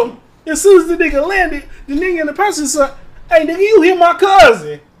 So as soon as the nigga landed, the nigga in the passenger said, hey, nigga, you hit my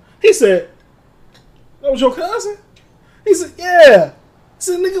cousin. He said, that was your cousin? He said, yeah. I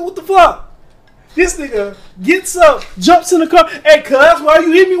said, nigga, what the fuck? This nigga gets up, jumps in the car. Hey, cuz, why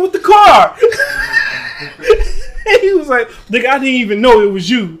you hit me with the car? And he was like, nigga, I didn't even know it was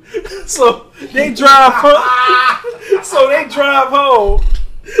you. So they drive home.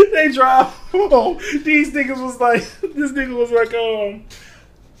 They drive home. These niggas was like,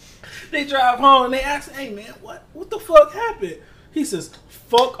 they drive home and they ask, hey man, what the fuck happened? He says,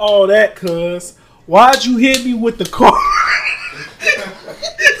 fuck all that, cuz. Why'd you hit me with the car?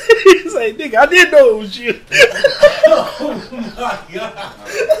 He's like, nigga, I didn't know it was you. Oh my god.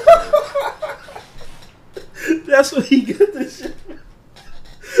 That's what he got this shit.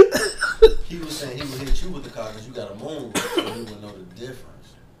 He was saying he would hit you with the car because you got a moon, so he would know the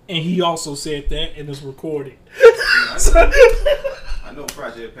difference. And he also said that, and it's recorded. I know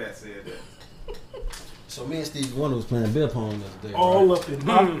Project Pat said that. So me and Stevie Wonder was playing beer pong the other day. All right? up in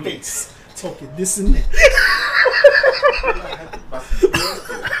my face, talking this and that.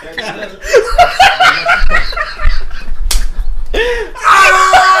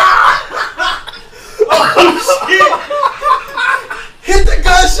 Oh shit! Hit the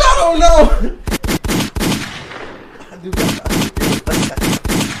gunshot! Oh no!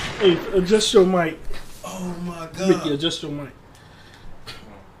 Hey, adjust your mic. Oh my god! Ricky, adjust your mic.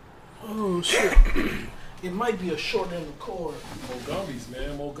 Oh shit! It might be a short end of cord. Mogumbi's,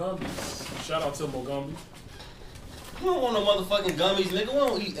 man. Mogumbi's. Shout out to Mogumbi. We don't want no motherfucking gummies, nigga. We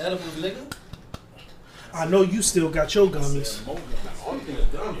don't eat edibles, nigga. I know you still got your gummies.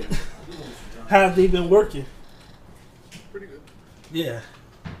 Mogumbi. How have they been working? Pretty good. Yeah.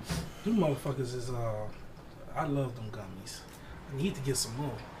 Them motherfuckers is, I love them gummies. I need to get some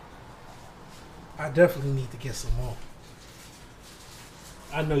more. I definitely need to get some more.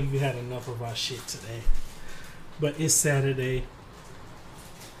 I know you had enough of our shit today. But it's Saturday.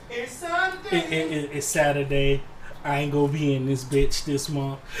 It's Sunday. It's Saturday. I ain't gonna be in this bitch this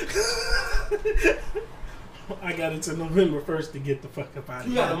month. I got until November 1st to get the fuck up out of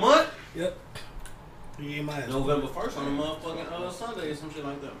here. You got a month? Yep. Yeah, my November 1st on a motherfucking Sunday or some shit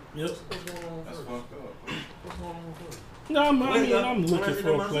like that. Yep. What's going on That's first? fucked up. What's going on first? No, I'm looking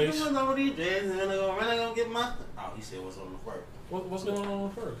for a place. Oh, he said what's on the first. What's going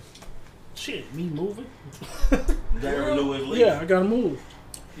on first? Shit, me moving? Darren renew his lease. Yeah, I gotta move.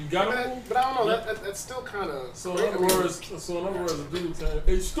 You got But, him? but I don't know. That's still kind of. So in other words, a dude saying,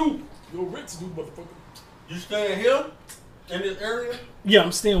 "Hey, Stoop, you're rich, dude, motherfucker." You staying here in this area? Yeah,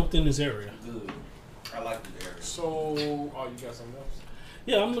 I'm staying within this area. Good. I like this area. So, oh, you got something else?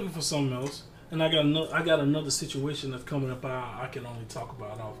 Yeah, I'm looking for something else. And I got another situation that's coming up I can only talk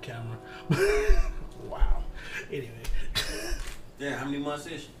about off camera. Wow. Anyway. Yeah, how many months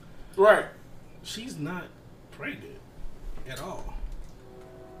is she? Right. She's not pregnant at all.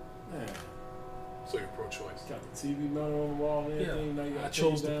 Man, So you're pro-choice. Got the TV mounted on the wall and everything. Now you I gotta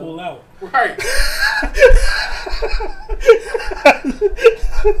chose take it to down. pull out. Right.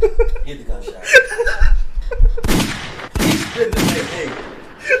 Get the gunshot. He's spitting today, hey.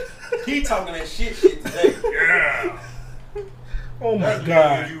 He talking that shit today. Yeah. Oh my That's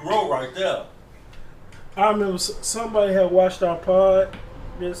God. you roll right there. I remember somebody had watched our pod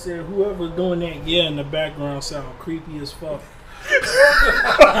that said whoever's doing that in the background sound creepy as fuck. That's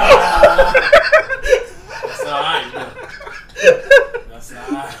alright, man. That's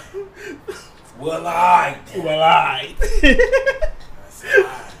alright. Well, alright. Well, I. That's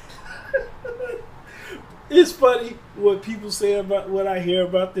alright. It's funny what people say about what I hear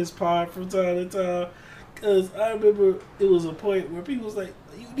about this pod from time to time. Because I remember it was a point where people was like,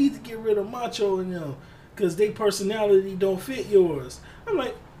 you need to get rid of Macho and them because their personality don't fit yours. I'm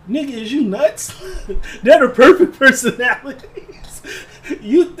like, nigga, is you nuts? They're the perfect personalities.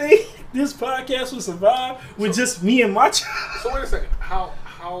 You think this podcast would survive with just me and Macho? So wait a second.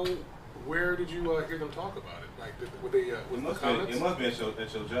 Where did you hear them talk about it? Like, were they It with the must comments? be at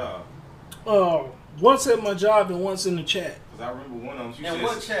your job. Once at my job and once in the chat. Cause I remember one of them. And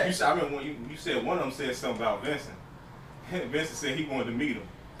what chat? I remember when you said one of them said something about Vincent. Vincent said he wanted to meet him.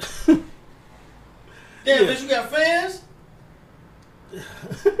 Damn, bitch, you got fans?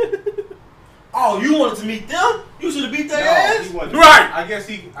 Oh, you wanted to meet them? You should have beat their ass. He wasn't. Right. I guess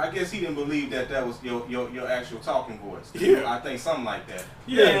he didn't believe that was your actual talking voice. Yeah. I think something like that.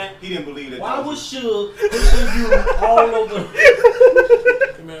 Yeah. He didn't believe that. Why that was Suge pushing you all over?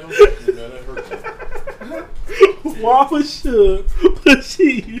 Hey, man, don't touch me, man. That hurt me. Why was Suge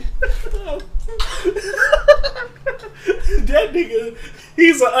pushing you? That nigga,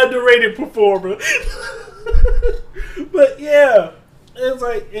 he's an underrated performer. But yeah, it's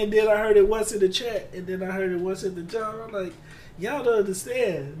like, and then I heard it once in the chat, and then I heard it once at the job. I'm like, y'all don't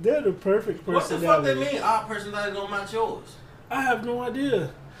understand. They're the perfect What the fuck personality. that mean? Our personality don't match yours. I have no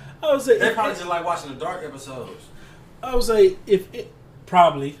idea. I was like, They probably just like watching the dark episodes. if it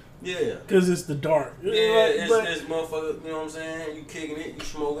probably Yeah. because it's the dark. Yeah, But- it's motherfucker, you know what I'm saying? You kicking it, you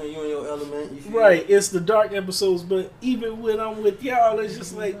smoking, you in your element. You feel Right, it's the dark episodes, but even when I'm with y'all, it's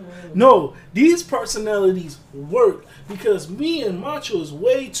just like, no, these personalities work because me and Macho is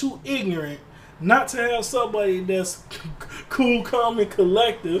way too ignorant not to have somebody that's cool, calm, and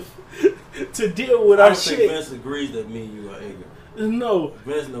collective to deal with I our don't think shit. Vince agrees that me and you are ignorant. No,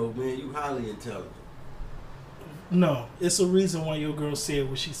 Vince knows me and you highly intelligent. no, it's a reason why your girl said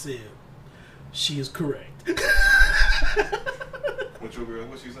what she said. She is correct. What your girl?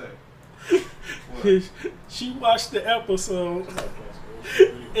 What she say? What? She watched the episode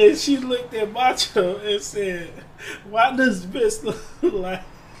and she looked at Macho and said, "Why does Vince look like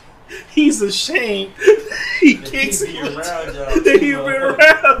he's ashamed he kicks He be him around y'all that too, he been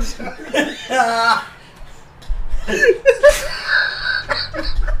motherfucker. around y'all."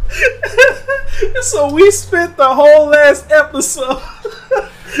 So we spent the whole last episode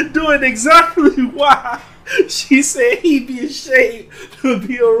doing exactly why she said he'd be ashamed to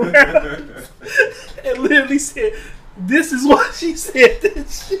be around, and literally said, "This is why she said that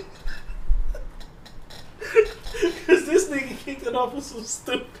shit." Because this nigga kicked it off with some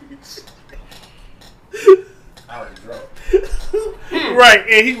stupid shit. I was drunk. Right,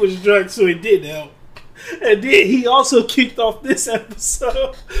 and he was drunk, so it didn't help. And then he also kicked off this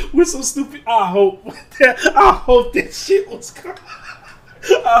episode with some stupid. I hope that shit was coming.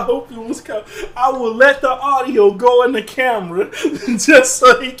 I hope it was coming. I will let the audio go in the camera just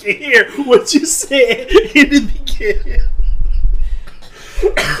so he can hear what you said in the beginning.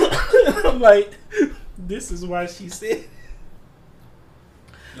 I'm like, this is why she said.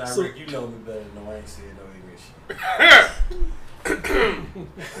 Nah, So- Rick, you know me better than I ain't saying no English shit.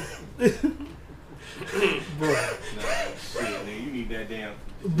 Bro, Nah, shit, nigga, you need that damn.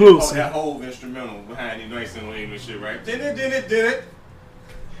 Boosie. That whole instrumental behind it, no English shit, right? Did it.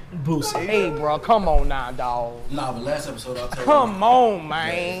 Boosie. Hey, bro, come on now, dog. Nah, but last episode I told you. Come on, Yeah,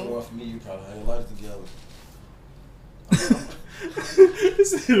 man. for me, you probably had your life together.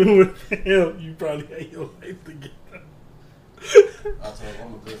 With him, you probably had your life together. I told them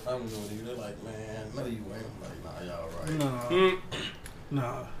I'm a good family member. They're like, man, no, you ain't. I'm like, nah, y'all right.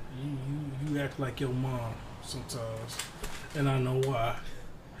 Nah, you act like your mom sometimes, and I know why.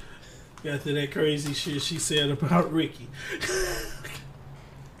 After that crazy shit she said about Ricky.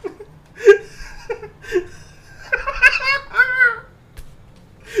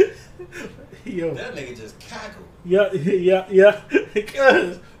 Yo, That nigga just cackled. yeah.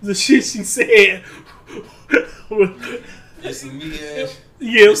 Because the shit she said It's some me ass.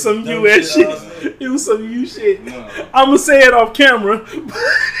 Yeah, it was some Dumb you ass shit I shit. It was some you shit. No. I'ma say it off camera.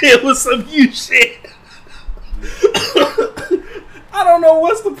 It was some you shit. I don't know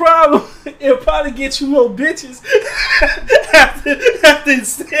what's the problem. It'll probably get you more bitches after it's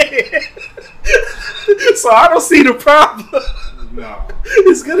said. So I don't see the problem. No.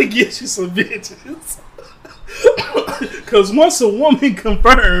 It's gonna get you some bitches. Cause once a woman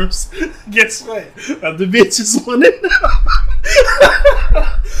confirms, guess what? The bitches want it now.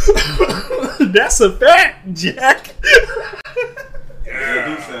 That's a fact, Jack. That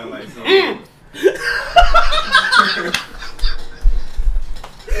do sound like something.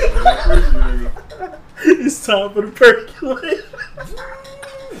 It's time for the percolate.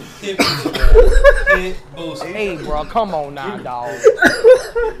 Hit boost. Hey, bro, come on now, dog.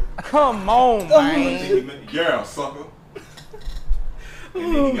 Come on, man. Yeah, sucker.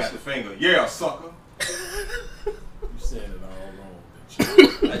 And then he got the finger. Yeah, sucker. You said it all wrong, bitch.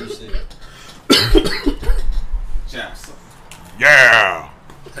 How you say it? Jab, sucker. Yeah.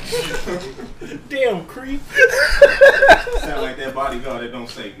 Damn creep. Sound like that bodyguard that don't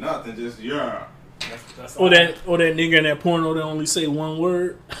say nothing, just yeah. That's Or that nigga in that porno that only say one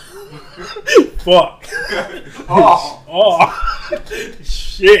word. Fuck. Oh. Oh.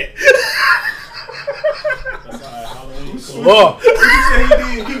 Shit. That's all right. Halloween. So Oh. What you say he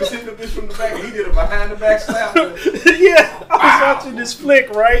did? He was hitting the bitch from the back and he did a behind the back slap. Yeah, I was watching this flick,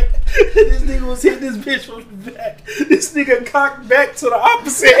 right? This nigga was hitting this bitch from the back. This nigga cocked back to the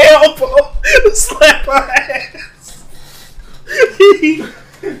opposite elbow to slap her ass.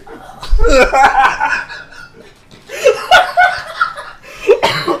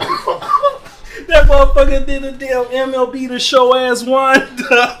 That motherfucker did a damn MLB The Show ass wind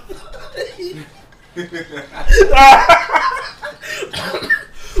up. That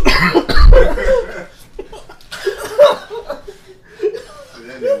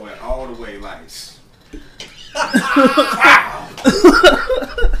nigga went all the way like.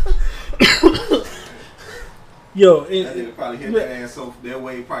 Yo, That nigga probably hit that ass so that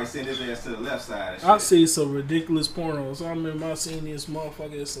way he probably sent his ass to the left side. And shit. I see some ridiculous pornos. I remember I seen this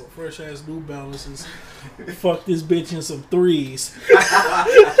motherfucker in some fresh ass New Balances. Fuck this bitch in some threes.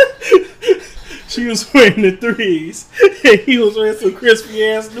 She was wearing the threes, and he was wearing some crispy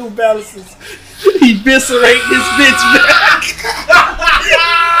ass New Balances. He eviscerate this bitch back.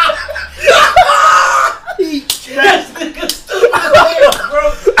 He smashed Nigga stupid as hell, bro.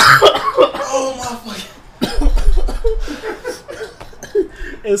 Oh my fucking.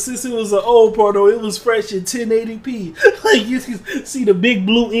 And since it was an old porno, it was fresh in 1080p. Like you can see the big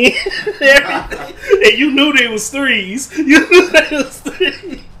blue end and everything. And you knew they was threes. You knew they was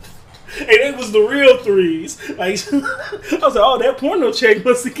threes. And they was the real threes. Like I was like, oh, that porno chick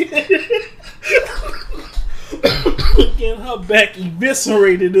must have getting her back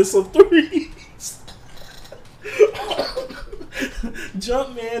eviscerated in some threes.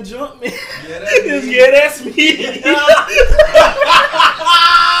 Jump man. Yeah, that's me.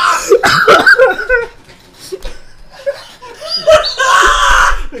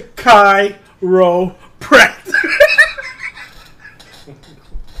 Chiropractor.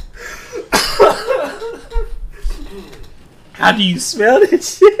 How do you smell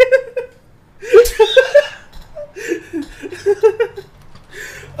this shit?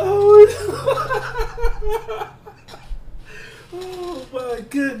 Oh my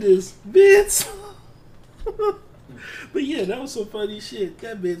goodness, bitch. But yeah, that was some funny shit.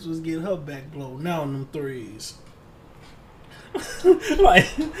 That bitch was getting her back blown now on them threes. like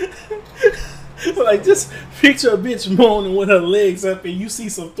just picture a bitch moaning with her legs up and you see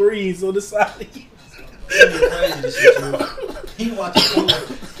some threes on the side of you. He watching.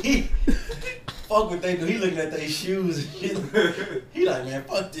 He fuck what they do. He looking at their shoes and shit. He like, man,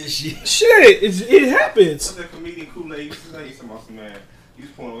 fuck this shit. Shit, it happens. What's that comedian Kool-Aid used to say? He's talking, man, these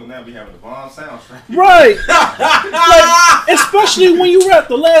pornos now be having the bomb soundtrack. Right. Like, especially when you rap,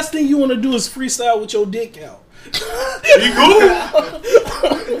 the last thing you want to do is freestyle with your dick out. Be cool.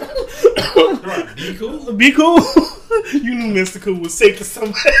 Be cool. Be cool. You knew Mr. Cool was sick to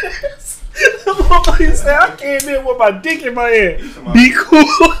some ass. He said, I came in with my dick in my hand. Be cool.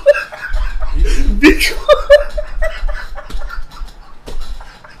 Be cool.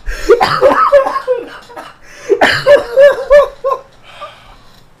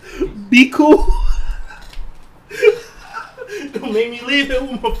 Be cool. Don't make me leave it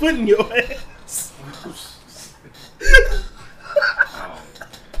with my foot in your ass.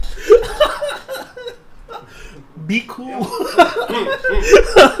 Be cool.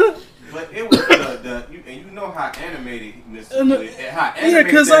 But it was and you know how anime animated Mr. And, How yeah, animated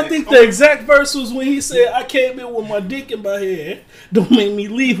because that I think is. the exact verse was when he said, "I came in with my dick in my hand. Don't make me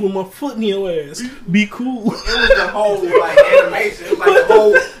leave with my foot in your ass. Be cool." It was the whole like animation. It was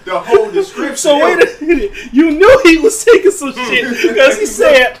like the whole description. So wait a minute, you knew he was taking some shit because he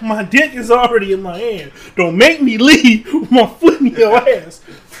said, "My dick is already in my hand. Don't make me leave with my foot in your ass.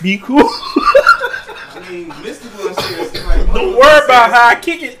 Be cool." I mean, mystical and shit. It's like, Don't worry about how I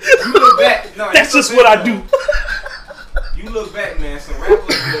kick it. You look back. No, That's you look just what back, I do. You look back, man. Some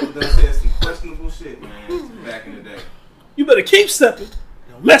rappers done said some questionable shit, man. Back in the day. You better keep stepping.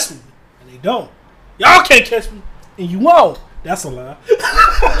 They don't mess with me, and they don't. Y'all can't catch me, and you won't. That's a lie.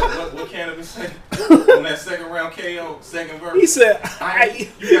 What Cannabis say on that second round KO, second verse? He said,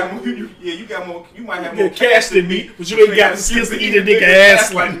 "You got more. You got more. You might have more cash than me, but you ain't got the skills to eat a nigga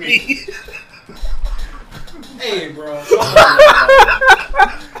ass like me." Hey, bro.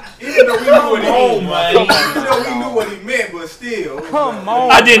 Even though we knew what he on, man. Even though we knew what he meant, but still. Come on.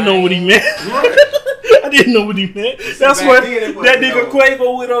 I didn't know what he meant. I didn't know what he meant. That's back what then it that wasn't nigga known.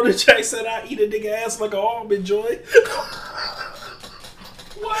 Quavo went on the track, said, "I eat a nigga ass like an almond joy."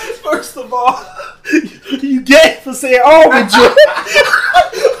 What? First of all, you gay for saying almond joy.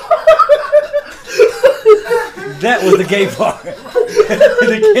 That was the gay part.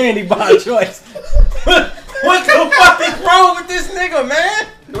 The candy bar choice. What the fuck is wrong with this nigga, man?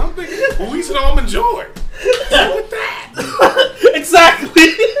 I'm thinking, who eats an almond joy? Exactly.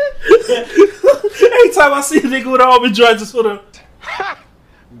 Anytime I see a nigga with an almond joy, I just sort of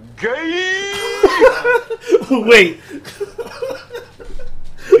Gay. wait.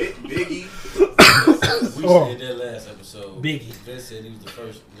 Biggie. We Oh. said that last episode. Biggie. Vince said he was the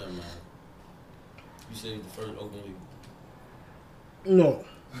first. Never mind. You said he was the first openly. No.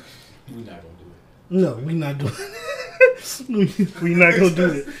 We're not gonna do it. No, we not doing it. We not gonna do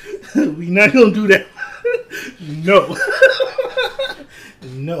it. We not gonna do that. No.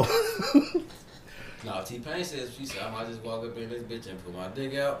 No. No, T-Pain says, she said, I might just walk up in this bitch and put my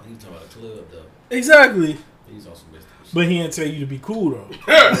dick out. He was talking about a club, though. Exactly. He's on some mystical shit. But he didn't tell you to be cool though.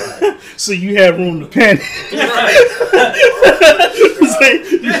 So you had room to panic.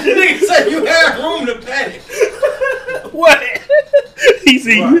 Nigga said you had room to panic. What? He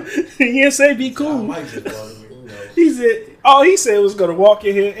said he didn't say be I cool. might just walk in, you know. He said all he said was gonna walk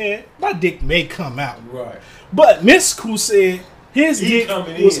in here and my dick may come out. Right. But Miss Cool said his dick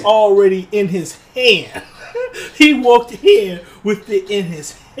coming was in. already in his hand. He walked in with it in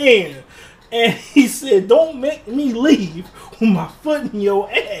his hand. And he said, "Don't make me leave with my foot in your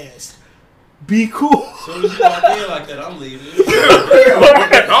ass. Be cool." So as you walk in like that, I'm leaving.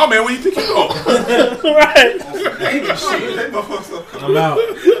 Oh man, where you think you going? Right. I'm out.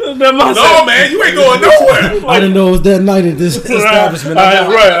 No man, you ain't going nowhere. I didn't know it was that night at this establishment. I'm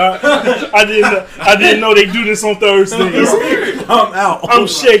out. Right. I didn't know they do this on Thursdays. I'm out. I'm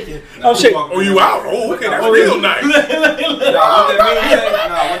shaking. I'm shaking. Oh, you out? Oh, okay, that's real nice. What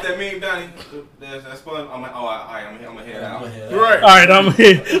that mean, Donnie? That's fun. I'm gonna head out. Right. All right,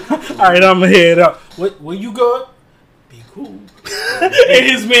 I'm gonna head out. Where you going? Be cool. And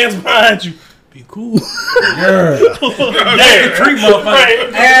his man's behind you. Be cool. Yeah. Yeah. Treat motherfucker.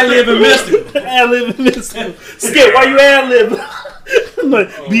 Right. Ad-lib and mystical. Ad-lib and mystical. Skip, why you ad-libbing? Like,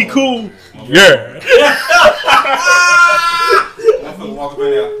 be cool. Yeah. I'm gonna walk up in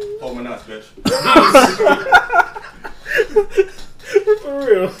there, hold my nuts, bitch. For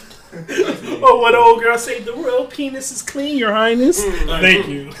real. Oh, what the old girl say? The real penis is clean, Your Highness. Thank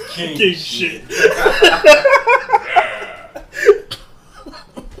you. King shit.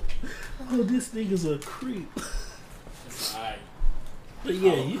 Oh, this nigga's a creep. Alright. But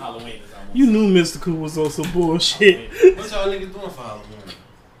yeah, Halloween is almost. you knew Mystical was on some bullshit. What y'all niggas doing for Halloween?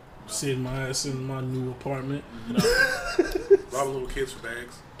 Sitting my ass in my new apartment. Robbing little kids for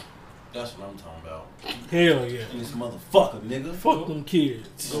bags. That's what I'm talking about. Hell yeah. And this motherfucker, nigga. Fuck them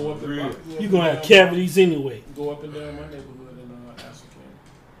kids. Go up and down. You gonna have cavities anyway. Go up and down my neighborhood and ask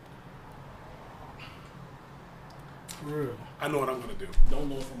for For real. I know what I'm gonna do. Don't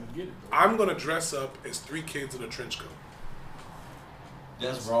know if I'm gonna get it. Though. I'm gonna dress up as 3 kids in a trench coat.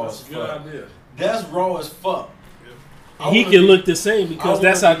 That's raw That's as a good fuck. idea. That's raw as fuck. And he can look the same because I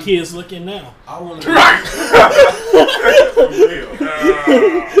that's wanna how be- kids looking now. I want to Right. For real.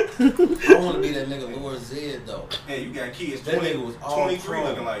 I want to be that nigga Lord Zed though. Hey, you got kids. That 20, nigga was all 23 chrome.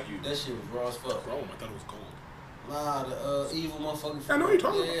 looking like you. That shit was raw as fuck. Chrome, I thought it was gold. Nah, the evil motherfucker. I know what you're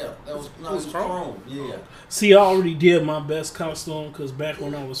talking Yeah, about. that was It no, was it was chrome. chrome. Yeah. See, I already did my best costume because back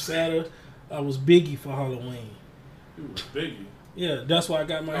when I was fatter, I was Biggie for Halloween. You was Biggie. Yeah, that's why I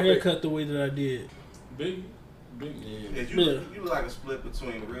got my hair cut the way that I did. Biggie. Biggie. Yeah. Yeah, you look like a split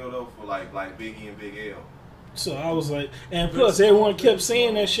between real though for like Biggie and Big L. So I was like, and plus everyone kept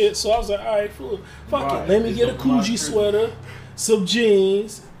saying that shit. So I was like, all right, fuck it. Let me get a Coogee sweater, some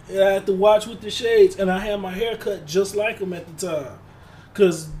jeans. And I had to watch with the shades, and I had my hair cut just like him at the time.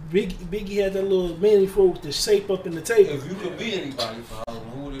 Cause Biggie had that little mini fro with the shape up in the table. If you could be anybody for Halloween,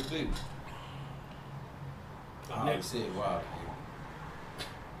 who would it be? I already said Rob.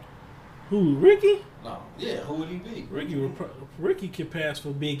 Who, Ricky? No, yeah, who would he be? Ricky could pass for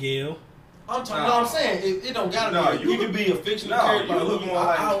Big L. I'm talking. No, I'm saying it don't gotta be. You could be a fictional character. You look more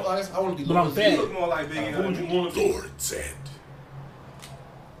like. I want to be. But I'm fat. You look more like Biggie. Who would you want to be? Lord's End.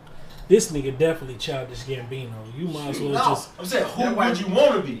 This nigga definitely Childish Gambino. You might as well just. I'm saying, who would you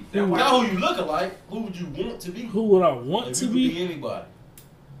want to be? Not who you looking like. Who would you want to be? Who would I want to be? If you could be anybody.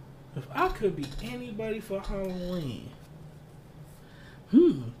 If I could be anybody for Halloween,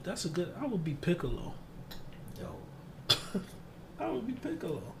 that's a good. I would be Piccolo. Yo. I would be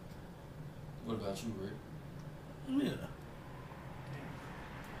Piccolo. What about you, Rick? Yeah.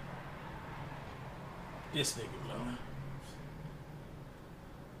 This nigga, man.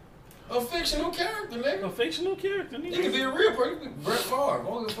 A fictional character, nigga. A fictional character, nigga. It could be a real person. It could be Brett Favre. I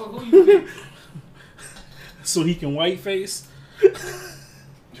don't give a fuck who you be. So he can whiteface.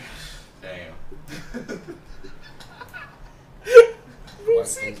 Damn.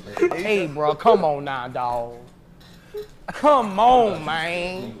 Hey, bro, come on now, dog. Come on,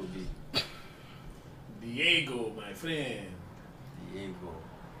 man. Diego, my friend. Diego.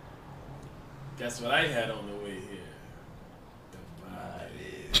 That's what I had on the way here.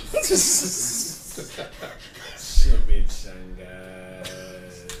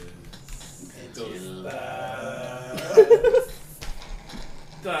 Chimichangas.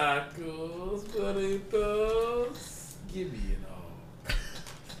 Tacos, burritos. Give me it all.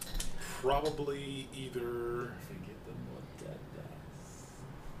 Probably either. Forget the motadas.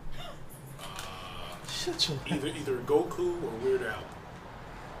 Shut your. Either Goku or Weird Al.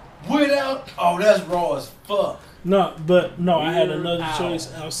 Weird Al? Oh, that's raw as fuck. No, I had another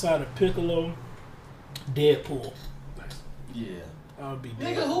choice outside of Piccolo. Deadpool. Yeah. I'll be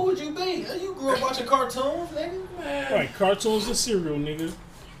Nigga, Deadpool. who would you be? You grew up watching cartoons, nigga? Man. Right, cartoons and cereal, nigga.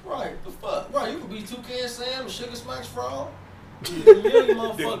 Right, the fuck? Right, you could be Toucan Sam, Sugar Smacks Frog. You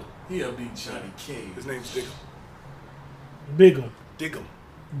motherfucker. He'll be Johnny Cage. His name's Diggum. Big'em. Diggum.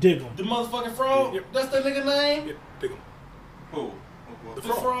 Diggum. The motherfucking frog? Yep. That's that nigga name? Yep, Diggum. Who? The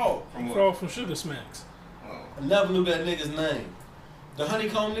frog. From what? Frog from Sugar Smacks. I never knew that nigga's name. The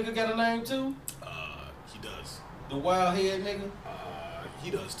honeycomb nigga got a name too? He does. The wild head nigga? He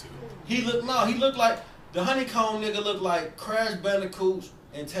does too. He looked like the honeycomb nigga looked like Crash Bandicoots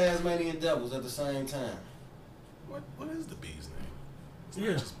and Tasmanian Devils at the same time. What is the bee's name? It's Yeah.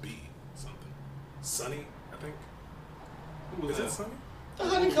 not just bee something. Sunny, I think. Is that Sunny? The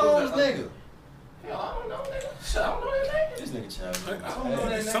honeycomb's nigga. Hell, I don't know, nigga. Shit, I don't know that name. This nigga child. I don't know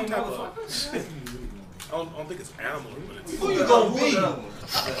that Some name, type of. motherfucker. I don't think it's animal, but it's. Who you gonna be?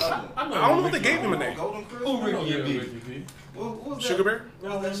 I don't know if they gave him a name. Golden Chris? Who Ricky you be? What was that? Sugar Bear?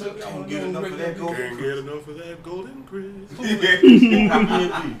 What was that? Can't get enough of that Golden Can't Chris. get enough of that golden Chris.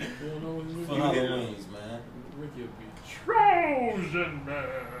 For Halloween's, man. Ricky will be Trojan Man.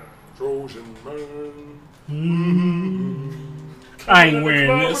 Trojan Man. I ain't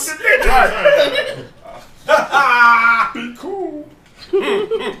wearing this. Be cool.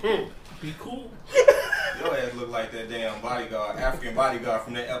 Be cool. Your ass look like that damn bodyguard, African bodyguard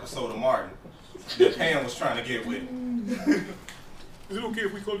from that episode of Martin that Pam was trying to get with. Is it okay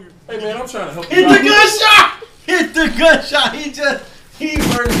if we call you? Hey man, I'm trying to help you Hit out. the gunshot! Hit the gunshot! He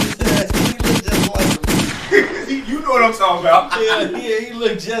murdered his ass. He looked just like him. You know what I'm talking about. Yeah, he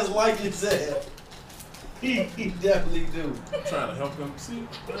looked just like his ass. He definitely do. I'm trying to help him. See,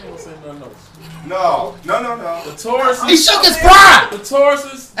 I ain't gonna say nothing else. No. The Tauruses. He shook his pride! The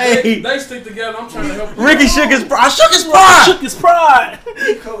Tauruses, Hey. they stick together. I'm trying to help you. Ricky shook his pride. I shook his pride! Shook his pride.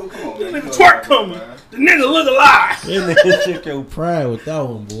 Come on, man. That nigga twerk coming. The nigga look alive. That nigga shook your pride with that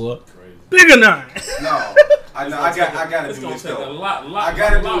one, boy. Bigger nine. No. I gotta It's do gonna this take a though. lot I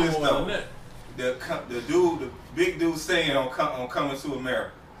gotta a lot do this more though. than that. The big dude singing on Coming to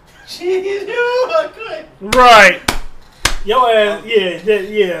America. Right. Your ass,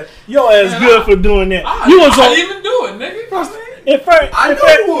 yeah. Your ass Man, good for doing that. I didn't even do it, nigga. In fact, I know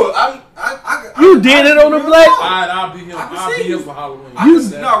you would. you did it on the black. I'll be here. I can I'll see be here you. for Halloween.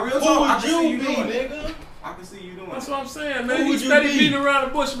 No, real talk. I can see you doing it. nigga? I can see you doing That's it. what I'm saying, man. Who You would you steady be? beating around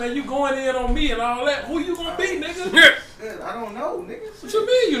the bush, man. You going in on me and all that. Who you gonna be, nigga? I don't know, nigga. What you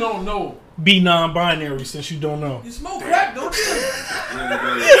mean you don't know? Be non-binary since you don't know. You smoke crack, don't you?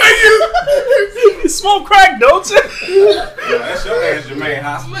 You smoke crack, don't you? Yeah, that's your ass, Jermaine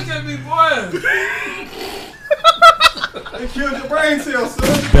Hospital. Look at me, boy. They killed your brain cells,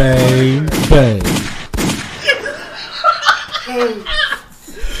 son. Bang, bang.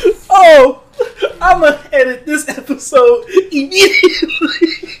 Oh, I'm gonna edit this episode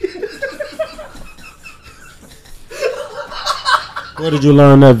immediately. Where did you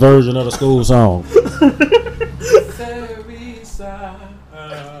learn that version of the school song?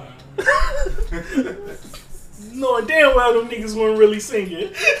 Knowing damn well them niggas weren't really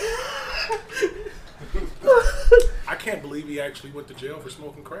singing. I can't believe he actually went to jail for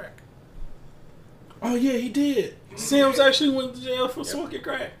smoking crack. Oh yeah, he did. Sims actually went to jail for smoking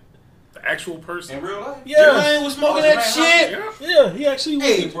crack. The actual person. In real life? Yeah, Man was smoking that shit. Yeah. yeah, he actually went.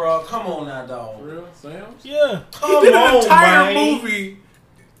 Hey, bro, come on now, dog. Real Sam? Yeah, Come He did an on, entire man. movie.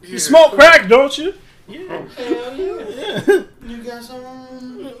 you smoke crack, don't you? Hell yeah. Yeah, You got some.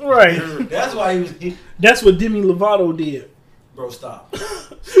 right. That's why he was. That's what Demi Lovato did. Bro, stop.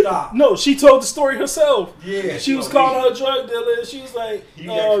 Stop. No, she told the story herself. Yeah. She was calling her drug dealer, and she was like, You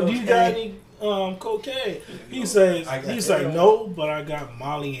got "Do you got cocaine?" any cocaine?" He says, I got "He's like, heroin. no, but I got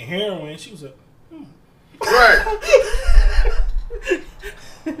Molly and heroin." She was like, Right.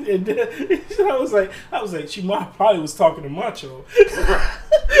 and then, I was like, she probably was talking to Macho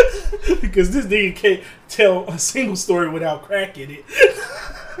because this nigga can't tell a single story without crack in it.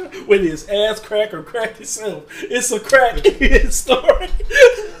 Whether it's ass crack or crack itself, it's a crack in his story.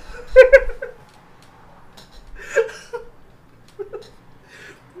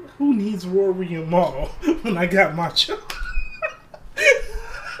 Who needs Rory and Maul when I got Macho?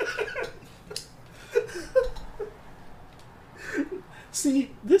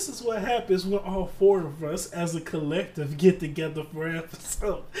 See, this is what happens when all four of us as a collective get together for an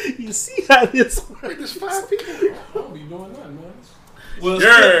episode. You see how this works? There's 5 people. I don't be doing nothing, man. Well,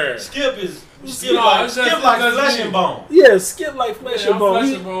 Yeah. Skip No, like it's just- Skip like that's flesh me. and bone. Yeah, Skip like Flesh Yeah, and Bone.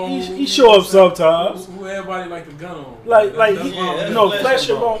 Flesh and Bone. He show up sometimes. Who everybody like the gun on. Like That's he, why I'm- that's no Flesh Flesh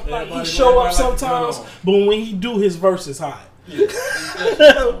and and Bone. Bone. Like he Everybody show up like the gun sometimes, on. but when he do his verses high. Yeah, flesh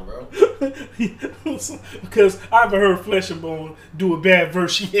and bone, bro. Because I haven't heard Flesh and Bone do a bad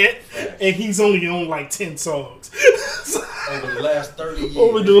verse yet, and he's only on like 10 songs Over the last 30 years.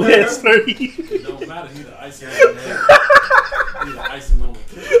 over the last 30 years. It don't matter. He the icing on the cake. He the icing on the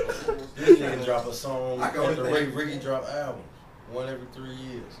cake. This nigga drop a song I go at the with rate that. Ricky drop album. One every 3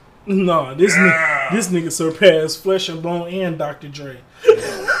 years. No, this nigga surpassed Flesh and Bone and Dr. Dre. Yeah,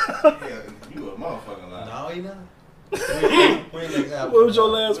 you a motherfucking lie. No, he not. When next album? What was your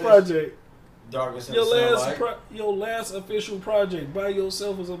last project? Darkness in Your the last Sunlight. your last official project by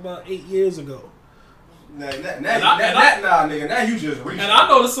yourself was about 8 years ago. Nah, I- nigga. Now you just reached. And I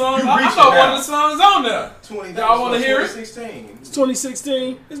know the song. You I reaching know one now. of the songs on there. 20, Y'all wanna hear it? 2016. It's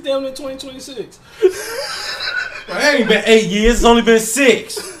 2016. It's damn near 2026. Well, it ain't been 8 years. It's only been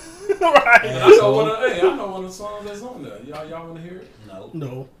 6. Right. And I know one of the songs that's on there. Y'all want to hear it? No.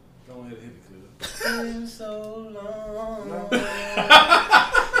 No. Go ahead and hit it, cuz. Been so long.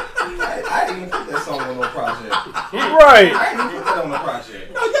 I didn't even put that song on no project. Right. I didn't even put that on the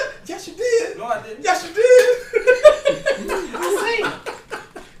project. Yes, you did. No, I didn't. Yes, you did.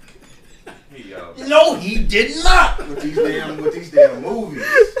 Hey, yo. No, he did not. With these damn movies.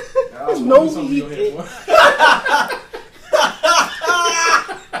 No, Something he in your head, boy.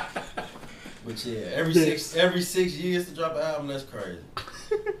 But yeah, every 6 years to drop an album, that's crazy.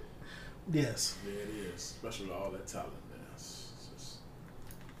 Yes. Yeah, it is. Especially with all that talent, man. It's just-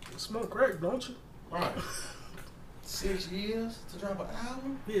 Smoke crack, don't you? Right. 6 years to drop an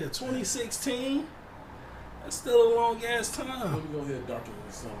album? Yeah, 2016. That's still a long ass Let time. me go ahead, Doctor,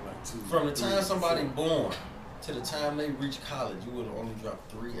 with something like 2. From the time 3, somebody 4. born to the time they reach college, you would have only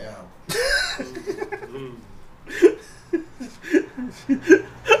dropped 3 albums.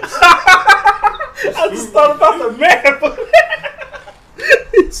 I just thought about the math.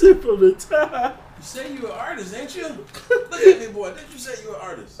 It's from the time. You say you an artist, ain't you? Look at me, boy. Didn't you say you an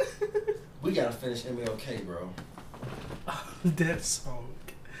artist? We gotta finish MLK, bro. That song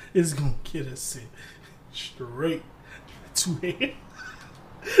is gonna get us in straight to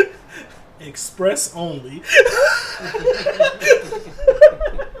hell. Express only.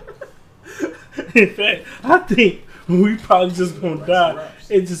 In fact, I think we probably just gonna die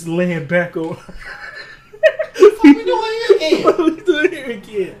and just laying back over. What we doing here again? What are we doing here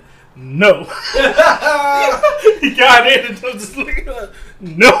again? No. He got in and I'm just looking up.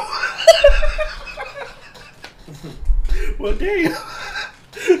 No. Well, damn.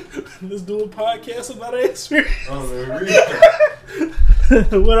 Let's do a podcast about an experience.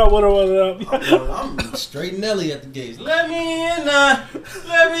 What up? I'm straight Nelly at the gates. Let me in now.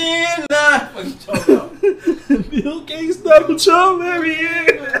 Let me in now. What you talking about? Bill Gates, Donald Trump, let me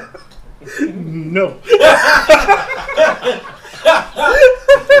in. No.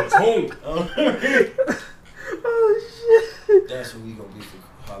 go be for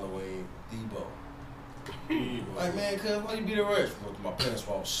Halloween, Debo. Like, man, cuz, why you be the rest? Look, my parents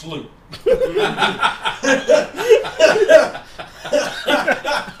fall asleep.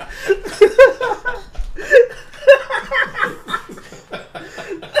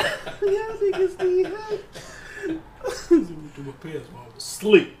 Y'all niggas need help. My parents while I was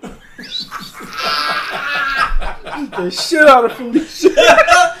asleep. Eat the shit out of Felicia.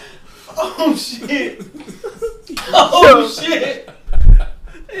 Oh, shit. Oh, shit.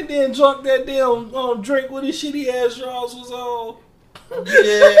 And then drunk that damn drink with his shitty ass jaws was on.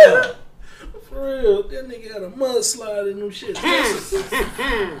 Yeah. For real. That nigga had a mudslide in them shit.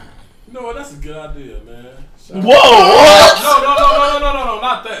 You know what? That's a good idea, man. Whoa! What? No,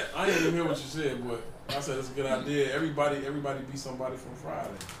 not that. I didn't even hear what you said, but I said it's a good idea. Everybody be somebody from Friday.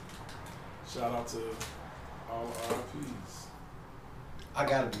 Shout out to all RIPs. I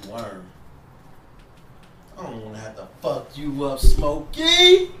gotta be Worm. I don't want to have to fuck you up,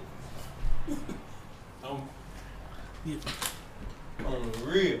 Smokey. On the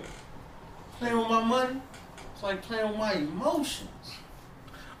real. Playing with my money, it's like playing with my emotions.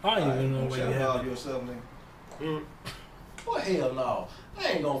 I don't even know what you have. yourself, nigga. Well, hell no. I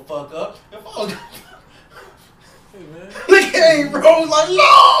ain't gonna fuck up. If I was Hey, man. look at him, bro. Like,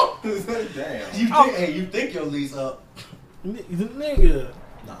 no! Damn. You think your lease up? Nigga,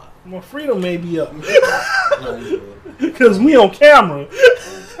 Nah. my freedom may be up. No, you good. Because we on camera.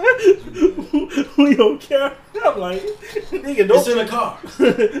 We on camera. I'm like, nigga, don't. It's in the car.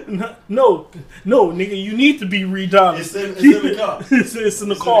 no, nigga, you need to be redone. It's in the car. It's in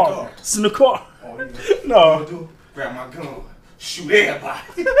the car. It's in the car. Oh, yeah. No. Do? Grab my gun. Shoot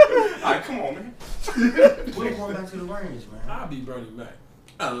everybody. Alright, come on, man. We're going back to the range, man. I'll be Bernie Mac.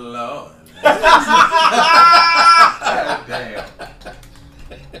 Oh, Lord. Damn.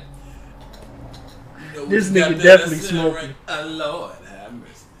 You know, This we got nigga that definitely sound smoking. Right. Oh, Lord. Have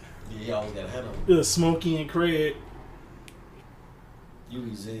mercy. Yeah, you always gotta have them. Smokey and Craig. You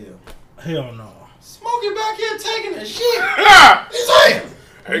Ezel. Hell no. Smokey back here taking a shit. Hey,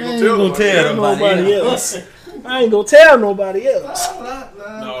 I ain't gonna tell nobody else. I ain't gonna tell nobody else.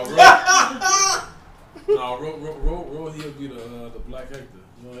 No, Roll he'll be the Black Hector.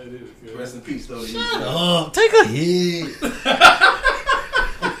 You know what it is. Rest in peace, though. Shut up. Take a hit.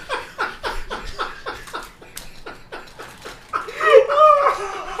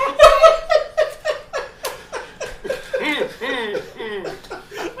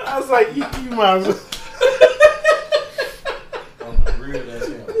 I was like, you might as well. Real, that's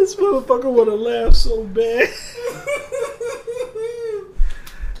him. This motherfucker would have laughed so bad.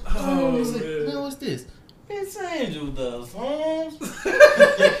 Oh, He's like, man. now what's this? It's Angel does, Holmes. he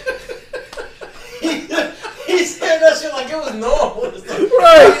said that shit like it was normal.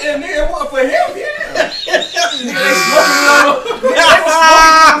 Right. And nigga, what for him? Yeah.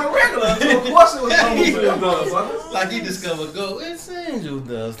 Of course it was normal for them motherfuckers. Like he discovered go, it's Angel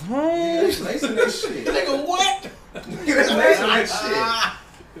dust, Holmes. They lacing that shit. Nigga, what? Nigga, that's lacing that shit.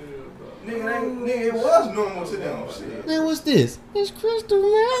 Nigga, it was normal to them. Shit. Man, what's this? It's crystal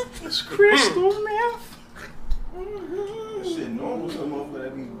meth. It's crystal meth. That shit normal to them motherfuckers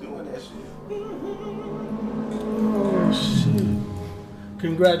that be doing that shit. Oh shit!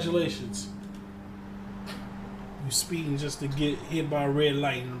 Congratulations. You speeding just to get hit by a red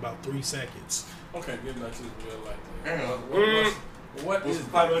light in about 3 seconds. Okay, get back to the real life. Damn. What What's is the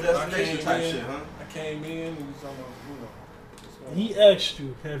Final I Destination came type in- shit, huh? I came in and you talking about, you know. He asked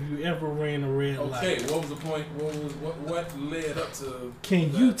you, "Have you ever ran a red Okay, light?" what was the point? What led up to?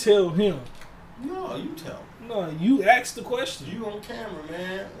 Can that? you tell him? No, you tell me. No, you asked the question, You on camera,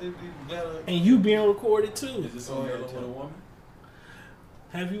 man. It'd be better. and you being recorded too. Is this on yellow with a woman?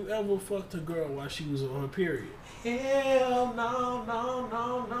 Have you ever fucked a girl while she was on her period? Hell no.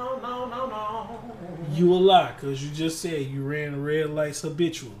 You a lie, cause you just said you ran red lights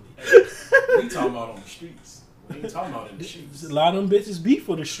habitually. We talking about on the streets. We ain't talking about in the streets. A lot of them bitches be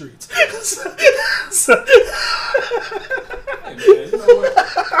for the streets. Hey man, you know what?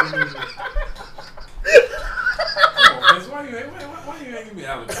 Come on, Vince, why you ain't give me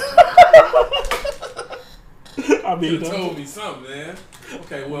alligator? I mean, You told me something, man.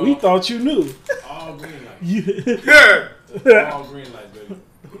 Okay, well, we thought you knew. all green light. Yeah. All green light, baby.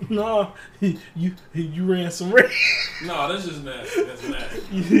 No, you ran some red. No, that's just nasty. That's nasty.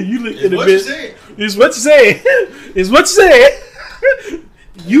 You looked It's at a what you bitch. said. It's what you said. It's what you said.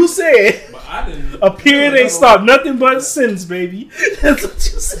 You said But I didn't. a period ain't stop nothing but a sentence, baby. That's what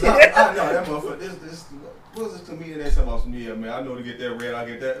you said. I know that motherfucker. This what's this comedian that talking about some yeah, man? I know to get that red, I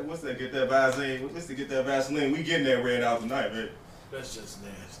get that. What's that? Get that Vaseline. What's to get that Vaseline? We getting that red out tonight, man. That's just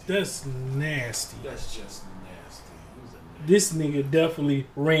nasty. That's nasty. That's just nasty. He was a this nigga definitely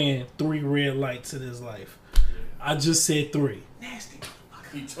ran 3 red lights in his life. I just said 3. Nasty.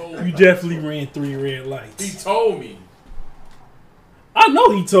 He told You me. definitely ran 3 red lights. He told me. I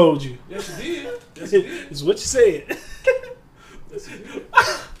know he told you. Yes, he did. Yes, he did. It's what you said. Yes, he did.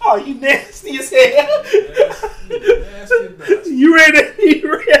 Oh, you nasty as hell. Nasty bastard. You ran that many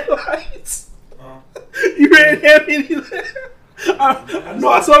red lights. You ran that many. I know.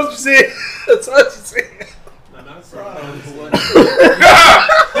 I saw what you said. I saw what you said. Nah, not surprised.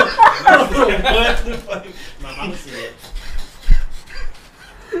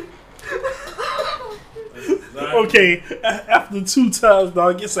 Okay, after 2 times,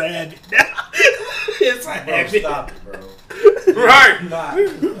 dog, it's a habit now. It's a Bro, habit. stop it, bro. Right. Not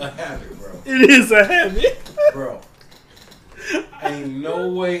a habit, bro. It is a habit. Bro. Ain't no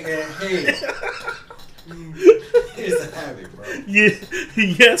way in hell. It's a habit, bro. Yeah,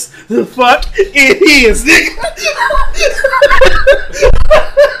 yes, the fuck it is, nigga.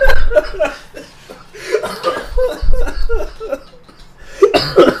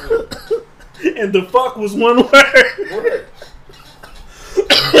 And the fuck was one word.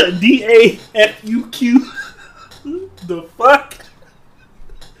 DAFUQ. The fuck?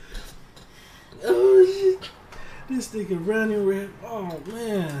 Oh shit. This nigga running red. Oh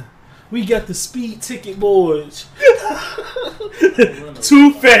man. We got the speed ticket boys.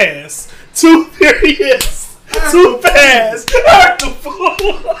 Too fast. Too furious. Too fast. Act the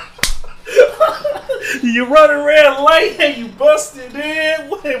fool. You running red light and you busted in.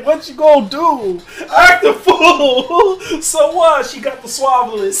 What you gonna do? Act the fool. So what? She got the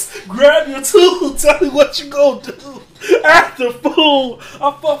swabblers. Grab your tool. Tell me what you gonna do. Act the fool.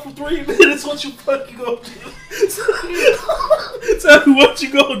 I fucked for 3 minutes. What you fucking gonna do? Tell me what you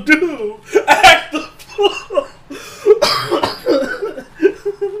gonna do. Act the fool.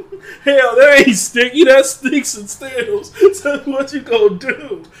 Hell, that ain't sticky. That sticks and stales. Tell me what you gonna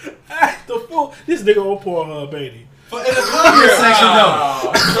do. Act the fool. This nigga on Pornhub, baby. But in the comment section,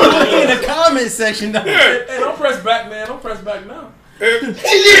 though. In the comment section, though. Hey, don't press back, man. Don't press back now. He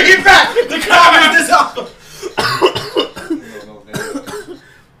did get back. The comment is up.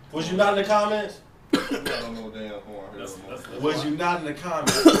 Was you not in the comments? I don't know damn porn. Was you not in the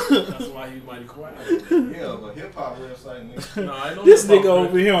comments? That's why he mighty quiet. Yeah, but hip hop website, nigga. No, I know This hip-hop, nigga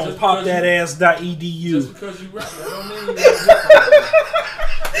over here on just because popthatass.edu. Just because you rap, that don't mean you rap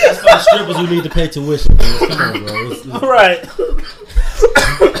hip-hop. That's for the strippers who need to pay tuition, man. Come on, bro. Right.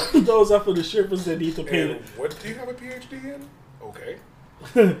 Those are for the strippers that need to pay. And what do you have a PhD in? Okay.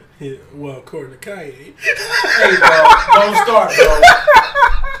 Yeah, well, according to Kanye. Hey, bro. Don't start, bro.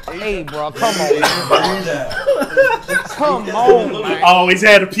 Hey, bro, come on. Man. Come on, man. I always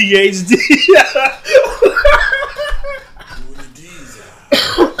had a PhD.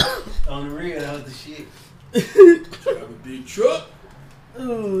 On the real, that was the shit. Have a big truck.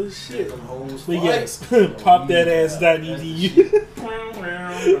 Oh, shit. Them hoes But fight. yes, popthatass.edu.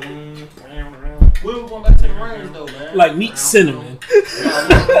 We were going back to the range, though, man. Like meat cinnamon.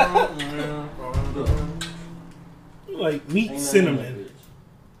 Like meat cinnamon.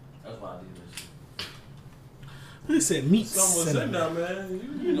 That's why I did this shit. He said meat Something was in cinnamon. there,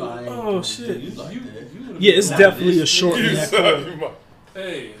 man. You know I ain't Oh, gonna shit. do you like that. Yeah, it's definitely a short in that corner.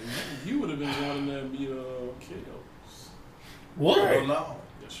 Hey, you would have been going in there and meet KOs. What? Oh, no.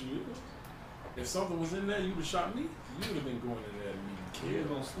 Yes, you would. If something was in there, you would have shot me. You would have been going in there and meeting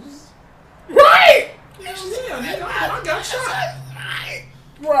KOs. Right! Yeah, nigga, I got shot.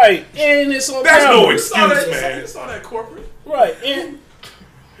 Right. And it's on That's camera. no excuse, You man. saw that corporate. Right. And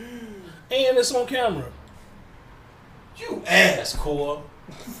it's on camera. You ass, Core.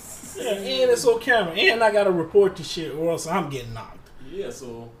 Yeah, and it's on camera. And I gotta report the shit or else I'm getting knocked. Yeah,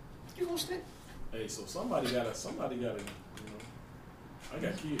 so You gonna snitch? hey, so somebody gotta, you know. I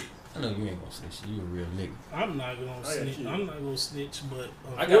got kids. I know you ain't gonna snitch. You a real nigga. I'm not gonna snitch. kids. I'm not gonna snitch, but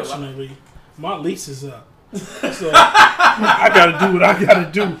I got a lot- unfortunately, my lease is up. So I gotta do what I gotta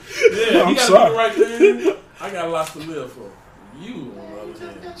do. Yeah, I'm you gotta sorry. do the right thing. I got lots to live for. You, on the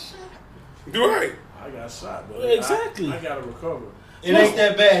other hand, You're right. I got shot, but Exactly. I gotta recover. It ain't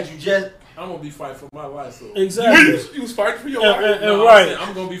that bad. You just. I'm gonna be fighting for my life, so. Exactly. You was fighting for your And life. No, right.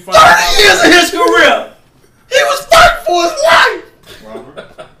 I'm gonna be fighting for 30 my years life. of his career. He was fighting for his life.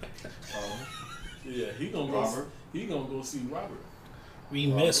 Robert. Yeah, he gonna go see Robert. We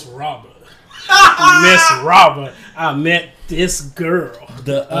miss Robert. We miss Robert. I met this girl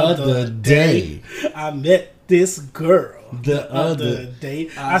The other day. I met this girl The other day.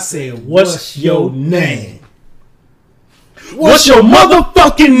 I said, "What's your name? What's your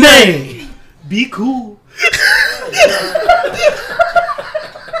motherfucking name? Be cool."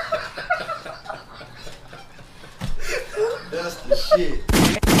 shit.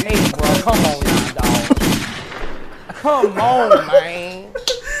 Hey, bro, come on now, dog. Come on, man.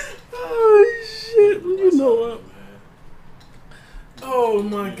 Oh shit! You know what? Oh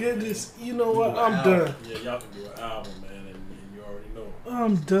my goodness! You know what? I'm done. Yeah, y'all can do an album, man, and you already know.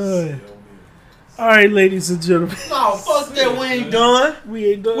 I'm done. All right, ladies and gentlemen. No, fuck that. We ain't done. We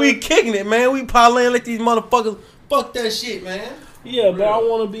ain't done. We kicking it, man. We parlaying like these motherfuckers. Fuck that shit, man. Yeah, but I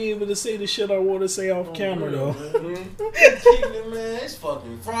want to be able to say the shit I want to say off camera, though. Kicking it, man. It's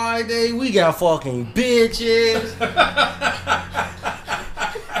fucking Friday. We got fucking bitches.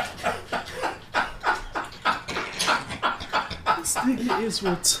 This nigga is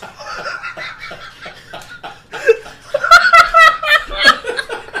retarded.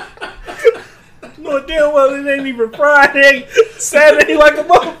 No, damn well it ain't even Friday. Saturday like a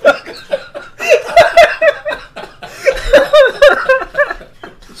motherfucker.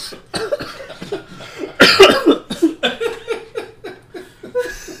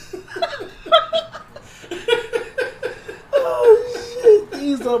 Oh shit,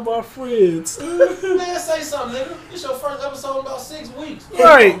 these are my friends. Man, say something, nigga. It's your first episode in about 6 weeks.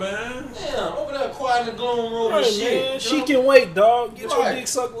 Right. man. Damn, over there quiet in the gloom room Right, and shit. man. You She know? can wait, dog. Get your Right. dick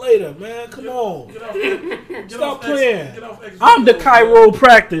sucked later, man. Come on. Get off, Stop playing. Get off X I'm the videos,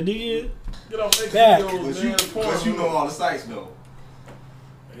 chiropractor, nigga. man. Get off X Back. videos, man. But you know all the sites though.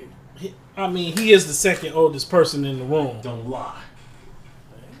 I mean, he is the second oldest person in the room. Don't lie.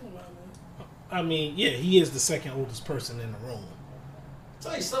 I mean, yeah, he is the second oldest person in the room.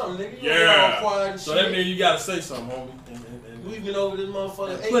 Say something, nigga. You know, all Yeah. quiet and So shit. that means you gotta say something, homie. And We've been over this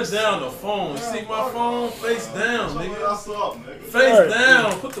motherfucker. put down the phone. See my phone? Face down, Show me nigga. what's up, nigga. Face Alright.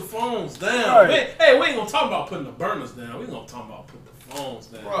 down. Put the phones down. Alright. Hey, we ain't gonna talk about putting the burners down. We gonna talk about putting the phones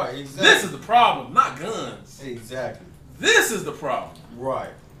down. Right, exactly. This is the problem, not guns. Exactly. This is the problem. Right.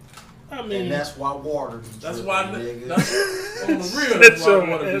 I mean, And that's why water be That's dripping, why, nigga. that's, on the real, That's that's why I your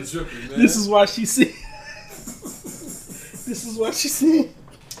want to be ass. dripping, man. this is why she said. This is what she said.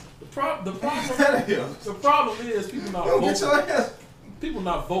 the problem. Hell yeah. The problem is people not Yo, get your vocal. ass. People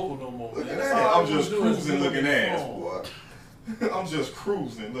not vocal no more. Look Man. at That's that. all I'm they just do is cruising look looking at the ass, phone. boy. I'm just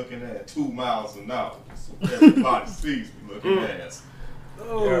cruising looking at 2 miles an hour. So everybody sees me looking ass.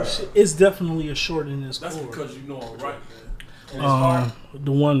 Oh Yeah. shit! It's definitely a short in this That's cord. because you know I'm right, man.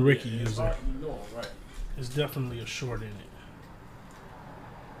 The one Ricky It's uses. hard, you know I'm right. It's definitely a short in it.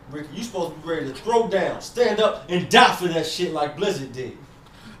 Ricky, you supposed to be ready to throw down, stand up, and die for that shit like Blizzard did.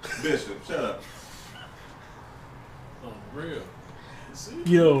 Bishop, shut up. On the real. You see?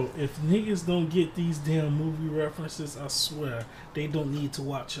 Yo, if niggas don't get these damn movie references, I swear they don't need to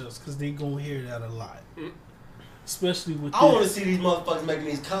watch us because they gonna hear that a lot. Especially with I want to this. see these motherfuckers making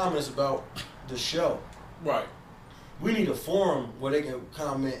these comments about the show. Right. We need a forum where they can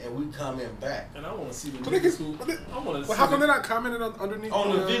comment and we comment back. And I want to see the But they niggas can- who. but they- I want to Well, how come they're not commenting underneath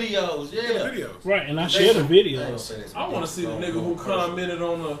On the videos, the yeah. videos? Right, and I They share the some- video. I ain't gonna say this. I want to see the Don't nigga go who personal. commented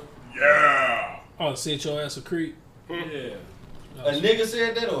on the. Yeah. Oh, said your ass a creep. Yeah. A nigga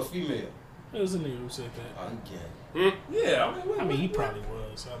said that or a female? It was a nigga who said that. Okay. Yeah. I mean, what, I mean, he what- probably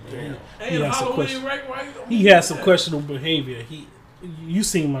was. I mean, And he had some Halloween, question. right? He had some questionable behavior. You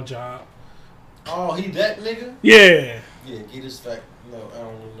seen my job? Oh, he that nigga? Yeah, Yeah, get his fact. No, I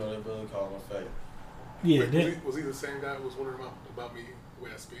don't even know that brother call him fact. yeah. Wait, that- was he the same guy who was wondering about me the way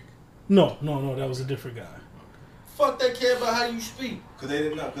I speak? no, that was a different guy. Fuck that care about how you speak. Cause they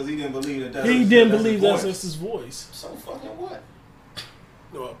didn't know, cause he didn't believe that. He didn't believe that's his voice. So fucking what?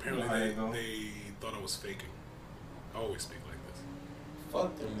 No, apparently There you go. they thought I was faking. I always speak like this.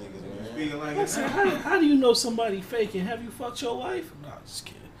 Fuck them niggas, man. Speaking like I said, how do you know somebody faking? Have you fucked your wife? Nah, just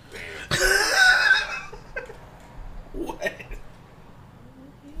kidding. What?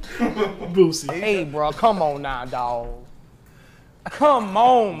 Boosie. Hey, bro, come on now, dog. Come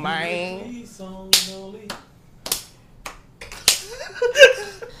on, man. These songs only.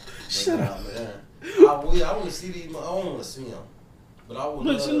 Shut up. I want to see these. I don't want to see them, but I would.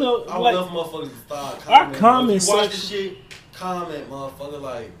 But love, you know, I would like, love motherfuckers to start our commenting. comment If you watch the section- shit, comment, motherfucker.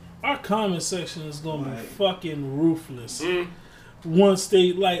 Like, Our comment section is gonna be Right. fucking ruthless. Once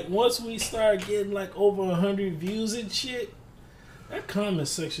we start getting like over 100 views and shit, that comment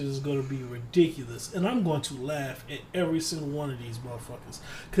section is gonna be ridiculous, and I'm going to laugh at every single one of these motherfuckers,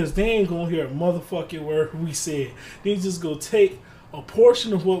 cause they ain't gonna hear a motherfucking word we said. They just go take a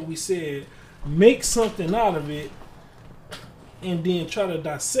portion of what we said, make something out of it, and then try to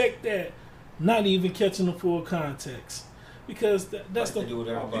dissect that, not even catching the full context. Because that's like they do with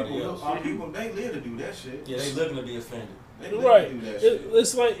everybody else. Our people, they live to do that shit. Yeah, they looking to be offended. They live right. to do that shit.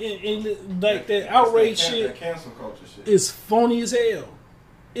 It's like like that outrage That shit cancel culture shit. is phony as hell.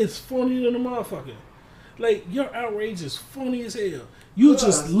 It's funny than a motherfucker. Like, your outrage is funny as hell. You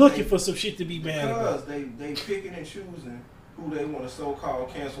just looking for some shit to be mad about. Because they picking and choosing who they want to so-called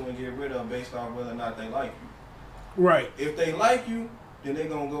cancel and get rid of based on whether or not they like you. Right. If they like you, then they're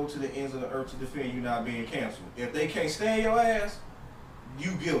going to go to the ends of the earth to defend you not being canceled. If they can't stand your ass,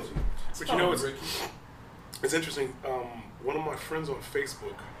 you guilty. But you know, it's interesting. One of my friends on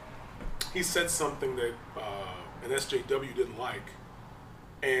Facebook, he said something that an SJW didn't like,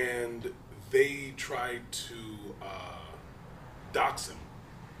 and they tried to dox him,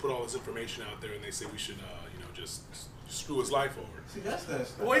 put all his information out there, and they say we should, just screw his life over. See, that's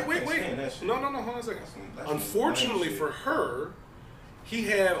Wait. No, hold on a second. Unfortunately for her, he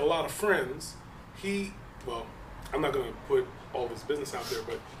had a lot of friends. I'm not going to put all his business out there,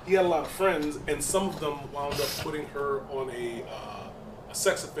 but he had a lot of friends, and some of them wound up putting her on a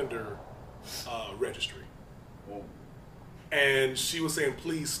sex offender registry. Whoa. And she was saying,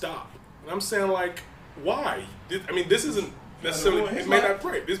 please stop. And I'm saying, like, why? This isn't necessarily, this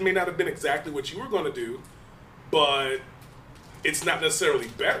may not have been exactly what you were going to do, but it's not necessarily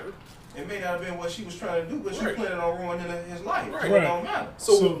better. It may not have been what she was trying to do, but she planning on ruining his life. Right. So it don't matter.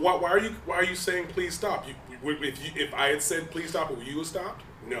 So why are you saying please stop? If I had said please stop, would you have stopped?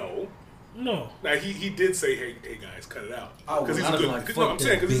 No. Now he did say, hey guys, cut it out, because he's a good. I'm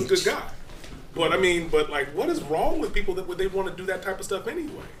saying because he's a good guy. But what is wrong with people that they want to do that type of stuff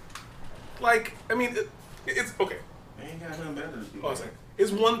anyway? It's okay. They ain't got nothing better to do.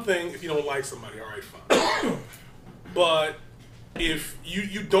 It's one thing if you don't like somebody, all right, fine. But if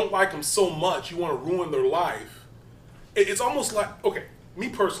you don't like them so much, you want to ruin their life, it's almost like, okay, me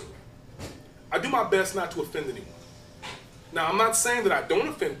personally, I do my best not to offend anyone. Now, I'm not saying that I don't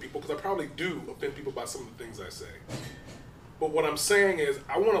offend people, because I probably do offend people by some of the things I say. But what I'm saying is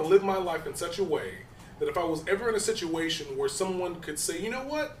I want to live my life in such a way that if I was ever in a situation where someone could say, you know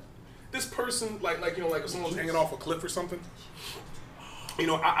what, this person, like if someone's hanging off a cliff or something,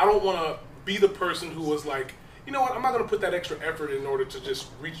 I don't want to be the person who was like, you know what, I'm not going to put that extra effort in order to just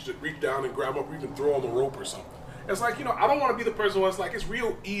reach down and grab up or even throw on the rope or something. It's like, I don't want to be the person who it's like, it's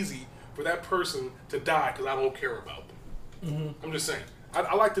real easy for that person to die because I don't care about them. Mm-hmm. I'm just saying.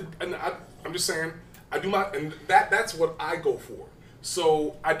 I like to, and I'm just saying, I do my, and that's what I go for.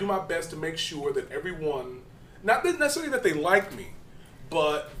 So I do my best to make sure that everyone, not necessarily that they like me,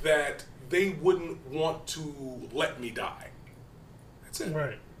 but that they wouldn't want to let me die. That's it.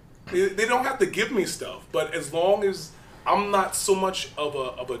 Right. They don't have to give me stuff, but as long as I'm not so much of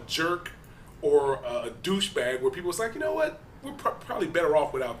a jerk or a douchebag where people's like, you know what, we're probably better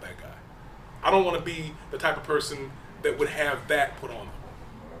off without that guy. I don't want to be the type of person that would have that put on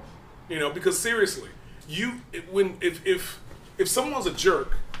them. Because seriously, if someone's a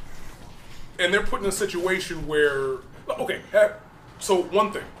jerk and they're put in a situation where, okay, so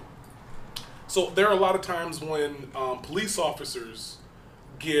one thing. So there are a lot of times when police officers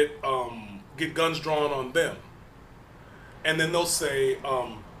get guns drawn on them, and then they'll say,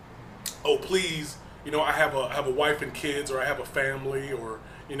 "Oh, please, I have a wife and kids, or I have a family, or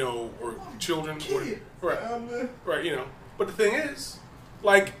or children, right? But the thing is,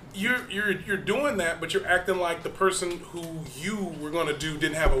 like you're doing that, but you're acting like the person who you were going to do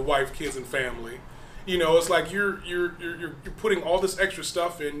didn't have a wife, kids, and family. It's like you're putting all this extra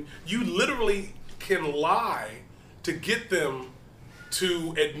stuff in. You literally can lie to get them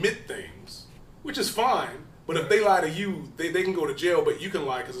to admit things, which is fine. But if they lie to you, they can go to jail, but you can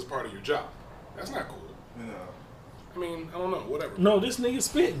lie because it's part of your job. That's not cool. I don't know, whatever. No, this nigga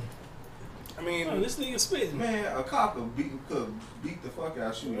spitting. This nigga spitting. Man, a cop could beat the fuck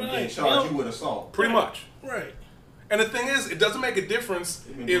out you and then charge you with assault. Pretty much. Right. And the thing is, it doesn't make a difference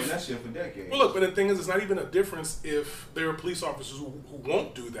They've been doing that shit for decades. Well, look, but the thing is, it's not even a difference if there are police officers who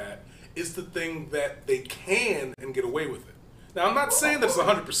won't do that. It's the thing that they can and get away with it. Now, I'm not saying that it's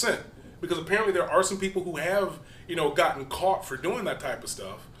 100%, because apparently there are some people who have, gotten caught for doing that type of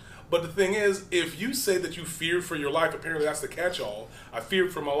stuff. But the thing is, if you say that you feared for your life, apparently that's the catch-all. I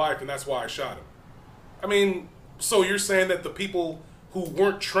feared for my life, and that's why I shot him. So you're saying that the people who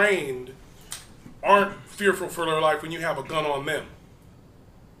weren't trained aren't fearful for their life when you have a gun on them?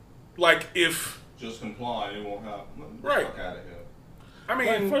 Like, if... Just comply, it won't happen. Right. Fuck out of here.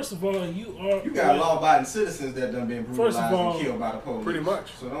 Like, first of all, you got law-abiding citizens that done been brutalized and killed by the police. Pretty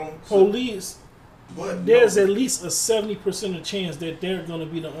much. So police... But there's at least a 70% of chance that they're going to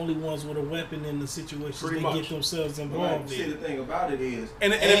be the only ones with a weapon in the situations they get themselves involved in. See, the thing about it is,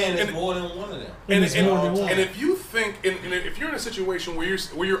 and it's more than one of them. And if you think, and if you're in a situation where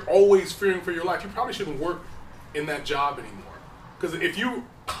you're always fearing for your life, you probably shouldn't work in that job anymore. Because if you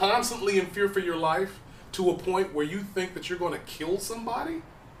constantly in fear for your life to a point where you think that you're going to kill somebody,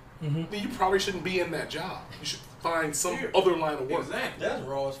 then you probably shouldn't be in that job. You should find some other line of work. Exactly. That's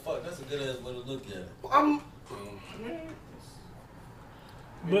raw as fuck. That's a good ass way to look at it. Well,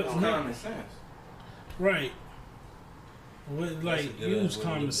 But common sense. Right. With, like, That's a good use way to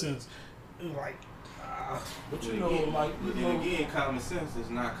common look at sense. Like, But you know, like, But then again, common sense is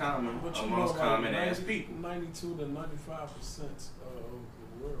not common but you amongst know, common like ass people. 92 to 95% of the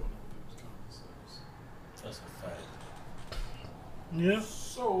world don't use common sense. That's a fact. yeah.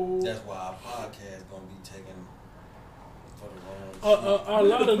 So That's why our podcast gonna be taken for the wrong. A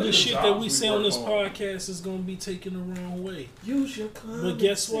lot of the the shit that jobs we we say on work this on. podcast is going to be taken the wrong way. Use your common But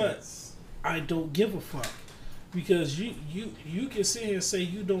guess what? sense. I don't give a fuck. Because you can sit here and say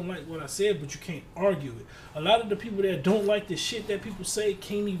you don't like what I said, but you can't argue it. A lot of the people that don't like the shit that people say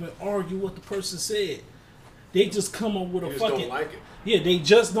can't even argue what the person said. They just come up with you a just fucking... don't like it. Yeah, they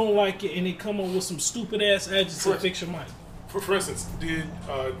just don't like it, and they come up with some stupid ass adjective to fix your mind. For instance,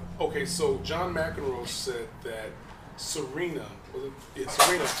 so John McEnroe said that Serena,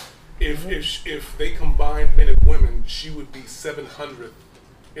 Serena, if they combined men and women, she would be 700th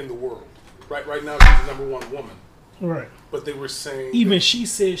in the world. Right now, she's the #1 woman. Right. But they were saying Even she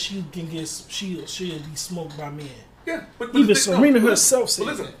said she can get she'll be smoked by men. yeah, but Even Serena herself said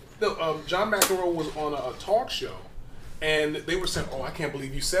But listen, John McEnroe was on a talk show, and they were saying, "Oh, I can't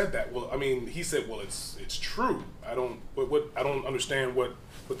believe you said that." Well, I mean, he said, "Well, it's true. I don't understand what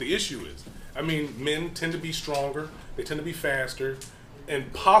the issue is. I mean, men tend to be stronger. They tend to be faster,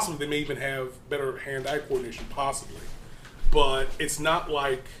 and possibly they may even have better hand-eye coordination, possibly. But it's not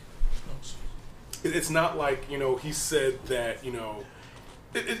like he said that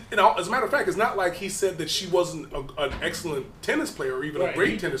as a matter of fact, it's not like he said that she wasn't an excellent tennis player or even a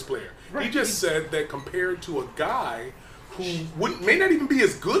great tennis player. He just said that compared to a guy who may not even be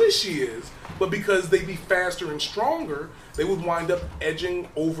as good as she is, but because they'd be faster and stronger, they would wind up edging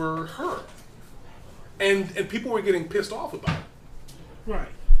over her. And people were getting pissed off about it. Right.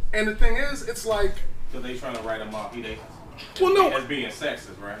 And the thing is, it's like... So they trying to write them off. Well, no. As being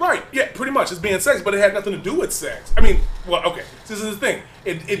sexist, right? Right, yeah, pretty much. It's being sex, but it had nothing to do with sex. I mean, well, okay. This is the thing.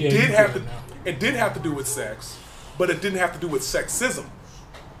 It did have to do with sex, but it didn't have to do with sexism.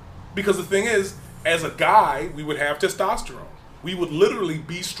 Because the thing is, as a guy, we would have testosterone. We would literally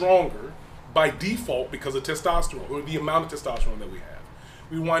be stronger by default because of testosterone, or the amount of testosterone that we have.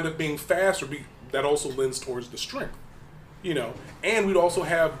 We wind up being faster. That also lends towards the strength, and we'd also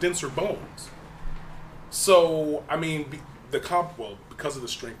have denser bones. So, I mean, because of the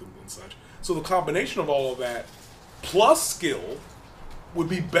strength and such. So the combination of all of that plus skill would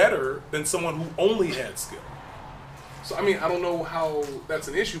be better than someone who only had skill. So, I mean, I don't know how that's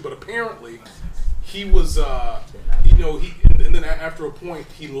an issue, but apparently he was, and then after a point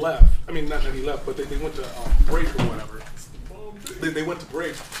he left. I mean, not that he left, but they went to break or whatever. They went to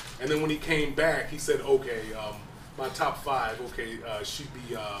break, and then when he came back, he said, okay, my top 5, she'd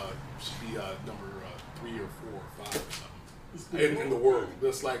be number 3 or 4 or 5 or something in the world.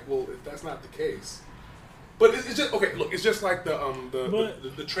 It's like, well, if that's not the case, but it's just okay. Look, it's just like the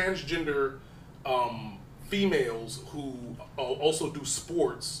transgender females who also do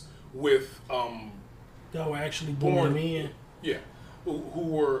sports with that were actually born men. Yeah, who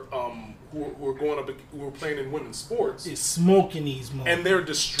were going up, who were playing in women's sports. It's smoking these motherfuckers. And they're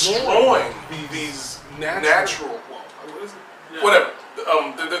destroying these natural whatever.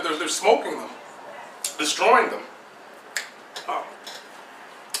 They're smoking them, destroying them.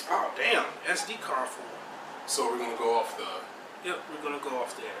 Oh damn! SD card full. So we're gonna go off the. Yep, we're gonna go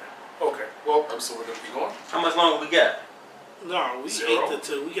off there. Okay. Well, so we're gonna keep going. How much longer we got? No, we 0.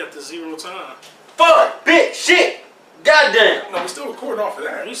 we got the 0 time. Fuck, bitch, shit, goddamn. No, we're still recording off of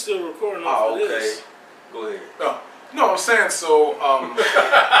that. We still recording off of this. Go ahead. No, I'm saying so.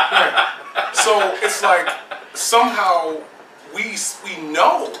 So it's like somehow we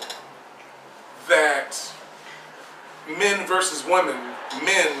know that men versus women,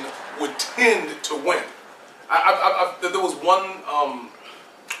 men would tend to win. There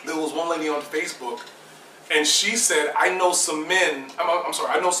was one lady on Facebook, and she said, "I know some men. I'm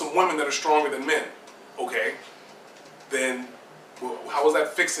sorry. I know some women that are stronger than men." Okay, then how is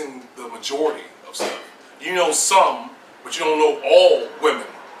that fixing the majority of stuff? You know some, but you don't know all women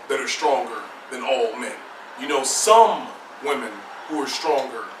that are stronger than all men. You know some women who are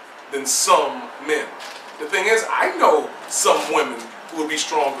stronger than some men. The thing is, I know some women who will be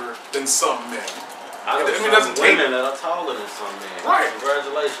stronger than some men. I know some women that are taller than some men. Right.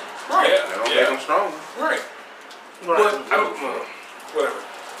 Congratulations. Right. That don't make them stronger. Right. But I don't know. Whatever.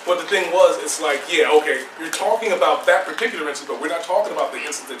 But the thing was, it's like, yeah, okay, you're talking about that particular incident, but we're not talking about the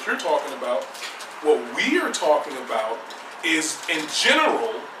incident that you're talking about. What we are talking about is, in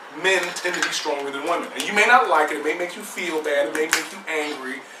general, men tend to be stronger than women. And you may not like it. It may make you feel bad. It may make you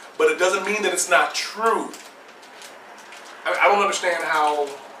angry. But it doesn't mean that it's not true. I don't understand how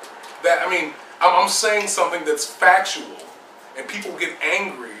that... I mean, I'm saying something that's factual, and people get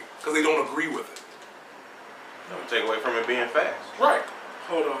angry because they don't agree with it. Don't take away from it being facts. Right.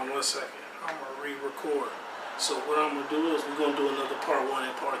 Hold on 1 second. I'm going to re-record. So what I'm going to do is we're going to do another part 1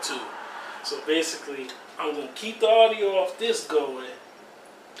 and part 2. So basically, I'm going to keep the audio off this going,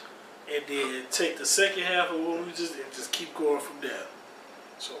 and then take the second half of what we just keep going from there.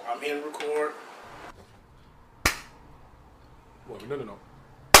 So I'm hitting record. Well, no.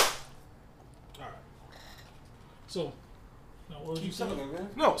 Alright. So, now what was you saying?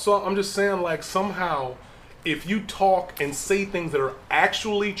 No, so I'm just saying, like, somehow, if you talk and say things that are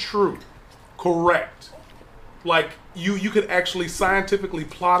actually true, correct, like, you could actually scientifically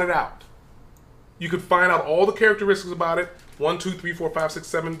plot it out. You could find out all the characteristics about it. 1, 2, 3, 4, 5, 6,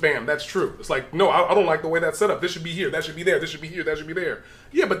 7, bam, that's true. It's like, no, I don't like the way that's set up. This should be here, that should be there, this should be here, that should be there.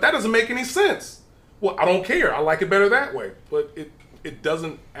 Yeah, but that doesn't make any sense. Well, I don't care. I like it better that way. But it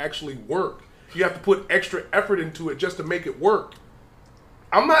doesn't actually work. You have to put extra effort into it just to make it work.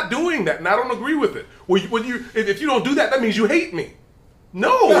 I'm not doing that, and I don't agree with it. Well, if you don't do that, that means you hate me.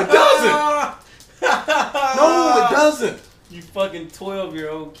 No, it doesn't. No, it doesn't. You fucking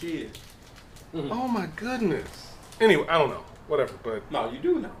 12-year-old kid. Oh my goodness. Anyway, I don't know. Whatever, but No, you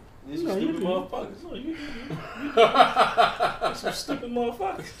do know. These No, are you stupid do. motherfuckers. No, you some stupid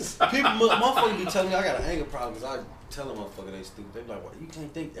motherfuckers. Motherfuckers be telling me I got an anger problem because I tell a motherfucker they stupid. They be like, well, you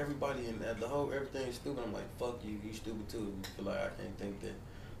can't think everybody and everything is stupid. I'm like, fuck you, you stupid too. You feel like I can't think that.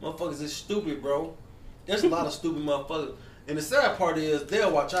 Motherfuckers is stupid, bro. There's a lot of stupid motherfuckers. And the sad part is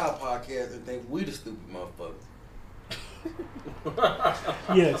they'll watch our podcast and think we the stupid motherfuckers.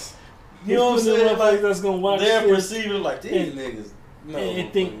 Yes. You know what I'm saying? Like, that's gonna watch they're this perceiving like these and- niggas. No,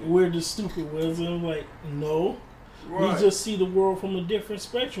 and think we're the stupid ones. And I'm like, no. Right. We just see the world from a different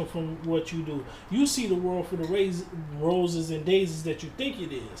spectrum from what you do. You see the world for the roses and daisies that you think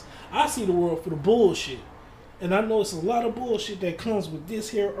it is. I see the world for the bullshit. And I know it's a lot of bullshit that comes with this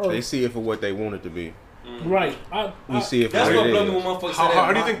here earth. They see it for what they want it to be. Right. We see it for That's what what it blows me is. when motherfuckers How- say how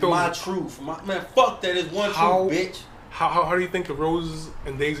that do you think those- my truth. Man, fuck that. It's one How- truth, bitch. how do you think the roses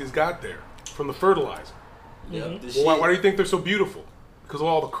and daisies got there? From the fertilizer. Yep, this Well, why shit. do you think they're so beautiful? Because of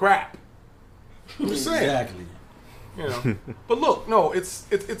all the crap. I'm just saying. Exactly. You know, but look, no, it's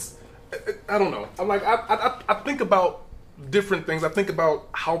I don't know. I'm like I think about different things. I think about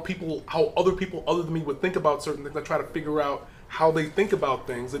how other people other than me would think about certain things. I try to figure out how they think about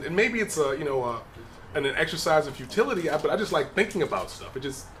things, and maybe it's an exercise of futility. But I just like thinking about stuff.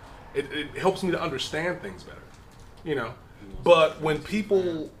 It helps me to understand things better. You know, but when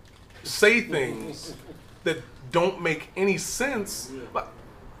people say things that don't make any sense.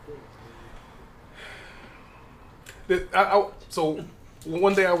 So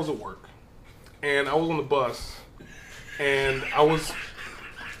one day I was at work, and I was on the bus, and I was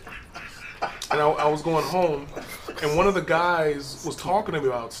going home, and one of the guys was talking to me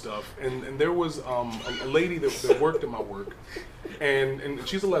about stuff, and there was a lady that worked at my work, and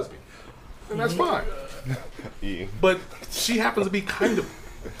she's a lesbian, and that's fine. Yeah. But she happens to be kind of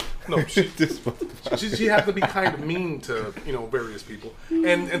she happens to be kind of mean to various people,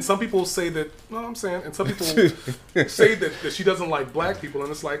 and some people say that and some people say that she doesn't like black people,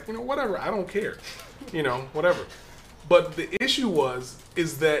 and it's like whatever, I don't care, whatever. But the issue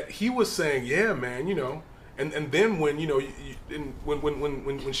is that he was saying, yeah, man, and then when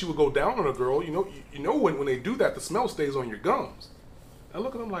when she would go down on a girl, when they do that, the smell stays on your gums. I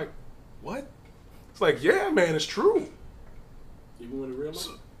look at him like, what? It's like, yeah, man, it's true. Even when it real life?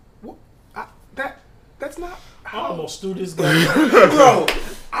 That's not I how. almost threw this guy. Bro,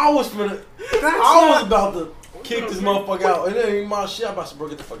 I was about to kick this motherfucker out. And then my shit, I'm about to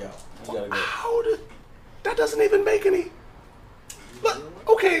get the fuck out. You gotta go. How did that doesn't even make any. Look,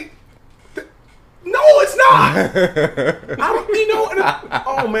 okay. No, it's not. I don't.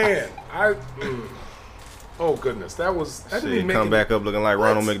 Oh man, oh goodness, that didn't Shit, even make come any, back up looking like What?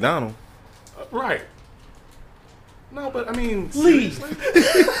 Ronald McDonald. Right. No, but I mean, Leave. seriously?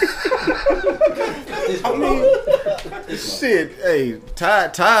 I mean, shit. Hey,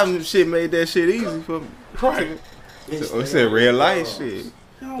 time shit made that shit easy for me. Right. It said real life shit.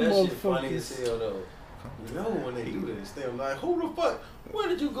 Y'all That shit funny motherfuckers. as hell though. You know when they do this, they're like, who the fuck? Where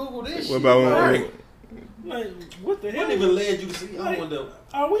did you Google this What shit? about Right. Like, what the hell? What even led you to see? I Like, wonder.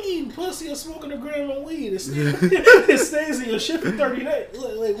 are we eating pussy or smoking a gram of weed? It stays in your shit for 30 days.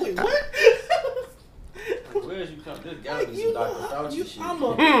 Like, wait, what? Where's you come? This gotta be some Dr. Fauci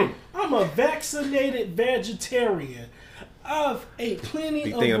shit. I'm a vaccinated vegetarian. I've ate plenty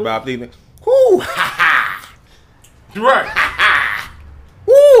Be of. thinking about these. Whoo, ha ha. Right.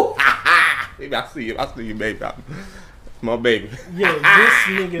 Woo, ha ha. Baby, I see you, baby. My baby. Yeah, this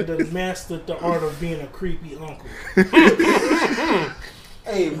nigga that mastered the art of being a creepy uncle.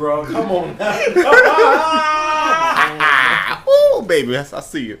 Hey, bro, come on now. Ooh, baby, I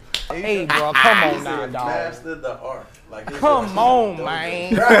see you. Hey, bro, come on now, dog. Master the art. Like, Come on,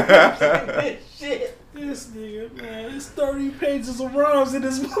 man. Shit. This nigga, man, there's 30 pages of rhymes in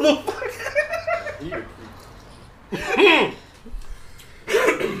this motherfucker.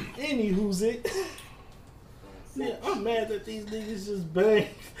 Anywho's it? Yeah, I'm mad that these niggas just banged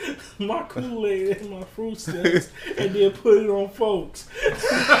my Kool-Aid and my fruit snacks and then put it on folks.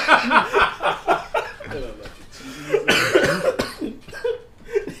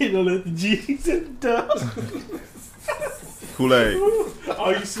 They don't let the G's in the dust. Kool-Aid. Oh,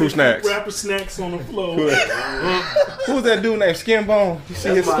 you see Fruit snacks. rapper snacks on the floor. Who's that dude named Skin Bone? You see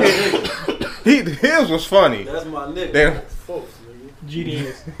his skin? His was funny. That's my nigga. Damn.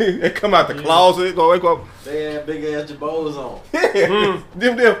 GDS. They come out the closet, go wake up. They had big ass jabos on. Yeah.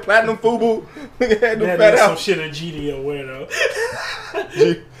 Them platinum FUBU. They had them That fat is some out. shit a GDO wear though.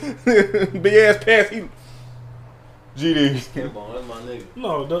 Big ass pants. GD. Came on, that's my nigga.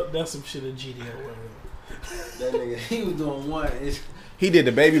 No, that's some shit a GDO wear though. That nigga, he was doing one. He did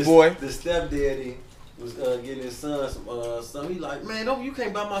the baby boy. The stepdaddy was getting his son some. He like, man, you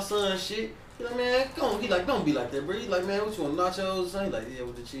can't buy my son shit. He like, man, come on. He like, don't be like that, bro. He like, man, what you want, nachos or something? He like, yeah,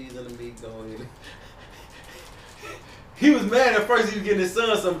 with the cheese and the meat, go ahead. He was mad at first. He was getting his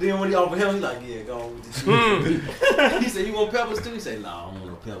son something. Then when he offered him, he like, yeah, go on with the cheese. He said, you want peppers too? He said, nah, I don't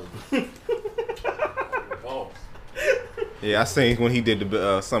want no peppers. Yeah, I seen when he did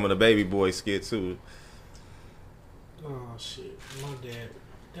the some of the baby boy skit too. Oh shit, my dad.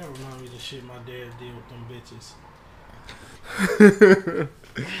 That reminds me of the shit my dad did with them bitches.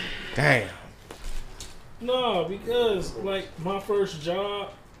 Damn. No, because like my first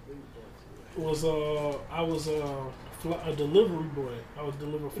job was I was a delivery boy. I would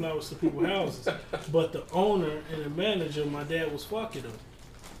deliver flowers to people's houses, but the owner and the manager, my dad was fucking them,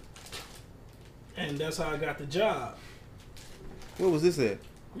 and that's how I got the job. What was this at?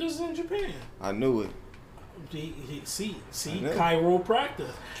 This is in Japan. I knew it. See, chiropractor.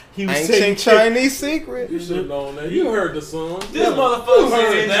 He was Ancient taking Chinese secret. You should have known that. You heard the song. This motherfucker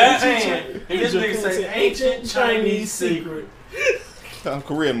said that. ancient. And this nigga say ancient Chinese secret. I'm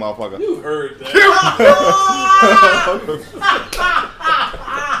Korean motherfucker. You heard that.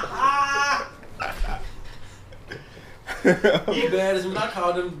 He bad as when I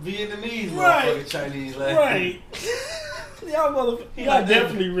called them Vietnamese Right. motherfucking Chinese last Right. Y'all motherfuckers. Y'all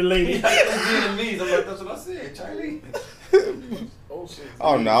definitely related. Vietnamese. I'm like, that's what I said, Chinese.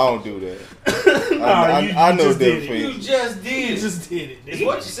 Oh no, I don't do that. You I know just did difference. it. You just did. You just did it. It's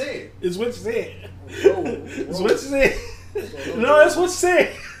what you said. It's what you said. It's what you said. No, that's what you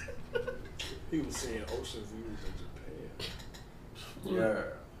said. He was saying Ocean Views in Japan.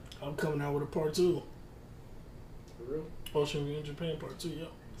 Yeah. I'm coming out with a part 2. For real? Ocean View in Japan part 2, yo.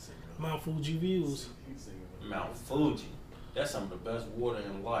 Mount Fuji views. Mount Fuji. That's some of the best water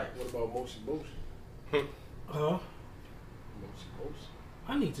in life. What about Moshi Moshi? Huh? Moshi Moshi?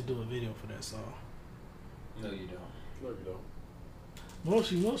 I need to do a video for that song. No, you don't. No, you don't.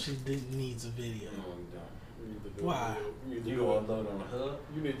 Moshi needs a video. No, you don't. You need to do Why? a video. You gonna upload on the hub?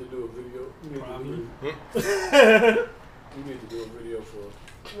 You need to do a video. Probably. You need to do a video for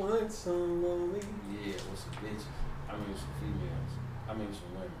One song only. Yeah, with some bitches. I mean some females. I mean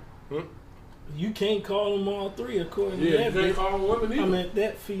some women. You can't call them all 3 according to you that. can't call them women either. I meant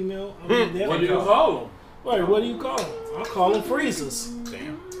that female. I meant that What do you female. call them? Right, what do you call them? I call them freezers.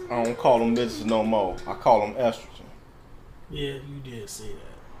 Damn. I don't call them bitches no more. I call them estrogen. Yeah, you did say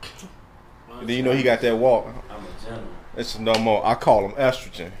that. And then you know he got that walk. I'm a gentleman. It's no more. I call them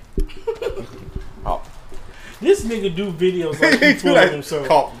estrogen. Oh. This nigga do videos like he full of himself.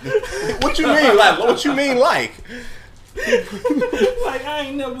 What you mean like? What you mean like? Like, I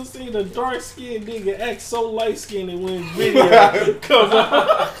ain't never seen a dark-skinned nigga act so light-skinned when his video come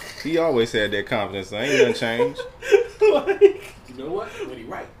out. He always had that confidence. So ain't nothing changed. Like, You know what? When he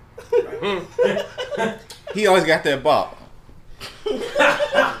right. He always got that bop.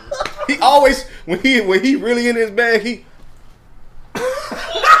 He always when he really in his bag, he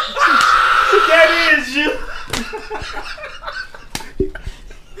that is you.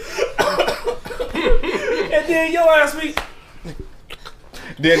 And then your ass be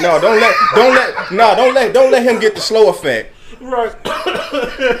then no, don't let him get the slow effect. right.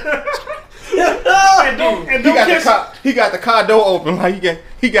 and don't He got the car door open like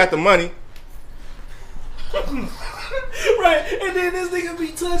he got the money. right. And then this nigga be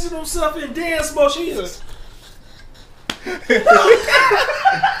touching himself in dance motion. He's like,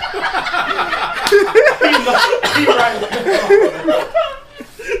 he right.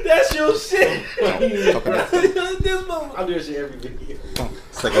 That's your shit. This motherfucker. I do that shit every video.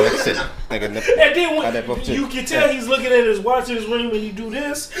 It's like that shit. Like And then when you can tell he's looking at his watch in his ring when you do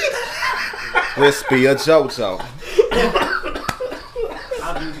this. Crispy or JoJo.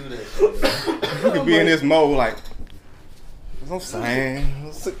 I do that shit. You could be in this mode like, what I'm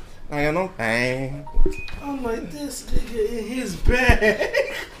saying? I ain't no thing. I'm like, this nigga in his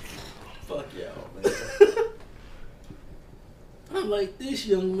bag. Fuck y'all, man. I'm like, this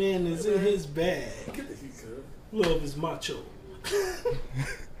young man is in his bag. Love is macho.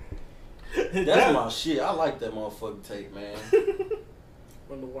 That's my shit. I like that motherfucking tape, man.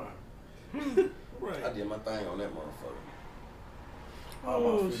 Wonder why. Right. I did my thing on that motherfucker. All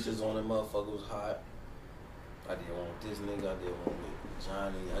Oh, my features on that motherfucker was hot. I did one with this nigga. I did one with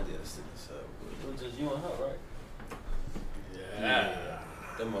Johnny. I did a 67. It was just you and her, right? Yeah.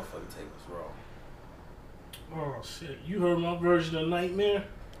 That motherfucking tape was raw. Oh shit! You heard my version of Nightmare?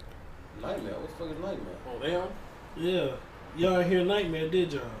 Nightmare? What the fuck is Nightmare? Oh, they on? Yeah. Y'all ain't hear Nightmare,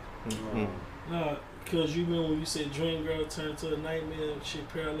 did y'all? Mm-hmm. Nah, cause you remember when you said Dream Girl turned to a nightmare and shit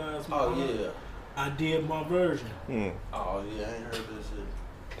paralyzed my Oh, mind? yeah. I did my version. Oh, yeah. I ain't heard that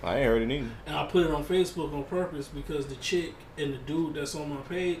shit. I ain't heard it either. And I put it on Facebook on purpose because the chick and the dude that's on my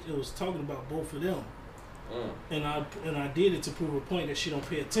page, it was talking about both of them. And I did it to prove a point that she don't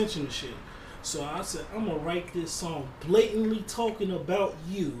pay attention to shit. So I said, I'm gonna write this song blatantly talking about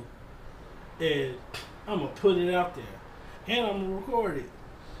you, and I'm gonna put it out there, and I'm gonna record it.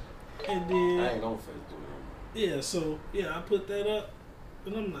 And then I ain't on Facebook. yeah, so yeah, I put that up,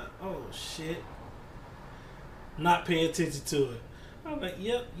 and I'm like, oh shit, not paying attention to it. I'm like,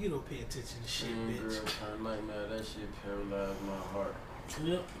 yep, you don't pay attention to shit, bitch. Girl, turned Nightmare. That shit paralyzed my heart.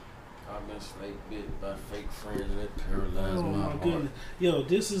 Yep. I've been snake bit by fake friends and it paralyzed Oh my my heart. goodness. Yo,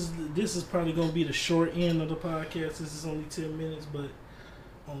 this is probably gonna be the short end of the podcast. This is only 10 minutes, but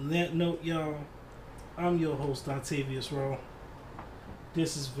on that note, y'all, I'm your host, Octavius Rowe.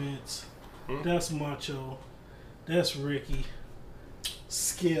 This is Vince. That's Macho. That's Ricky.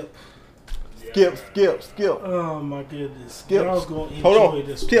 Skip. Skip. Oh my goodness. Skip. Y'all gonna enjoy Hold on.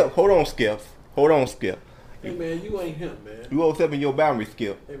 this Skip. one. Hold on, Skip. Hold on, Skip. Hey man, you ain't him, man. You overstepping your boundary,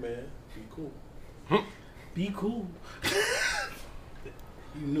 Skip. Hey man, be cool. Be cool.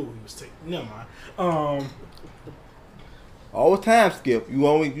 You knew he was taking. Never mind. All the time, Skip. You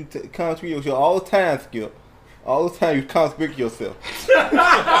contradict yourself all the time, Skip. All the time you contradict yourself.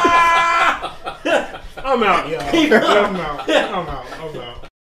 I'm out, y'all. I'm out.